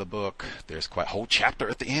 Check out the book. There's quite a whole chapter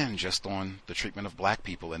at the end just on the treatment of black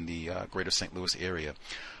people in the greater St. Louis area.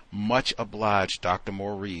 Much obliged, Dr.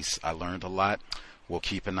 Morice. I learned a lot. We'll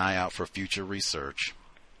keep an eye out for future research.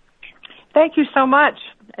 Thank you so much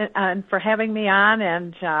and for having me on,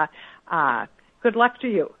 and good luck to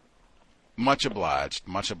you. Much obliged.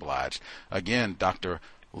 Much obliged. Again, Dr.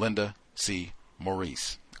 Linda C.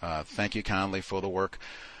 Morice. Thank you kindly for the work.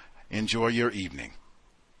 Enjoy your evening.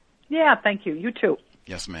 Yeah, thank you. You too.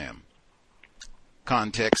 Yes, ma'am.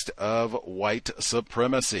 Context of white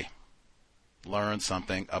supremacy. Learn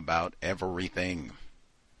something about everything.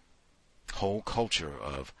 Whole culture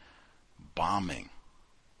of bombing.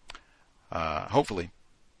 Hopefully,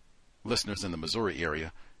 listeners in the Missouri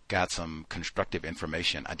area got some constructive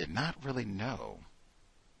information. I did not really know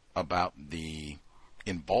about the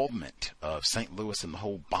involvement of St. Louis in the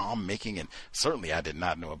whole bomb making, and certainly I did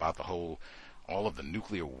not know about all of the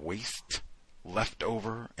nuclear waste left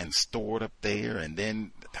over and stored up there, and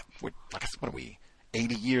then, like I said, what are we,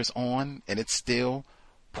 80 years on, and it's still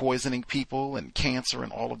poisoning people and cancer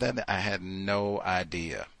and all of that? I had no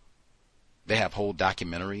idea. They have whole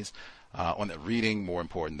documentaries on the reading, more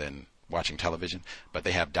important than watching television, but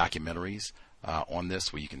they have documentaries on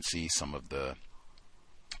this where you can see some of the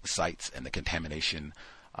sites and the contamination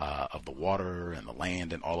of the water and the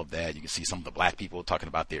land and all of that. You can see some of the black people talking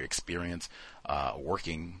about their experience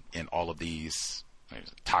working in all of these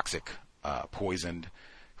toxic, poisoned,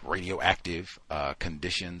 radioactive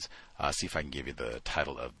conditions. See if I can give you the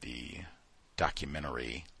title of the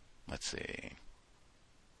documentary. Let's see.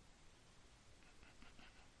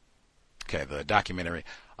 Okay, the documentary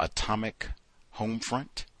Atomic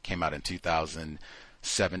Homefront came out in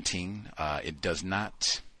 2017. It does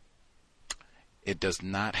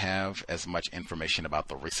not have as much information about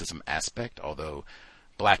the racism aspect, although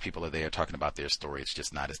black people are there talking about their story. It's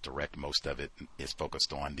just not as direct. Most of it is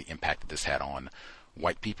focused on the impact that this had on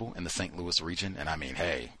white people in the St. Louis region. And I mean,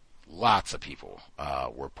 hey, lots of people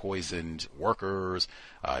were poisoned, workers,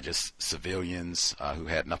 just civilians who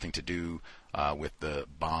had nothing to do with the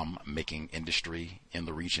bomb-making industry in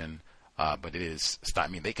the region. But it is, I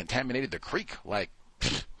mean, they contaminated the creek like,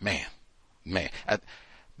 man.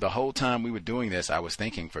 The whole time we were doing this, I was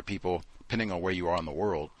thinking for people, depending on where you are in the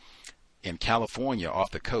world, in California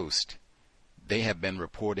off the coast, they have been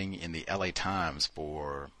reporting in the LA Times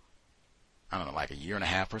for, I don't know, like a year and a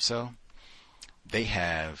half or so. They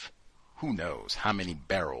have, who knows how many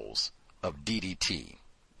barrels of DDT.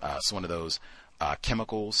 It's one of those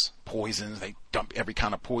chemicals, poisons. They dump every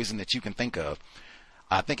kind of poison that you can think of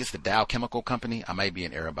I think it's the Dow Chemical Company. I might be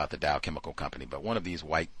in error about the Dow Chemical Company, but one of these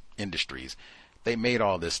white industries, they made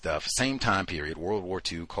all this stuff. Same time period, World War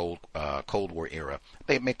II, Cold War era.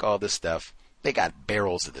 They make all this stuff. They got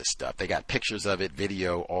barrels of this stuff. They got pictures of it,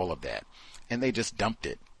 video, all of that. And they just dumped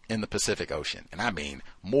it in the Pacific Ocean. And I mean,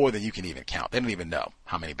 more than you can even count. They don't even know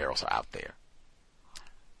how many barrels are out there.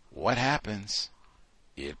 What happens?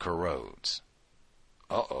 It corrodes.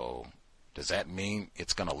 Uh-oh. Does that mean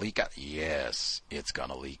it's going to leak out? Yes, it's going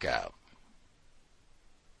to leak out.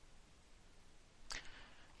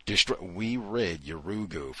 We read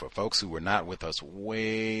Yurugu for folks who were not with us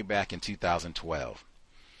way back in 2012.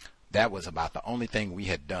 That was about the only thing we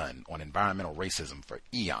had done on environmental racism for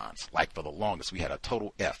eons. Like for the longest, we had a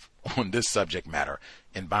total F on this subject matter,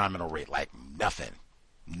 environmental rate, like nothing.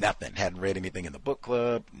 Nothing. Hadn't read anything in the book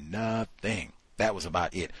club, nothing. That was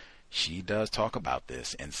about it. She does talk about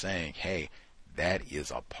this and saying, hey, that is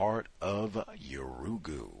a part of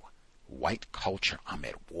Yurugu. White culture. I'm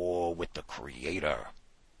at war with the creator.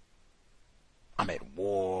 I'm at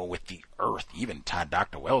war with the earth. Even tied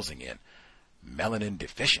Dr. Welsing in. Melanin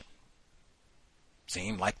deficient.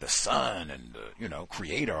 Seemed like the sun and the,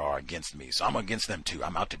 creator are against me. So I'm against them too.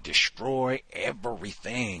 I'm out to destroy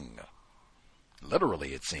everything.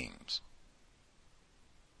 Literally, it seems.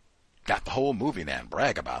 Got the whole movie now and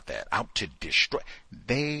brag about that. Out to destroy.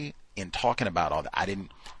 They, in talking about all that,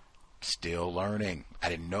 still learning. I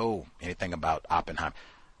didn't know anything about Oppenheimer.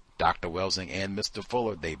 Dr. Welsing and Mr.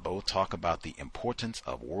 Fuller, they both talk about the importance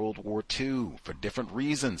of World War II for different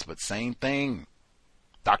reasons, but same thing.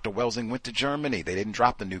 Dr. Welsing went to Germany. They didn't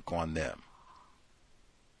drop the nuke on them.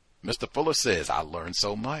 Mr. Fuller says, I learned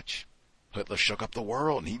so much. Hitler shook up the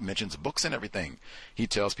world, and he mentions books and everything. He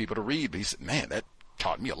tells people to read, but he said, man, that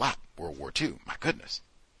taught me a lot, World War II. My goodness.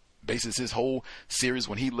 Bases his whole series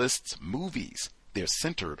when he lists movies. They're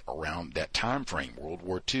centered around that time frame, World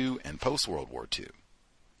War II and post-World War II.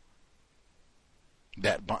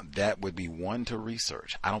 That would be one to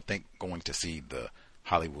research. I don't think going to see the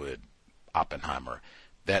Hollywood Oppenheimer,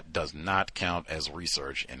 that does not count as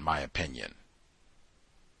research in my opinion.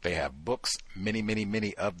 They have books, many, many,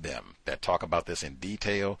 many of them that talk about this in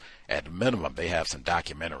detail. At minimum, they have some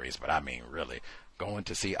documentaries, but I mean, really, going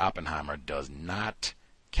to see Oppenheimer does not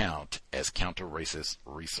count as counter-racist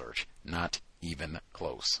research. Not even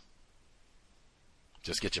close.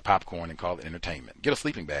 Just get your popcorn and call it entertainment. Get a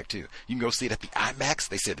sleeping bag, too. You can go see it at the IMAX.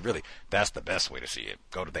 They said, really, that's the best way to see it.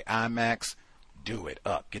 Go to the IMAX, do it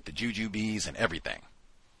up. Get the jujubes and everything.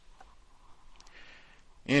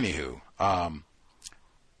 Anywho,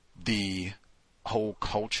 the whole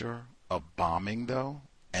culture of bombing, though,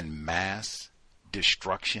 and mass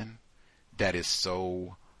destruction, that is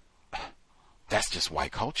so, that's just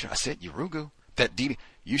white culture. I said, Yurugu,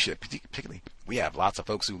 you should, particularly, we have lots of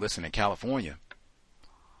folks who listen in California.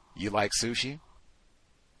 You like sushi?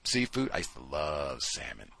 Seafood? I used to love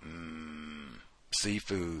salmon.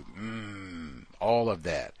 Seafood. All of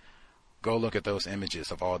that. Go look at those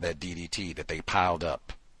images of all that DDT that they piled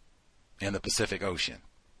up in the Pacific Ocean.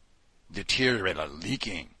 Deteriorated,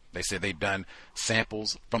 leaking. They said they've done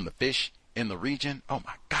samples from the fish in the region. Oh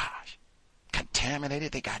my gosh.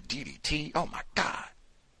 Contaminated. They got DDT. Oh my God.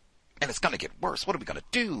 And it's going to get worse. What are we going to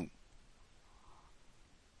do?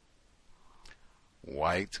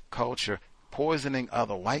 White culture poisoning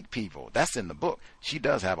other white people. That's in the book. She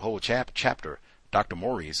does have a whole chapter, Dr.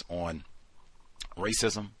 Morice, on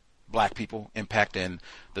racism, black people, impact in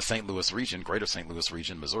the St. Louis region, greater St. Louis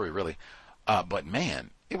region, Missouri, really. But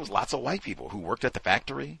man, it was lots of white people who worked at the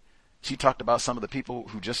factory. She talked about some of the people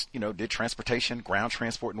who just, did transportation, ground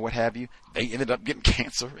transport and what have you. They ended up getting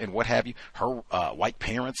cancer and what have you. Her white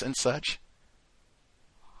parents and such.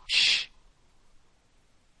 Shh.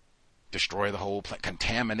 Destroy the whole plant,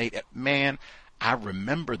 contaminate it. Man, I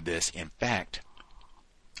remember this. In fact,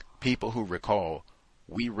 people who recall,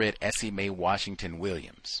 we read Essie Mae Washington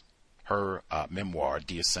Williams, her memoir,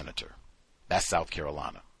 Dear Senator. That's South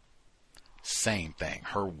Carolina. Same thing.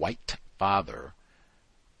 Her white father,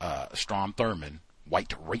 Strom Thurmond,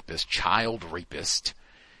 white rapist, child rapist,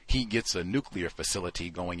 he gets a nuclear facility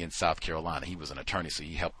going in South Carolina. He was an attorney, so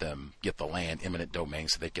he helped them get the land, eminent domain,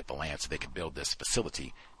 so they get the land so they could build this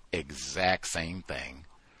facility. Exact same thing.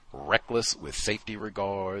 Reckless with safety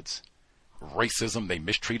regards. Racism. They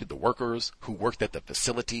mistreated the workers who worked at the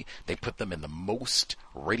facility. They put them in the most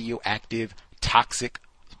radioactive, toxic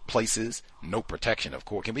places. No protection, of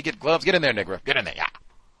course. Can we get gloves? Get in there, nigga. Get in there. Yeah.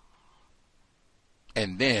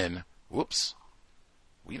 And then, whoops,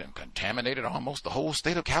 we done contaminated almost the whole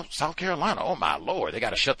state of South Carolina. Oh, my Lord. They got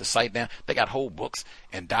to shut the site down. They got whole books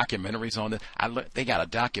and documentaries on this. They got a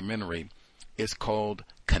documentary. It's called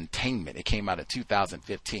Containment. It came out in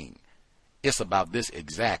 2015. It's about this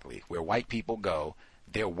exactly, where white people go,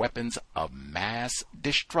 they're weapons of mass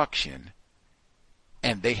destruction,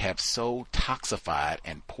 and they have so toxified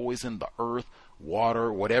and poisoned the earth,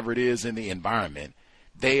 water, whatever it is in the environment.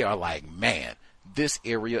 They are like, man, this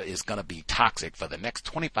area is going to be toxic for the next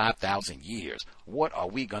 25,000 years. What are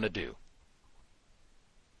we going to do?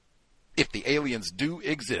 If the aliens do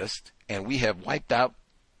exist and we have wiped out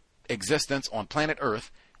existence on planet Earth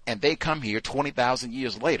and they come here 20,000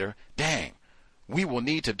 years later, dang, we will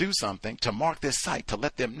need to do something to mark this site to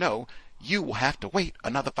let them know you will have to wait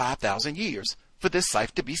another 5,000 years for this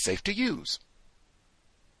site to be safe to use.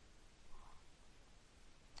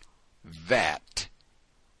 That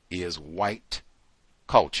is white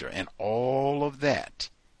culture, and all of that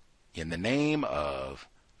in the name of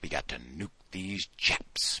we got to nuke these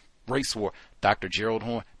Japs. Race war. Dr. Gerald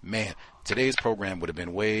Horn, man, today's program would have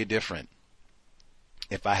been way different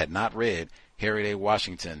if I had not read Harriet A.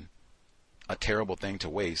 Washington, A Terrible Thing to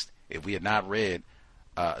Waste, if we had not read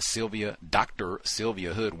Dr.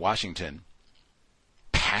 Sylvia Hood Washington,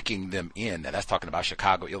 Packing Them In. Now that's talking about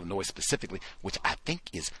Chicago, Illinois specifically, which I think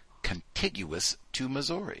is contiguous to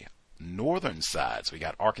Missouri. Northern sides. We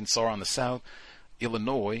got Arkansas on the south,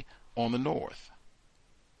 Illinois on the north.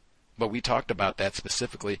 But we talked about that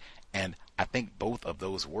specifically, and I think both of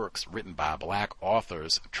those works written by black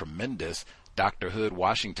authors, tremendous. Dr. Hood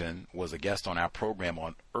Washington was a guest on our program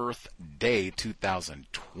on Earth Day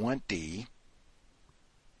 2020,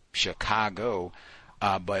 Chicago,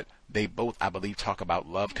 but they both, I believe, talk about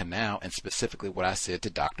Love Canal and specifically what I said to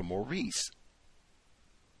Dr. Morice.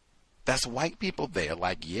 That's white people there.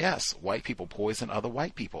 Like, yes, white people poison other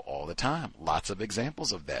white people all the time. Lots of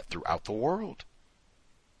examples of that throughout the world.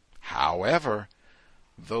 However,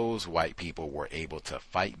 those white people were able to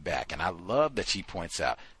fight back. And I love that she points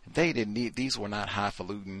out they didn't need, these were not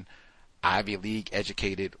highfalutin, Ivy League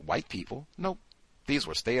educated white people. Nope. These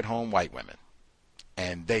were stay-at-home white women.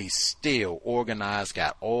 And they still organized,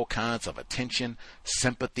 got all kinds of attention,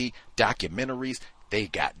 sympathy, documentaries. They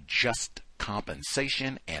got just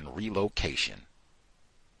compensation and relocation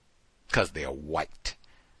because they're white.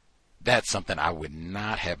 That's something I would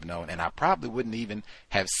not have known, and I probably wouldn't even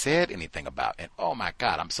have said anything about. And oh my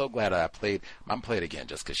God, I'm so glad I'm playing it again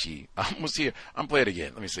just because she was here. I'm playing it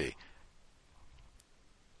again. Let me see.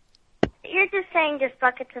 You're just saying just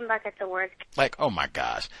buckets and buckets of words. Like, oh my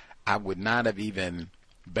gosh, I would not have even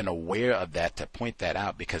been aware of that to point that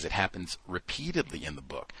out because it happens repeatedly in the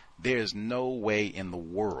book. There's no way in the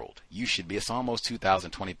world you should be, it's almost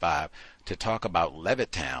 2025, to talk about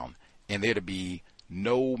Levittown and there to be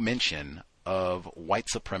no mention of white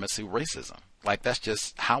supremacy racism. Like, that's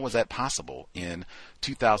just, how is that possible in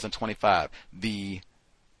 2025? Let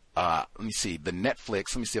me see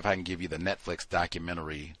if I can give you the Netflix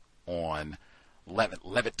documentary on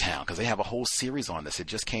Levittown, because they have a whole series on this. It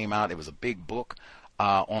just came out. It was a big book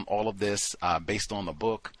on all of this based on the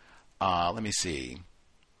book. Let me see.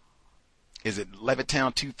 Is it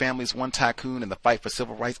Levittown, Two Families, One Tycoon, and the Fight for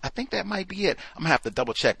Civil Rights? I think that might be it. I'm going to have to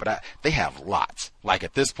double check, but they have lots. Like,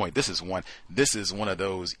 at this point, this is one of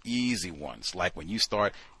those easy ones. Like, when you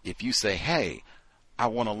start, if you say, hey, I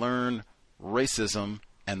want to learn racism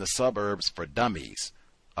and the suburbs for dummies,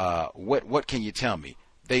 what can you tell me?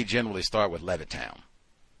 They generally start with Levittown.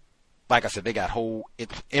 Like I said, they got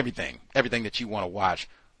everything that you want to watch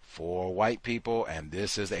for white people, and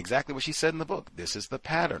this is exactly what she said in the book. This is the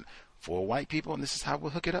pattern for white people, and this is how we'll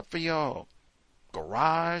hook it up for y'all.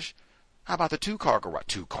 Garage. How about the two-car garage?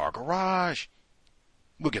 Two-car garage.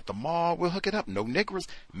 We'll get the mall. We'll hook it up. No niggers.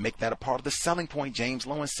 Make that a part of the selling point. James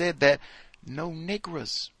Lowen said that. No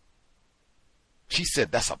niggers. She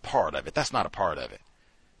said that's a part of it. That's not a part of it.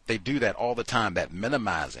 They do that all the time, that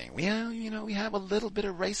minimizing. Well, we have a little bit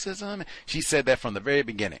of racism. She said that from the very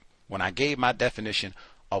beginning. When I gave my definition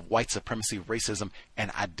of white supremacy racism, and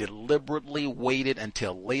I deliberately waited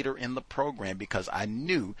until later in the program because I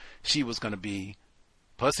knew she was going to be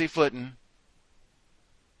pussyfooting,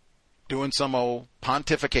 doing some old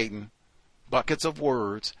pontificating, buckets of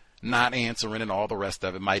words, not answering, and all the rest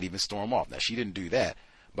of it, might even storm off. Now, she didn't do that,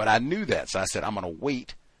 but I knew that, so I said I'm going to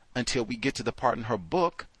wait until we get to the part in her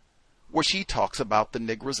book where she talks about the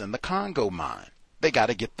Negroes in the Congo mine. They got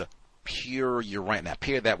to get the pure uranium. Now,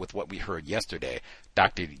 pair that with what we heard yesterday.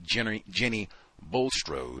 Dr. Jenny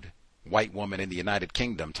Bulstrode, white woman in the United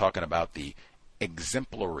Kingdom, talking about the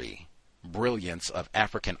exemplary brilliance of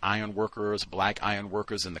African iron workers, black iron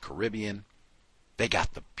workers in the Caribbean. They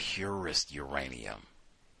got the purest uranium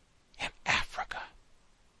in Africa.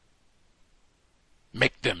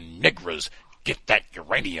 Make them Negroes get that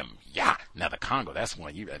uranium. Yeah. Now, the Congo, that's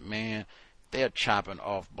one. Man, They're chopping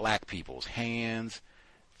off black people's hands,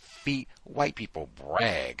 feet. White people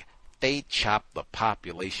brag. They chopped the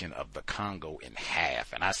population of the Congo in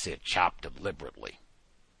half. And I said chop deliberately.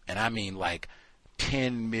 And I mean like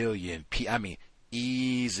 10 million people. I mean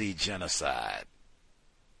easy genocide.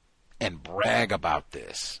 And brag about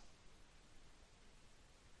this.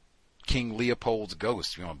 King Leopold's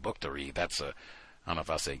Ghost, you know, book to read. That's a, I don't know if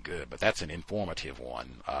I say good, but that's an informative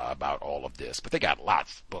one about all of this. But they got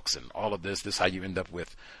lots of books and all of this. This is how you end up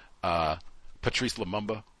with Patrice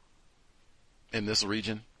Lumumba in this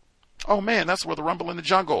region. Oh man, that's where the Rumble in the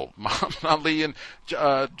Jungle, Muhammad Ali and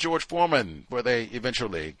George Foreman, where they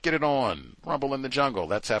eventually get it on. Rumble in the Jungle.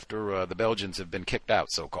 That's after the Belgians have been kicked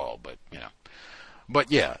out, so-called. But you know,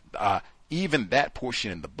 but yeah. Even that portion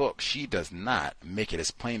in the book, she does not make it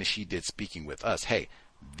as plain as she did speaking with us. Hey,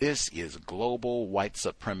 this is global white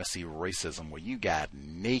supremacy racism where you got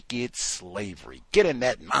naked slavery. Get in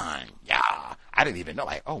that mind. Yeah. I didn't even know.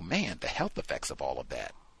 Like, oh man, the health effects of all of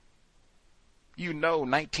that. You know,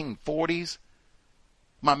 1940s.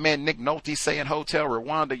 My man Nick Nolte saying Hotel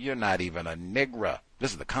Rwanda, you're not even a Negra.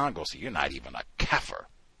 This is the Congo, so you're not even a Kafir.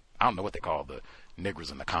 I don't know what they call the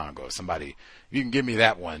Negroes in the Congo. Somebody, if you can give me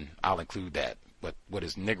that one, I'll include that. But what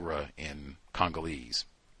is Negra in Congolese?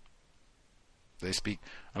 They speak,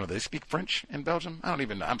 I don't know, they speak French in Belgium? I don't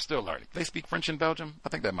even know. I'm still learning. They speak French in Belgium? I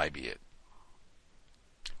think that might be it.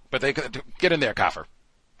 But they could get in there, Kafir.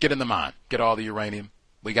 Get in the mine. Get all the uranium.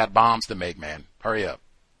 We got bombs to make, man. Hurry up.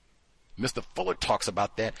 Mr. Fuller talks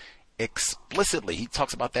about that explicitly. He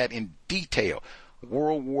talks about that in detail.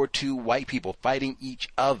 World War II white people fighting each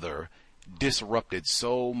other disrupted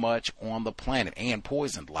so much on the planet and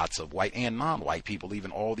poisoned lots of white and non-white people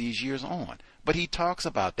even all these years on. But he talks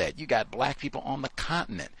about that. You got black people on the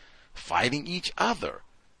continent fighting each other.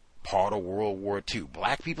 Part of World War II.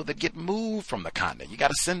 Black people that get moved from the continent. You got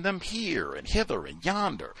to send them here and hither and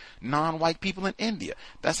yonder. Non-white people in India.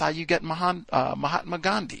 That's how you get Mahatma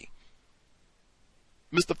Gandhi.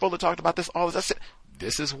 Mr. Fuller talked about this all. I said,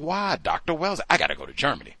 this is why Dr. Wells, I got to go to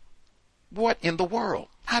Germany. What in the world?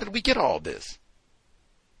 How did we get all this?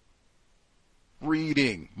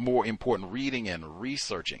 Reading, more important, reading and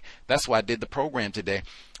researching. That's why I did the program today.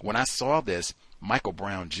 When I saw this, Michael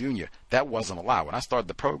Brown Jr., that wasn't a lie. When I started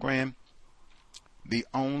the program, the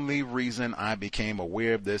only reason I became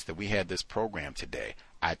aware of this, that we had this program today,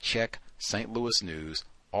 I check St. Louis news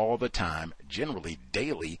all the time, generally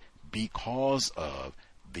daily, because of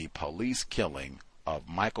the police killing of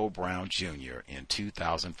Michael Brown Jr. in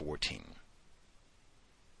 2014.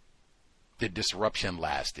 The disruption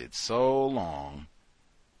lasted so long,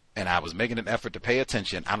 and I was making an effort to pay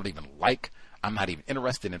attention. I'm not even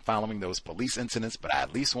interested in following those police incidents, but I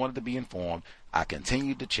at least wanted to be informed. I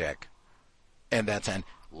continued to check, and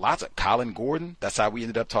lots of Colin Gordon, that's how we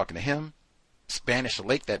ended up talking to him. Spanish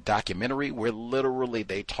Lake, that documentary where literally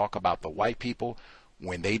they talk about the white people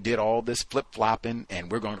when they did all this flip-flopping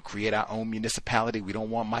and we're going to create our own municipality. We don't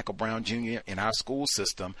want Michael Brown Jr. in our school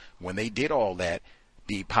system. When they did all that,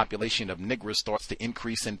 the population of Negroes starts to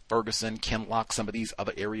increase in Ferguson, Kinloch, some of these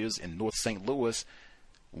other areas in North St. Louis.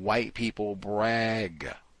 White people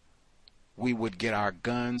brag. We would get our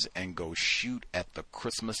guns and go shoot at the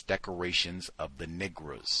Christmas decorations of the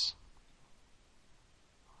Negroes.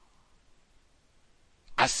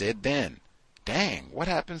 I said then, dang, what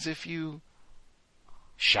happens if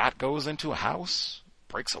shot goes into a house,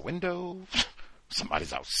 breaks a window,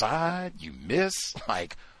 somebody's outside, you miss?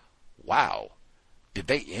 Like, wow. Did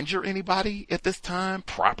they injure anybody at this time?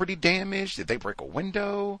 Property damage? Did they break a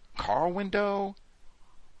window? Car window?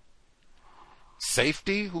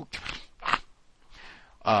 Safety?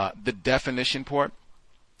 The definition part.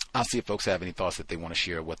 I'll see if folks have any thoughts that they want to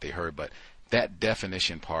share what they heard, but that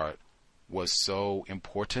definition part was so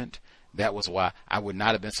important. That was why I would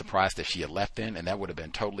not have been surprised if she had left in, and that would have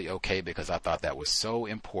been totally okay because I thought that was so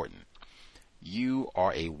important. You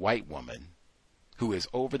are a white woman who is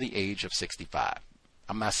over the age of 65.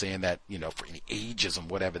 I'm not saying that, for any ageism,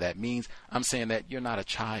 whatever that means. I'm saying that you're not a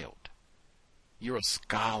child. You're a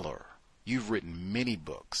scholar. You've written many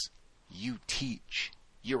books. You teach.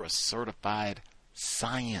 You're a certified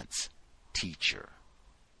science teacher.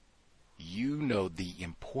 You know the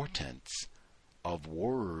importance of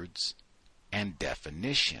words and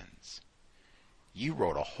definitions. You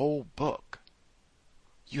wrote a whole book.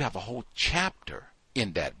 You have a whole chapter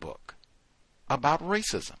in that book about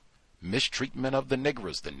racism. Mistreatment of the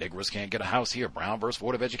Negroes. The Negroes can't get a house here. Brown versus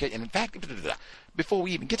Board of Education. And in fact, before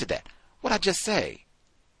we even get to that, what I just say?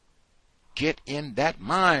 Get in that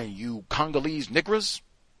mind, you Congolese Negroes.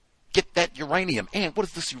 Get that uranium. And what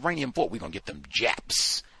is this uranium for? We're going to get them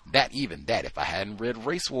Japs. if I hadn't read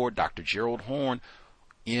Race War, Dr. Gerald Horne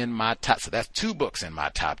in my top, so that's 2 books in my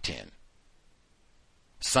top 10.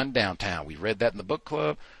 Sundown Town, we read that in the book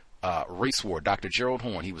club. Race War, Dr. Gerald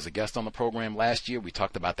Horne, he was a guest on the program last year. We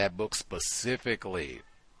talked about that book specifically.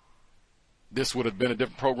 This would have been a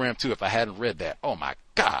different program too if I hadn't read that. Oh my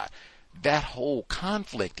God. That whole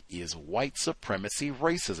conflict is white supremacy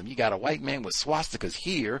racism. You got a white man with swastikas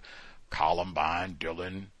here, Columbine,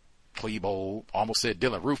 Dylan, Klebold, almost said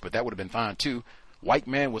Dylan Roof, but that would have been fine too. White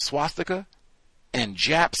man with swastika, and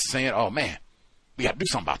Japs saying, oh man, we got to do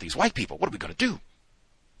something about these white people. What are we going to do?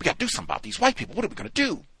 We got to do something about these white people. What are we going to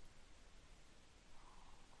do?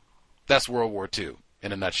 That's World War II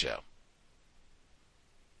in a nutshell.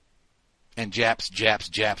 And Japs. We're going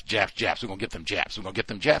to get them Japs. We're going to get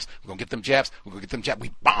them Japs. We're going to get them Japs. We're going to get them Japs.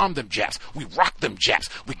 We bombed them Japs. We rocked them Japs.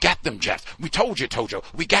 We got them Japs. We told you, Tojo.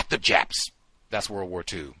 We got the Japs. That's World War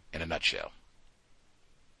II in a nutshell.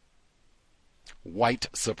 White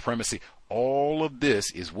supremacy. All of this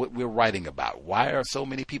is what we're writing about. Why are so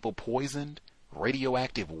many people poisoned?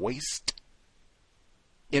 Radioactive waste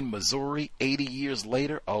in Missouri 80 years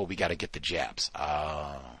later. Oh, we got to get the Japs.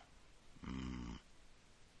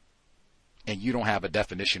 And you don't have a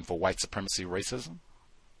definition for white supremacy racism?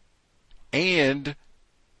 And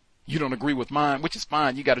you don't agree with mine, which is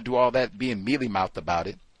fine. You got to do all that being mealy-mouthed about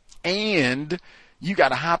it. And you got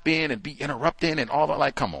to hop in and be interrupting and all that.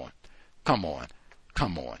 Like, come on.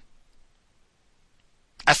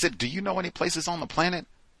 I said, do you know any places on the planet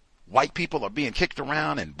white people are being kicked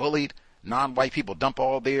around and bullied? Non-white people dump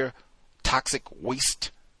all their toxic waste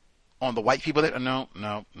on the white people. No.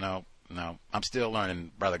 I'm still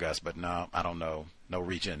learning, Brother Gus, but no, I don't know. No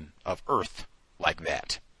region of Earth like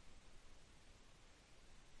that.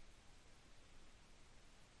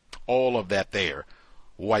 All of that there,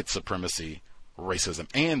 white supremacy, racism,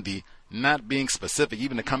 and the not being specific,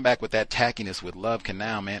 even to come back with that tackiness with Love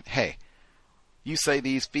Canal, man. Hey, you say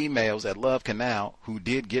these females at Love Canal who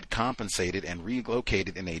did get compensated and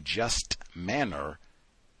relocated in a just manner,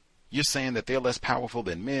 you're saying that they're less powerful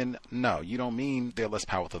than men? No, you don't mean they're less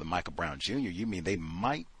powerful than Michael Brown Jr. You mean they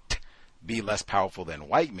might be less powerful than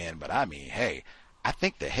white men, but I mean, hey, I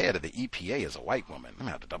think the head of the EPA is a white woman. I'm going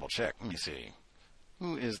to have to double check. Let me see.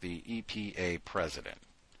 Who is the EPA president?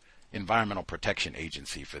 Environmental Protection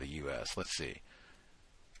Agency for the U.S. Let's see.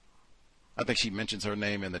 I think she mentions her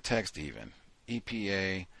name in the text even.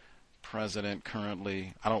 EPA president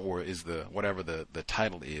currently, or is the, whatever the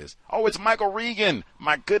title is. Oh, it's Michael Regan.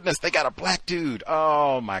 My goodness, they got a black dude.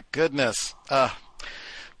 Oh, my goodness.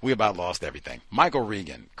 We about lost everything. Michael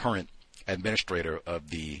Regan, current administrator of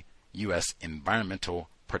the U.S. Environmental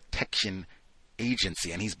Protection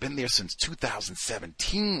Agency, and he's been there since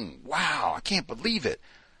 2017. Wow, I can't believe it.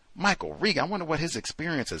 Michael Regan, I wonder what his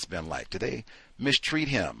experience has been like. Do they mistreat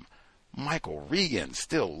him? Michael Regan,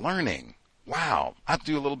 still learning. Wow, I have to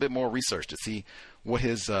do a little bit more research to see what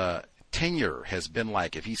his tenure has been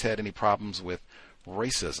like, if he's had any problems with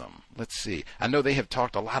racism. Let's see. I know they have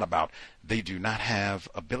talked a lot about they do not have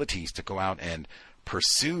abilities to go out and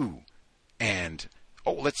pursue and,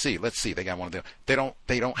 oh, let's see. They got one of them. They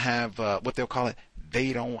don't have, what they'll call it,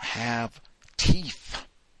 they don't have teeth.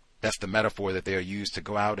 That's the metaphor that they're used to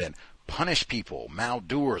go out and punish people,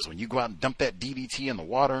 maldoers. When you go out and dump that DDT in the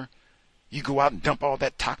water, you go out and dump all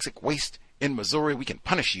that toxic waste in Missouri, we can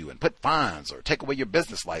punish you and put fines or take away your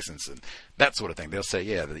business license and that sort of thing. They'll say,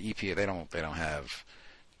 yeah, the EPA, they don't have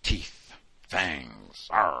teeth, fangs,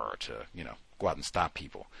 to, go out and stop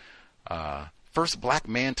people. First black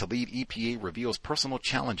man to lead EPA reveals personal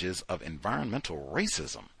challenges of environmental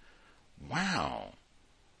racism. Wow.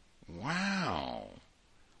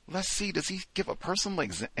 Let's see. Does he give a personal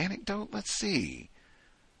anecdote? Let's see.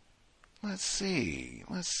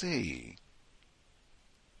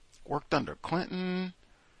 Worked under Clinton.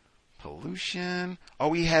 Pollution.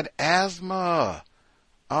 Oh, he had asthma.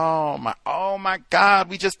 Oh my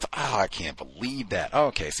God. I can't believe that.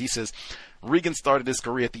 Okay, so he says Regan started his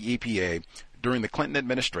career at the EPA during the Clinton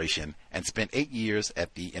administration and spent 8 years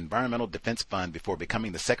at the Environmental Defense Fund before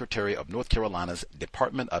becoming the Secretary of North Carolina's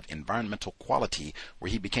Department of Environmental Quality,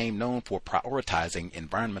 where he became known for prioritizing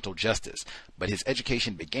environmental justice. But his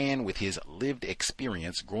education began with his lived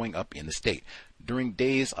experience growing up in the state. During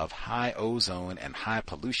days of high ozone and high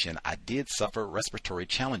pollution, I did suffer respiratory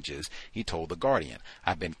challenges, he told The Guardian.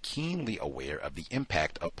 I've been keenly aware of the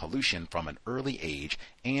impact of pollution from an early age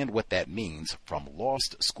and what that means from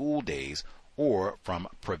lost school days or from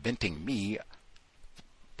preventing me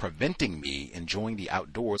enjoying the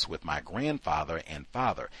outdoors with my grandfather and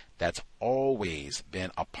father. That's always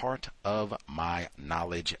been a part of my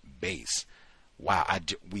knowledge base. Wow,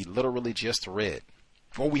 we literally just read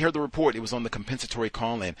When we heard the report, it was on the compensatory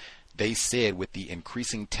call-in. They said with the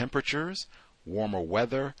increasing temperatures, warmer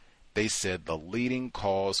weather, they said the leading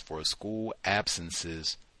cause for school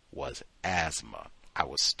absences was asthma. I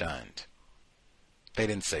was stunned. They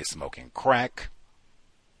didn't say smoking crack,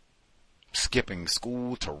 skipping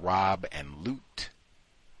school to rob and loot.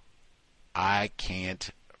 I can't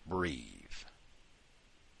breathe.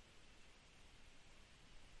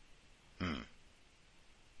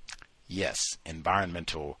 Yes,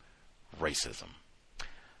 environmental racism.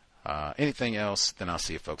 Anything else? Then I'll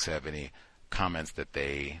see if folks have any comments that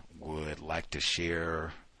they would like to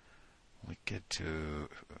share. We get to...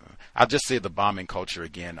 I'll just say the bombing culture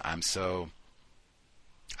again. I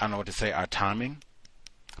don't know what to say. Our timing.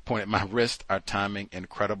 I point at my wrist. Our timing,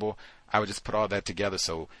 incredible. I would just put all that together.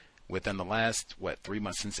 So within the last, 3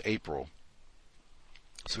 months since April,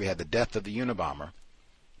 so we had the death of the Unabomber,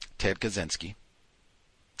 Ted Kaczynski,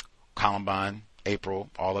 Columbine, April,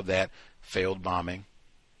 all of that, failed bombing.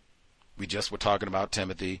 We just were talking about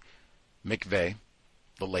Timothy McVeigh,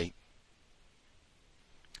 the late.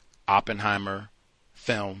 Oppenheimer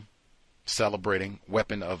film celebrating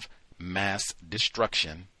weapon of mass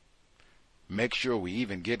destruction. Make sure we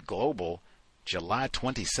even get global. July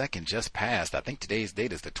 22nd just passed. I think today's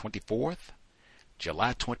date is the 24th.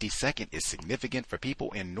 July 22nd is significant for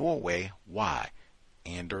people in Norway. Why?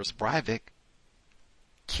 Anders Breivik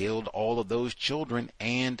killed all of those children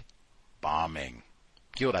and bombing.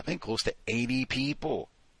 Killed, I think, close to 80 people.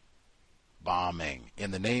 Bombing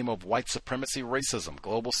in the name of white supremacy, racism,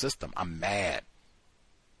 global system. I'm mad.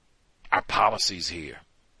 Our policies here.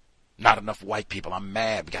 Not enough white people. I'm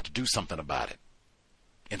mad. We got to do something about it.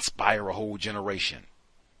 Inspire a whole generation.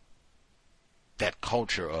 That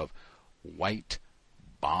culture of white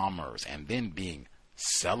bombers and then being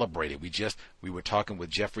celebrated. We were talking with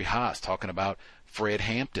Jeffrey Haas, talking about Fred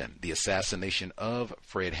Hampton, the assassination of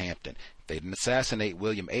Fred Hampton. They didn't assassinate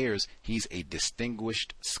William Ayers. He's a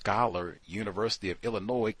distinguished scholar, University of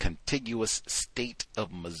Illinois, contiguous state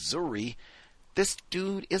of Missouri. This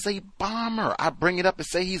dude is a bomber. I bring it up and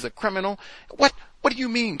say he's a criminal. What do you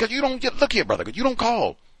mean? Because you don't look here, brother. You don't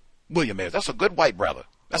call William Ayers. That's a good white brother.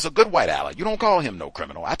 That's a good white ally. You don't call him no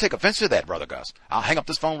criminal. I take offense to that, Brother Gus. I'll hang up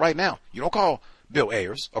this phone right now. You don't call Bill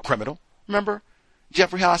Ayers a criminal. Remember?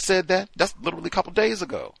 Jeffrey Haas said that. That's literally a couple days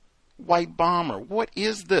ago. White bomber. What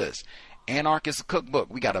is this? Anarchist cookbook.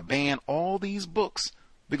 We got to ban all these books.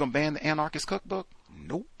 We going to ban the anarchist cookbook?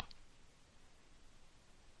 Nope.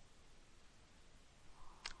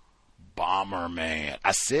 Bomber, man.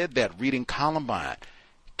 I said that reading Columbine.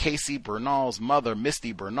 Casey Bernal's mother,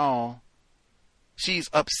 Misty Bernal, she's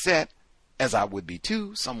upset, as I would be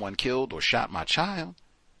too. Someone killed or shot my child.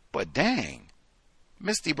 But dang,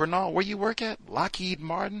 Misty Bernal, where you work at? Lockheed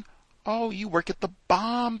Martin? Oh, you work at the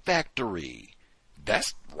bomb factory.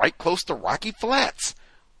 That's right close to Rocky Flats.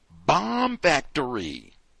 Bomb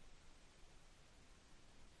factory.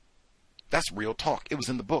 That's real talk. It was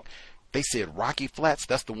in the book. They said Rocky Flats,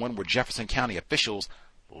 that's the one where Jefferson County officials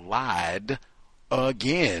lied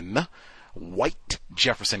again. White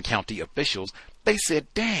Jefferson County officials, they said,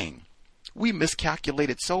 dang, we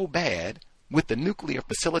miscalculated so bad with the nuclear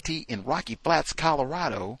facility in Rocky Flats,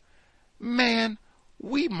 Colorado. Man,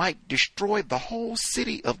 we might destroy the whole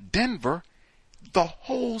city of Denver, the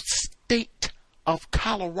whole state of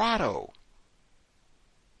Colorado.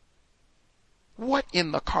 What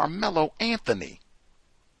in the Carmelo Anthony?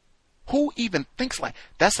 Who even thinks like...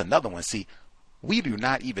 That's another one. See, we do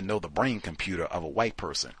not even know the brain computer of a white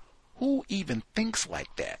person. Who even thinks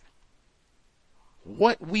like that?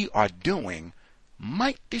 What we are doing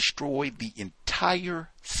might destroy the entire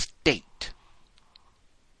state.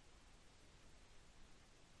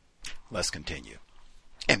 Let's continue.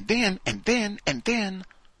 And then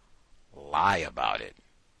lie about it.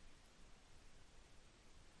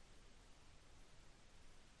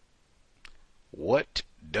 What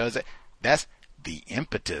does it? That's the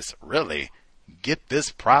impetus, really. Get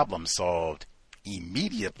this problem solved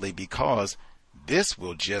immediately, because this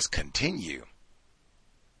will just continue.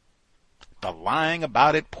 The lying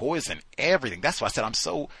about it, poison everything. That's why I said I'm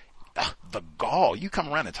so... the gall. You come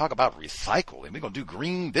around and talk about recycle, and we're going to do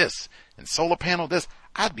green this and solar panel this.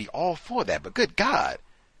 I'd be all for that, but good God.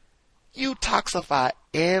 You toxify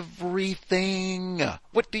everything.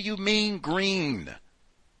 What do you mean green?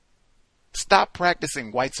 Stop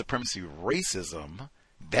practicing white supremacy racism.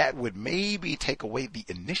 That would maybe take away the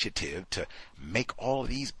initiative to make all of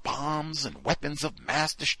these bombs and weapons of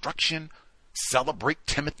mass destruction, celebrate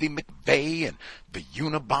Timothy McVeigh and the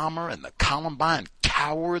Unabomber and the Columbine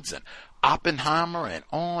cowards and Oppenheimer and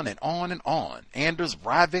on and on and on. Anders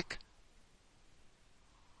Breivik.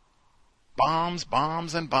 Bombs,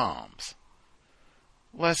 bombs, and bombs.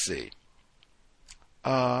 Let's see.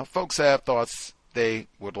 Folks have thoughts they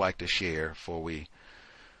would like to share before we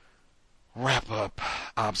wrap up.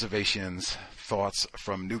 Observations, thoughts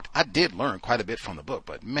from NUKED. I did learn quite a bit from the book,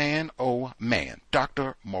 but man, oh man,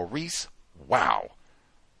 Dr. Morice, wow.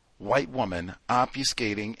 White woman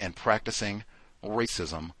obfuscating and practicing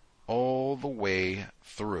racism all the way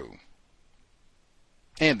through.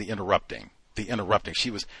 And the interrupting. That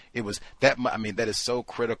is so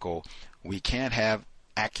critical. We can't have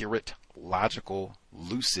accurate, logical,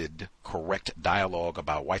 lucid, correct dialogue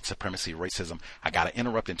about white supremacy, racism. I got to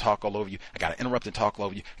interrupt and talk all over you. I got to interrupt.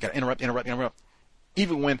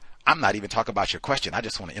 Even when I'm not even talking about your question, I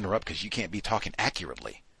just want to interrupt because you can't be talking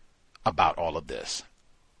accurately about all of this.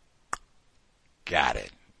 Got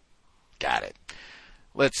it.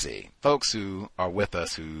 Let's see. Folks who are with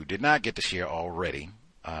us who did not get to share already,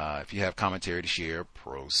 if you have commentary to share,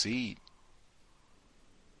 proceed.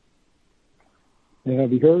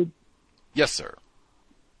 Have you heard? Yes, sir.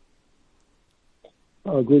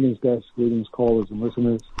 Greetings, guests. Greetings, callers and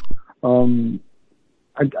listeners. I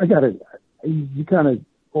got it. You kind of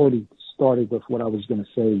already started with what I was going to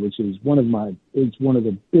say, which is one of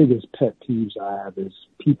the biggest pet peeves I have is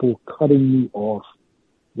people cutting me off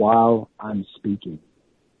while I'm speaking.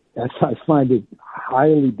 I find it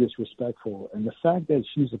highly disrespectful. And the fact that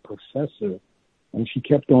she's a professor and she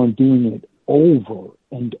kept on doing it over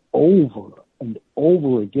and over and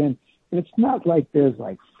over again. And it's not like there's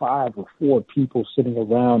like 5 or 4 people sitting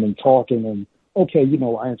around and talking and, okay, I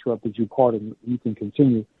interrupted you, Carter, you can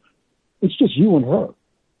continue. It's just you and her.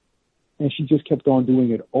 And she just kept on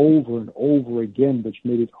doing it over and over again, which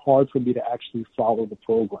made it hard for me to actually follow the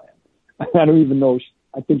program. I don't even know.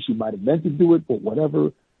 I think she might have meant to do it, but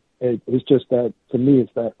whatever. It's just that, to me,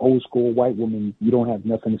 it's that old school white woman, you don't have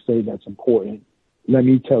nothing to say that's important. Let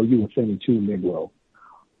me tell you a thing or two, Negro.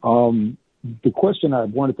 The question I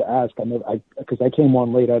wanted to ask, because I came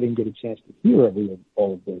on late, I didn't get a chance to hear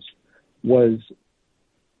all of this, was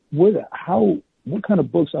what kind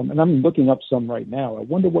of books, and I'm looking up some right now, I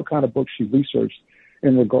wonder what kind of books she researched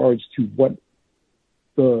in regards to what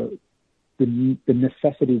the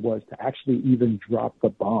necessity was to actually even drop the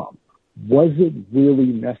bomb. Was it really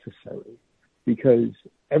necessary? Because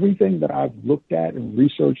everything that I've looked at and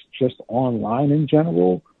researched just online in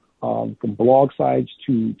general, from blog sites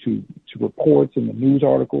to reports and the news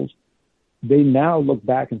articles, they now look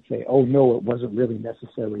back and say, oh, no, it wasn't really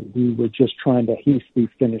necessary. We were just trying to hastily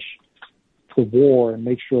finish the war and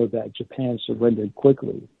make sure that Japan surrendered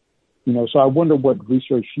quickly. So I wonder what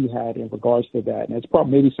research she had in regards to that. And it's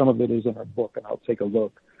probably, maybe some of it is in her book, and I'll take a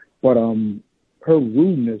look. But her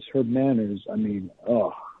rudeness, her manners,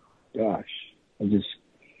 oh, gosh. I just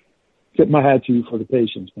tip my hat to you for the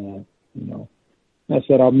patience, man. That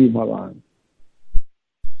said, I'll mute my line.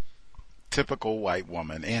 Typical white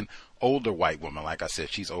woman, and older white woman. Like I said,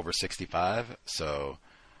 she's over 65. So,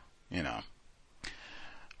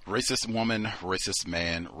 racist woman, racist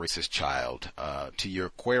man, racist child. To your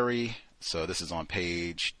query, so this is on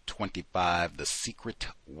page 25, The Secret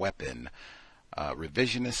Weapon.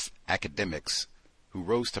 Revisionist academics who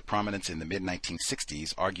rose to prominence in the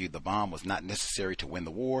mid-1960s argued the bomb was not necessary to win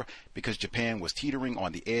the war because Japan was teetering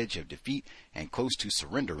on the edge of defeat and close to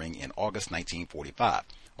surrendering in August 1945.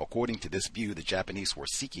 According to this view, the Japanese were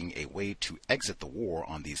seeking a way to exit the war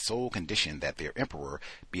on the sole condition that their emperor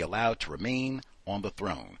be allowed to remain on the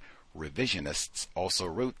throne. Revisionists also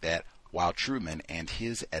wrote that while Truman and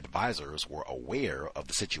his advisors were aware of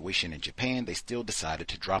the situation in Japan, they still decided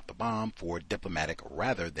to drop the bomb for diplomatic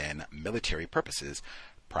rather than military purposes,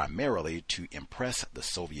 primarily to impress the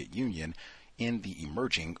Soviet Union in the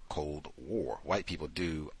emerging Cold War. White people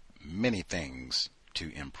do many things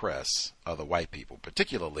to impress other white people,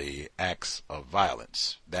 particularly acts of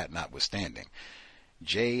violence, that notwithstanding.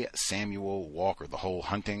 J. Samuel Walker, the whole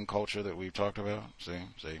hunting culture that we've talked about, see,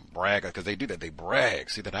 brag, because they do that, they brag,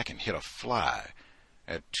 see that I can hit a fly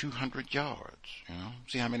at 200 yards,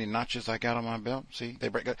 see how many notches I got on my belt, see, they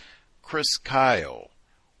brag. Chris Kyle,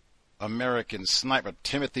 American sniper,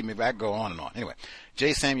 Timothy, maybe I go on and on. Anyway,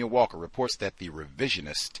 J. Samuel Walker reports that the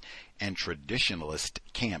revisionist and traditionalist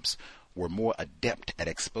camps were more adept at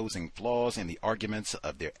exposing flaws in the arguments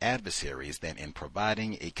of their adversaries than in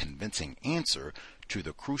providing a convincing answer to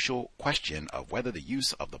the crucial question of whether the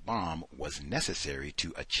use of the bomb was necessary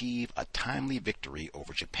to achieve a timely victory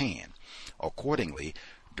over Japan. Accordingly,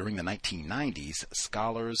 During the 1990s,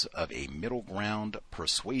 scholars of a middle ground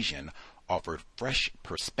persuasion offered fresh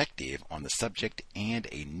perspective on the subject and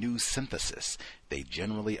a new synthesis. They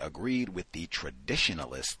generally agreed with the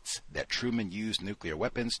traditionalists that Truman used nuclear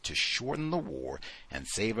weapons to shorten the war and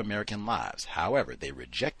save American lives. However, they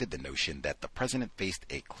rejected the notion that the president faced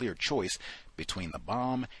a clear choice between the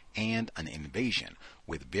bomb and an invasion.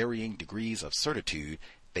 With varying degrees of certitude,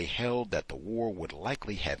 they held that the war would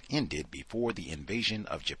likely have ended before the invasion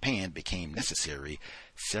of Japan became necessary.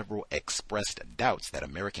 Several expressed doubts that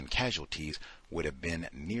American casualties would have been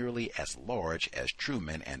nearly as large as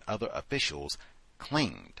Truman and other officials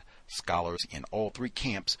claimed. Scholars in all three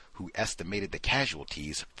camps who estimated the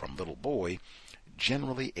casualties from Little Boy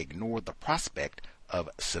generally ignored the prospect of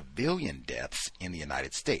civilian deaths in the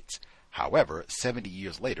United States. However, 70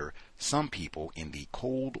 years later, some people in the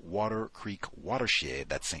Coldwater Creek watershed,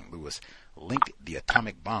 that's St. Louis, linked the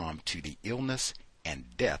atomic bomb to the illness and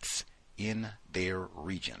deaths in their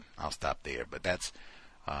region. I'll stop there, but that's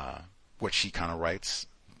what she kind of writes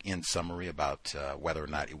in summary about whether or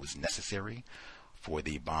not it was necessary for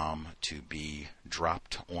the bomb to be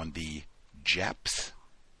dropped on the Japs,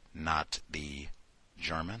 not the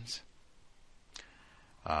Germans.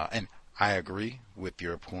 And I agree with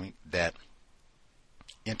your point that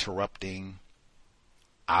interrupting,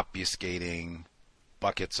 obfuscating,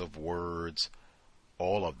 buckets of words,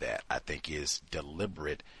 all of that, I think, is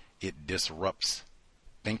deliberate. It disrupts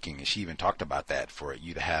thinking. And she even talked about that. For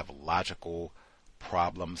you to have logical,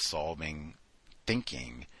 problem-solving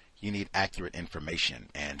thinking, you need accurate information.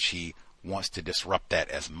 And she wants to disrupt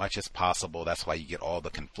that as much as possible. That's why you get all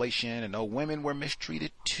the conflation and women were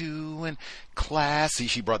mistreated too, and class. See,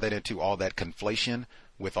 she brought that into all that conflation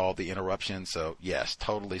with all the interruptions. So yes,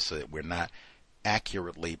 totally, so that we're not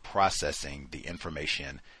accurately processing the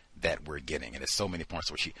information that we're getting. And there's so many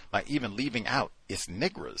points where she, like, even leaving out, it's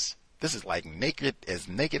niggers. This is like naked as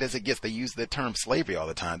it gets. They use the term slavery all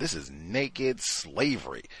the time. This is naked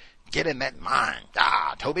slavery. Get in that mind.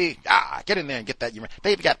 Toby, get in there and get that.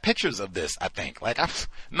 They even got pictures of this, I think. Like,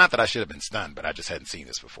 not that I should have been stunned, but I just hadn't seen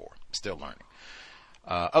this before. Still learning.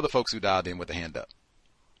 Other folks who dialed in with a hand up.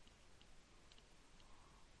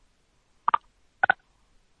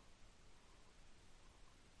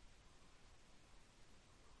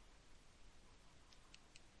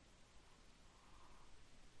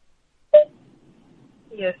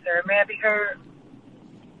 Yes, sir. May I be heard?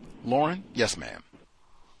 Lauren? Yes, ma'am.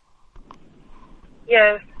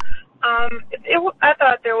 Yes. I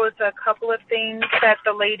thought there was a couple of things that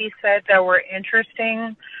the lady said that were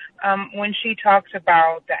interesting when she talked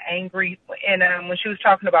about the angry, and when she was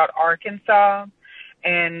talking about Arkansas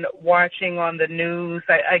and watching on the news,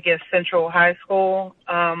 I guess Central High School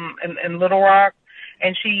in Little Rock,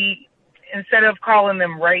 and she, instead of calling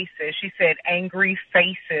them racist, she said angry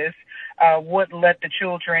faces wouldn't let the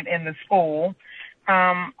children in the school.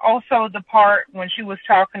 Also the part when she was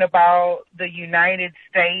talking about the United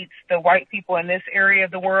States, the white people in this area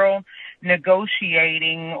of the world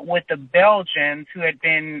negotiating with the Belgians who had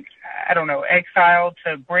been, exiled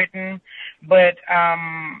to Britain, but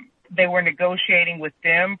they were negotiating with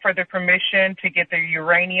them for the permission to get the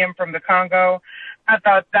uranium from the Congo. I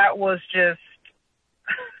thought that was just,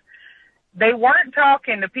 they weren't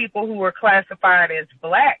talking to people who were classified as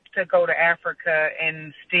black to go to Africa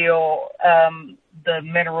and steal the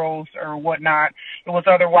minerals or whatnot. It was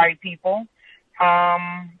other white people.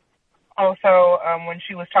 Also, when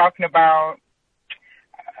she was talking about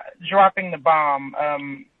dropping the bomb,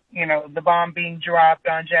 the bomb being dropped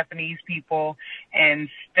on Japanese people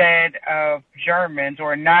instead of Germans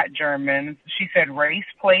or not Germans, she said race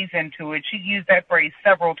plays into it. She used that phrase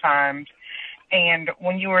several times. And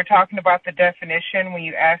when you were talking about the definition, when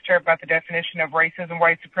you asked her about the definition of racism,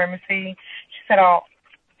 white supremacy, she said, I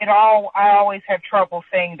always have trouble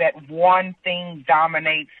saying that one thing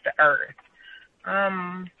dominates the earth.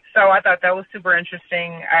 So I thought that was super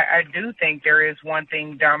interesting. I do think there is one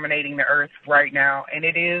thing dominating the earth right now, and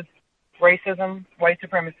it is racism, white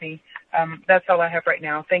supremacy. That's all I have right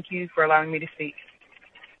now. Thank you for allowing me to speak.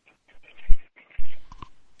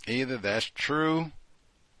 Either that's true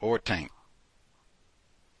or taint.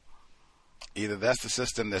 Either that's the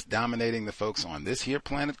system that's dominating the folks on this here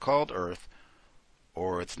planet called Earth,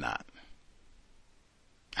 or it's not.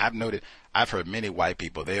 I've heard many white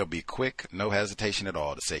people, they'll be quick, no hesitation at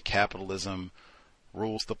all, to say capitalism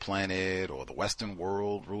rules the planet, or the Western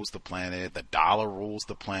world rules the planet, the dollar rules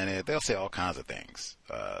the planet. They'll say all kinds of things.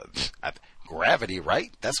 Gravity,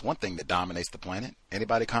 right? That's one thing that dominates the planet.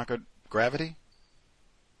 Anybody conquered gravity?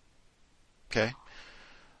 Okay.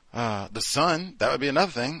 The sun, that would be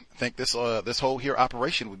another thing. I think this whole here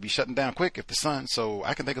operation would be shutting down quick if the sun. So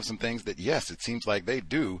I can think of some things that, yes, it seems like they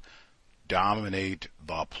do dominate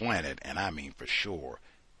the planet. And I mean for sure,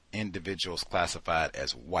 individuals classified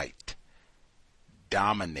as white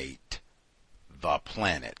dominate the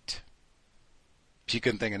planet. She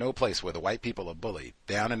couldn't think of no place where the white people are bullied,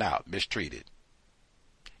 down and out, mistreated.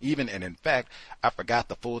 Even, and in fact, I forgot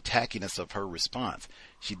the full tackiness of her response.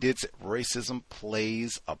 She did say racism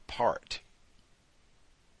plays a part.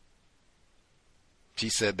 She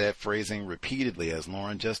said that phrasing repeatedly, as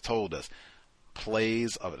Lauren just told us.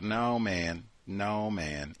 No, man.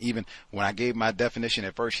 Even when I gave my definition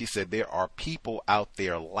at first, she said there are people out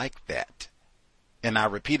there like that. And I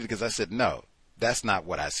repeated because I said, no, that's not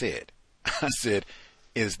what I said. I said,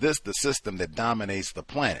 is this the system that dominates the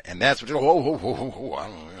planet? And that's what I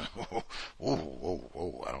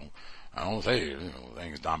don't say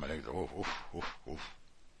things dominate.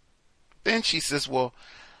 Then she says, well,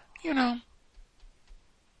 I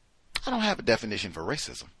don't have a definition for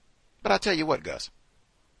racism. But I tell you what, Gus,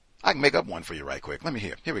 I can make up one for you right quick. Let me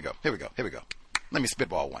hear. Here we go. Let me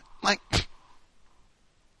spitball one. Like,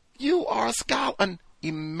 you are a scholar, an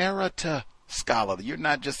emerita scholar. You're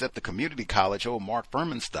not just at the community college, old Mark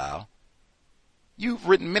Furman style. You've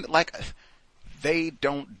written like they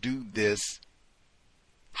don't do this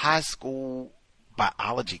high school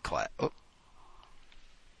biology class.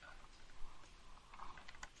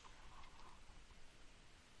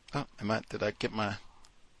 Did I get my...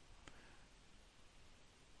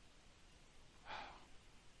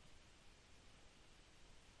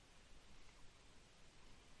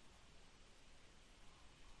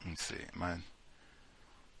 Let's see, am I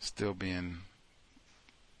still being...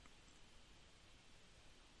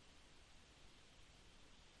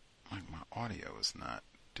 Like my audio is not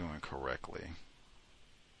doing correctly.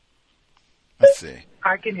 Let's see.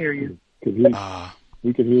 I can hear you.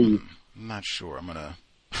 We can hear you. I'm not sure. I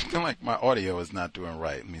feel like my audio is not doing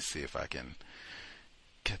right. Let me see if I can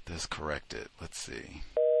get this corrected. Let's see.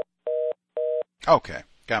 Okay,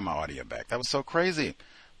 got my audio back. That was so crazy.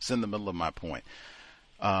 It's in the middle of my point.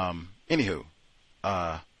 Anywho,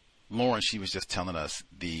 Lauren, she was just telling us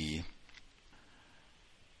the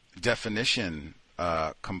definition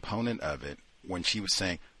component of it when she was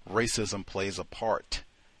saying racism plays a part,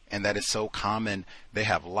 and that is so common. They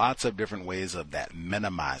have lots of different ways of that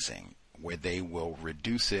minimizing, where they will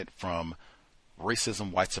reduce it from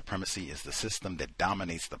racism, white supremacy is the system that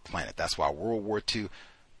dominates the planet. That's why World War II,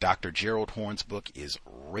 Dr. Gerald Horne's book is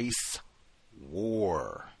Race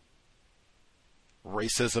War.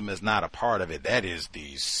 Racism is not a part of it. That is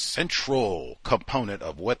the central component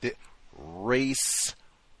of what the race.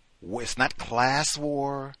 It's not class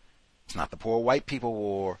war. It's not the poor white people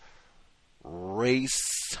war.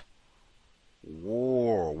 Race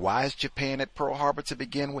war. Why is Japan at Pearl Harbor to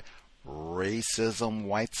begin with? Racism,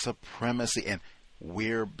 white supremacy, and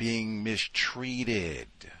we're being mistreated.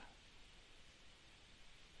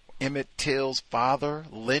 Emmett Till's father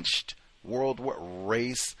lynched, World War,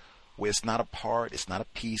 race. Where it's not a part, it's not a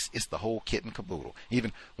piece, it's the whole kit and caboodle.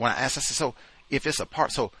 Even when I asked, I said, so if it's a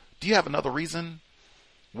part, so do you have another reason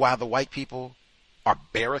why the white people are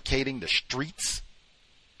barricading the streets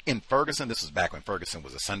in Ferguson? This was back when Ferguson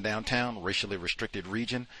was a sundown town, racially restricted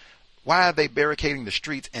region. Why are they barricading the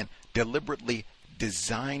streets and deliberately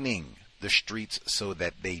designing the streets so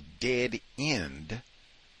that they dead end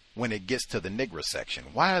when it gets to the Negro section?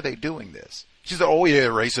 Why are they doing this? She said, "Oh yeah,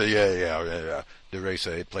 race, yeah. The race,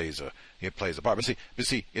 it plays a part." But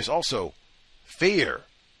see, it's also fear,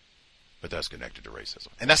 but that's connected to racism,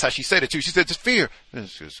 and that's how she said it too. She said, "It's fear,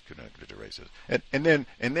 it's just connected to racism," and then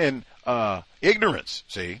ignorance.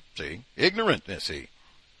 See, ignorant. See,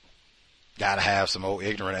 gotta have some old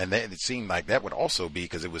ignorant, and it seemed like that would also be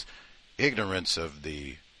because it was ignorance of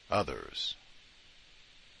the others.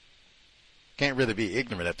 Can't really be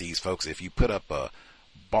ignorant of these folks if you put up a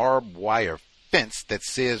barbed wire fence that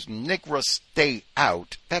says Negro stay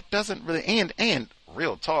out. That doesn't really, and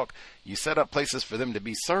real talk, you set up places for them to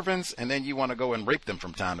be servants and then you want to go and rape them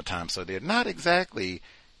from time to time, so they're not exactly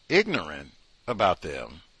ignorant about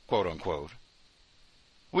them, quote unquote.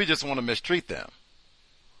 We just want to mistreat them.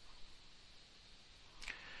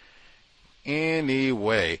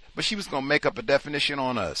 Anyway, but she was going to make up a definition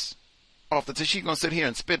on us. She's going to sit here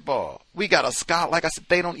and spitball. We got a scholar. Like I said,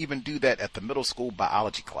 they don't even do that at the middle school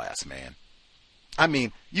biology class, man. I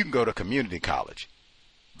mean, you can go to community college.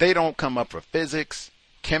 They don't come up for physics,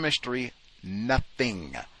 chemistry,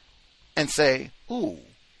 nothing. And say, ooh,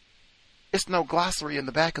 it's no glossary in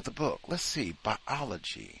the back of the book. Let's see,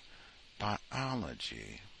 biology.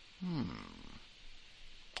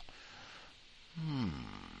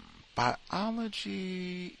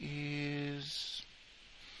 biology is...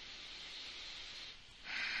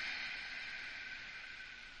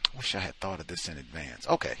 Wish I had thought of this in advance.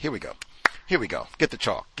 Okay, here we go. Get the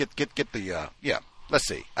chalk. Get the, yeah. Let's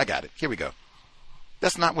see. I got it. Here we go.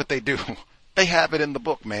 That's not what they do. They have it in the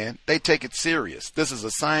book, man. They take it serious. This is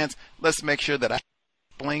a science. Let's make sure that I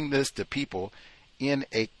explain this to people in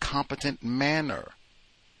a competent manner.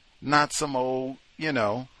 Not some old,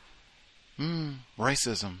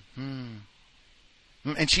 racism.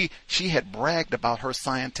 And she had bragged about her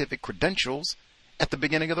scientific credentials at the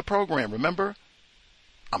beginning of the program, remember?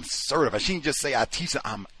 I'm certified. She didn't just say I teach it.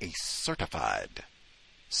 I'm a certified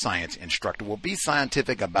science instructor. Well, be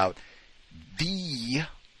scientific about the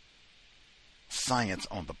science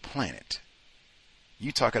on the planet.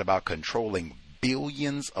 You talking about controlling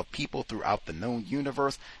billions of people throughout the known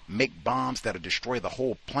universe, make bombs that'll destroy the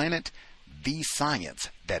whole planet? The science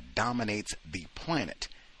that dominates the planet.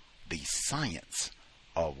 The science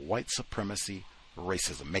of white supremacy,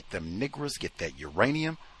 racism. Make them niggers get that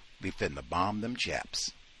uranium. We finna bomb them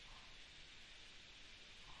Japs.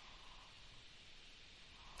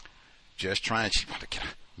 Just trying. She want to get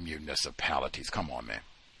municipalities. Come on, man.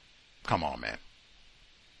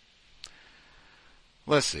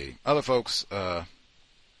 Let's see. Other folks,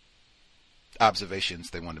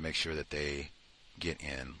 observations they want to make sure that they get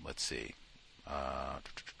in. Let's see.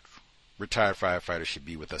 Retired firefighters should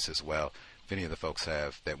be with us as well. If any of the folks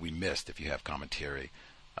have that we missed, if you have commentary,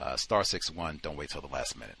 star 61. Don't wait till the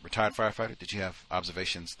last minute. Retired firefighter, did you have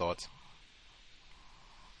observations, thoughts?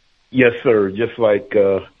 Yes, sir. Just like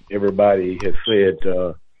everybody has said,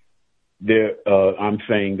 I'm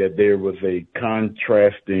saying that there was a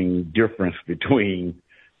contrasting difference between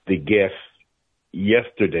the guest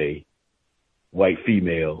yesterday, white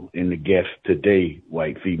female, and the guest today,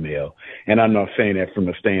 white female. And I'm not saying that from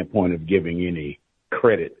a standpoint of giving any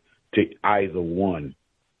credit to either one,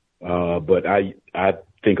 but I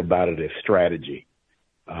think about it as strategy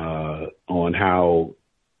on how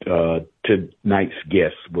tonight's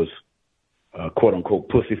guest was, quote unquote,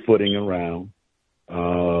 pussyfooting around,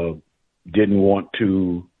 didn't want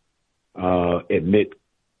to admit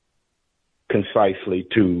concisely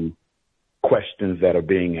to questions that are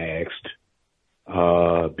being asked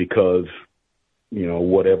because,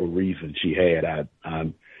 whatever reason she had,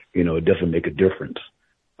 it doesn't make a difference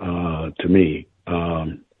to me.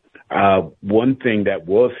 One thing that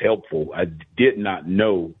was helpful, I did not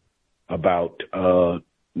know about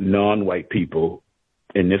non-white people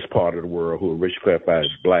in this part of the world who are rich, classified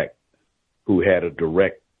as black, who had a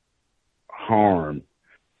direct harm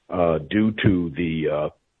due to the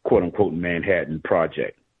quote-unquote Manhattan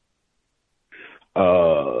Project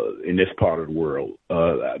in this part of the world.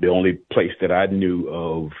 The only place that I knew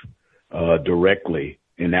of directly,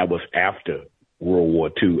 and that was after World War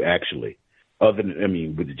II, actually,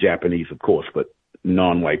 with the Japanese, of course, but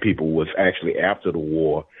non-white people, was actually after the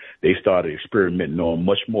war. They started experimenting on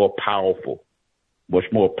much more powerful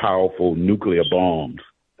nuclear bombs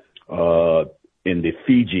in the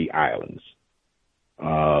Fiji Islands,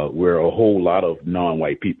 where a whole lot of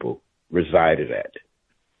non-white people resided at,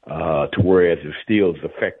 to whereas it still is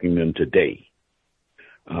affecting them today.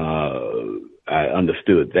 I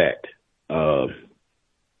understood that.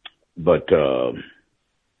 Those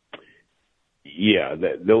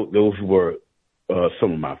were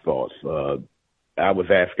some of my thoughts. I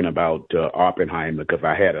was asking about Oppenheimer because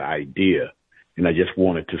I had an idea, and I just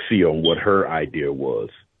wanted to see on what her idea was,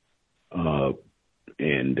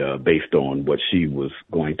 and based on what she was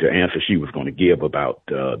going to give about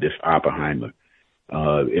this Oppenheimer.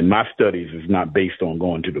 In my studies, it's not based on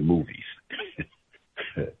going to the movies.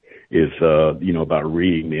 It's about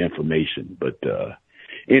reading the information. But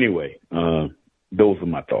anyway, those are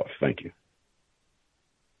my thoughts. Thank you.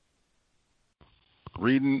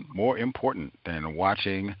 Reading more important than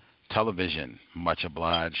watching television. Much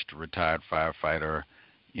obliged, retired firefighter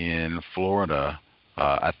in Florida.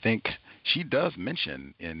 I think she does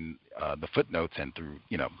mention in the footnotes and through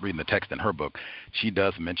reading the text in her book, she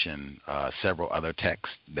does mention several other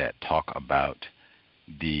texts that talk about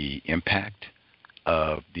the impact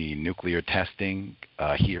of the nuclear testing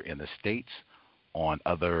here in the States on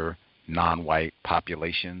other non-white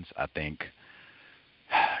populations. I think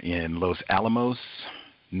in Los Alamos,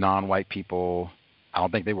 non-white people, I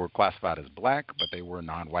don't think they were classified as black, but they were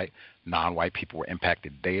non-white. Non-white people were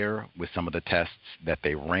impacted there with some of the tests that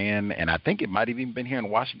they ran. And I think it might have even been here in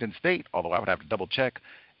Washington State, although I would have to double check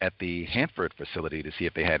at the Hanford facility to see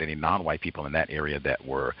if they had any non-white people in that area that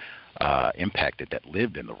were impacted that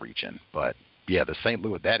lived in the region. But yeah, the St.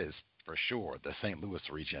 Louis, that is for sure the St. Louis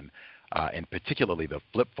region, and particularly the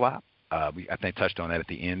flip-flop I think touched on that at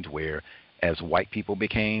the end, where as white people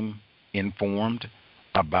became informed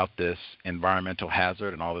about this environmental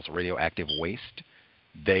hazard and all this radioactive waste,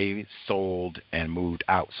 they sold and moved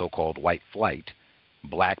out so-called white flight.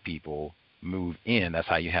 Black people move in. That's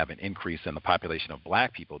how you have an increase in the population of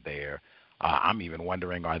black people there. I'm even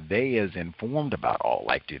wondering, are they as informed about all?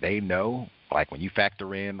 Like, do they know? Like, when you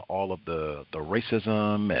factor in all of the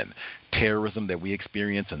racism and terrorism that we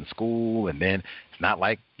experience in school, and then it's not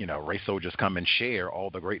like, race soldiers come and share all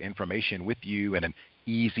the great information with you in an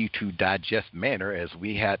easy-to-digest manner, as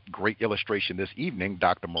we had great illustration this evening,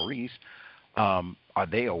 Dr. Morice. Are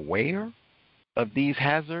they aware of these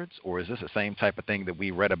hazards, or is this the same type of thing that we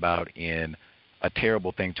read about in A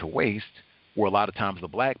Terrible Thing to Waste, where a lot of times the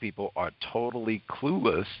black people are totally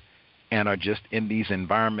clueless and are just in these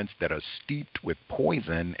environments that are steeped with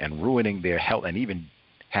poison and ruining their health and even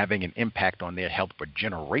having an impact on their health for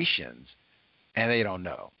generations, and they don't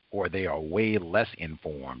know, or they are way less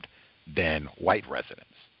informed than white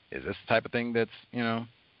residents? Is this the type of thing that's,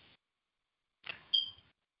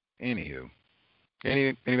 Anywho.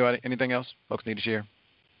 Anybody, anything else folks need to share?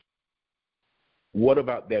 What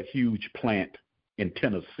about that huge plant in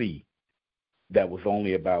Tennessee that was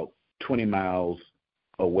only about 20 miles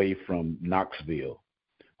away from Knoxville?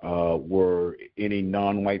 Were any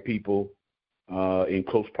non-white people in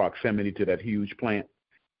close proximity to that huge plant?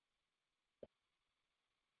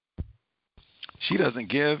 She doesn't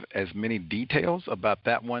give as many details about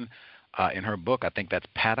that one in her book. I think that's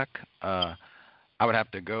Paddock. I would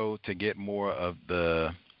have to go to get more of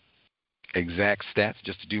the exact stats,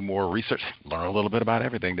 just to do more research, learn a little bit about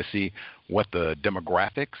everything to see what the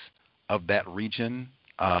demographics of that region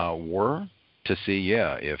were, to see,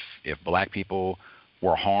 if black people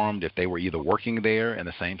were harmed, if they were either working there and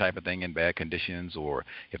the same type of thing in bad conditions, or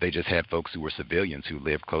if they just had folks who were civilians who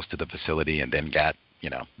lived close to the facility and then got,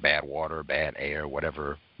 bad water, bad air,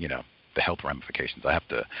 whatever, the health ramifications. I have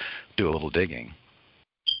to do a little digging.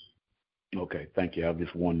 Okay, thank you. I was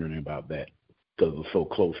just wondering about that because it's so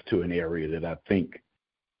close to an area that I think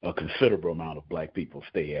a considerable amount of black people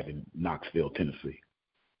stay at in Knoxville, Tennessee.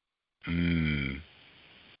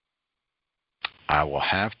 I will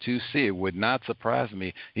have to see. It would not surprise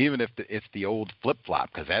me, even if it's the old flip-flop,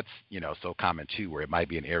 because that's, so common too, where it might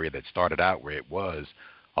be an area that started out where it was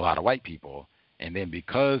a lot of white people, and then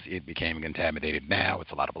because it became contaminated, now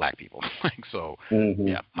it's a lot of black people. So,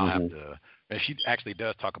 I'll have to. And she actually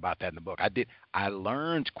does talk about that in the book. I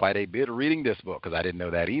learned quite a bit reading this book because I didn't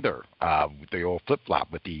know that either. The old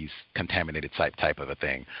flip-flop with these contaminated site type of a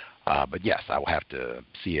thing. But yes, I will have to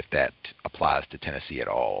see if that applies to Tennessee at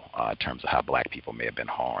all in terms of how black people may have been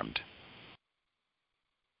harmed.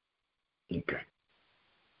 Okay.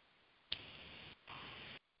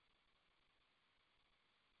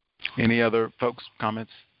 Any other folks,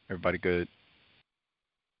 comments? Everybody good?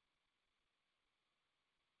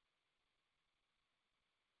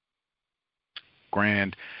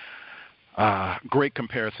 Grand. Great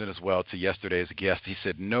comparison as well to yesterday's guest. He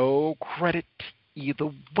said, no credit either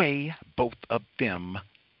way, both of them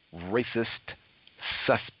racist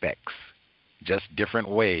suspects. Just different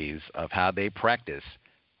ways of how they practice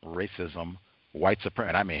racism, white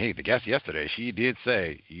supremacy. I mean, hey, the guest yesterday, she did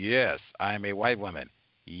say, yes, I am a white woman.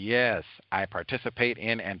 Yes, I participate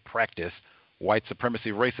in and practice white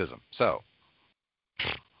supremacy racism. So,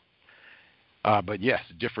 but yes,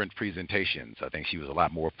 different presentations. I think she was a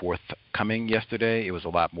lot more forthcoming yesterday. It was a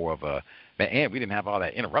lot more of a, and we didn't have all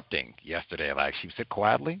that interrupting yesterday. Like, she would sit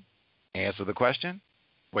quietly, answer the question,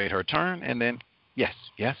 wait her turn, and then yes.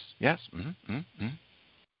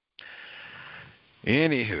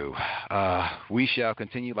 Anywho, we shall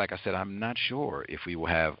continue. Like I said, I'm not sure if we will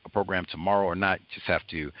have a program tomorrow or not. Just have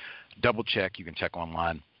to double check. You can check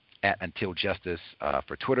online at Until Justice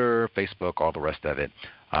for Twitter, Facebook, all the rest of it.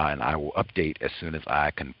 And I will update as soon as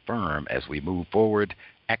I confirm as we move forward.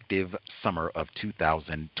 Active summer of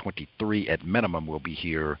 2023 at minimum will be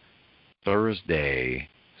here Thursday.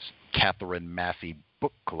 Catherine Massey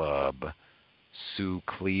Book Club, Sue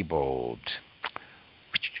Klebold,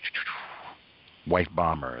 White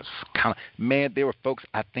Bombers. Man, there were folks,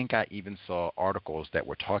 I think I even saw articles that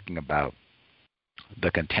were talking about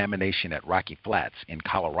the contamination at Rocky Flats in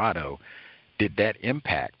Colorado. Did that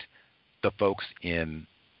impact the folks in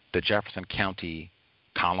the Jefferson County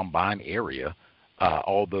Columbine area,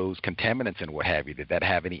 all those contaminants and what have you? Did that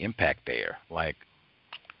have any impact there? Like,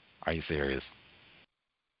 are you serious?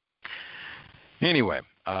 Anyway,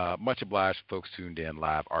 much obliged, folks tuned in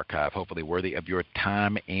live archive. Hopefully worthy of your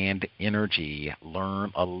time and energy.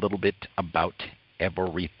 Learn a little bit about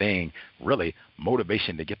everything. Really,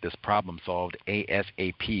 motivation to get this problem solved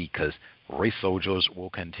ASAP, because race soldiers will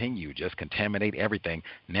continue, just contaminate everything.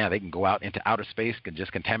 Now they can go out into outer space and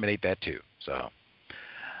just contaminate that too. So,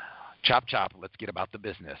 chop, chop, let's get about the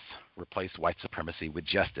business. Replace white supremacy with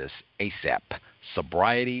justice ASAP.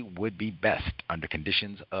 Sobriety would be best under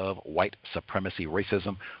conditions of white supremacy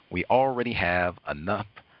racism. We already have enough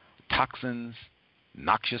toxins,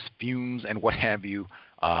 noxious fumes, and what have you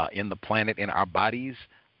in the planet, in our bodies.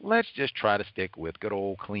 Let's just try to stick with good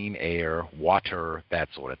old clean air, water, that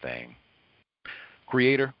sort of thing.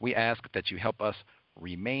 Creator, we ask that you help us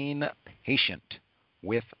remain patient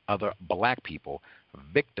with other black people,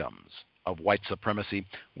 victims of white supremacy.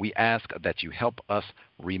 We ask that you help us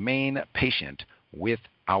remain patient with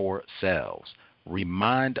ourselves.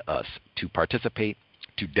 Remind us to participate,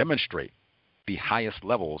 to demonstrate the highest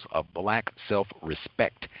levels of black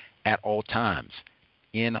self-respect at all times,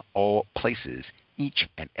 in all places, each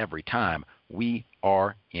and every time we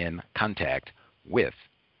are in contact with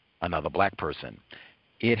another black person.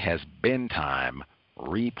 It has been time.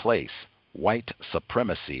 Replace white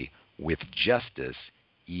supremacy with justice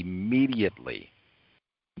immediately.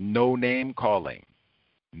 No name calling,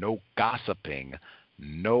 no gossiping,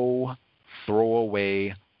 no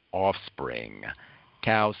throwaway offspring.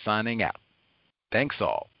 Cal signing out. Thanks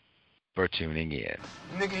all for tuning in.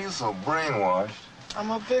 Nigga, you so brainwashed.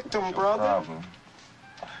 I'm a victim, brother. Problem.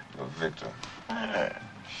 You're a victim. Man,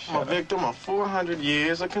 I'm a victim of 400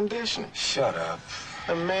 years of conditioning. Shut up.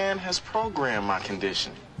 The man has programmed my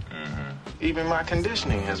conditioning. Even my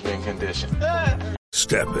conditioning has been conditioned.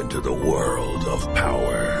 Step into the world of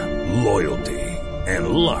power, loyalty, and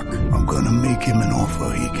luck. I'm gonna make him an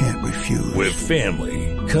offer he can't refuse. With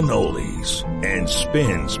family, cannolis, and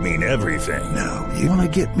spins mean everything. Now, you wanna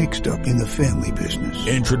get mixed up in the family business.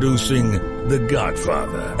 Introducing The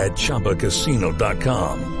Godfather at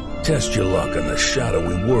ChumbaCasino.com. Test your luck in the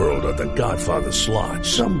shadowy world of The Godfather slot.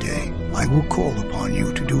 Someday, I will call upon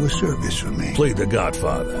you to do a service for me. Play The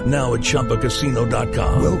Godfather, now at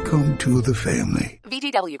ChumbaCasino.com. Welcome to the family.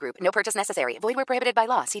 VGW Group. No purchase necessary. Void where prohibited by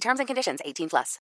law. See terms and conditions. 18+.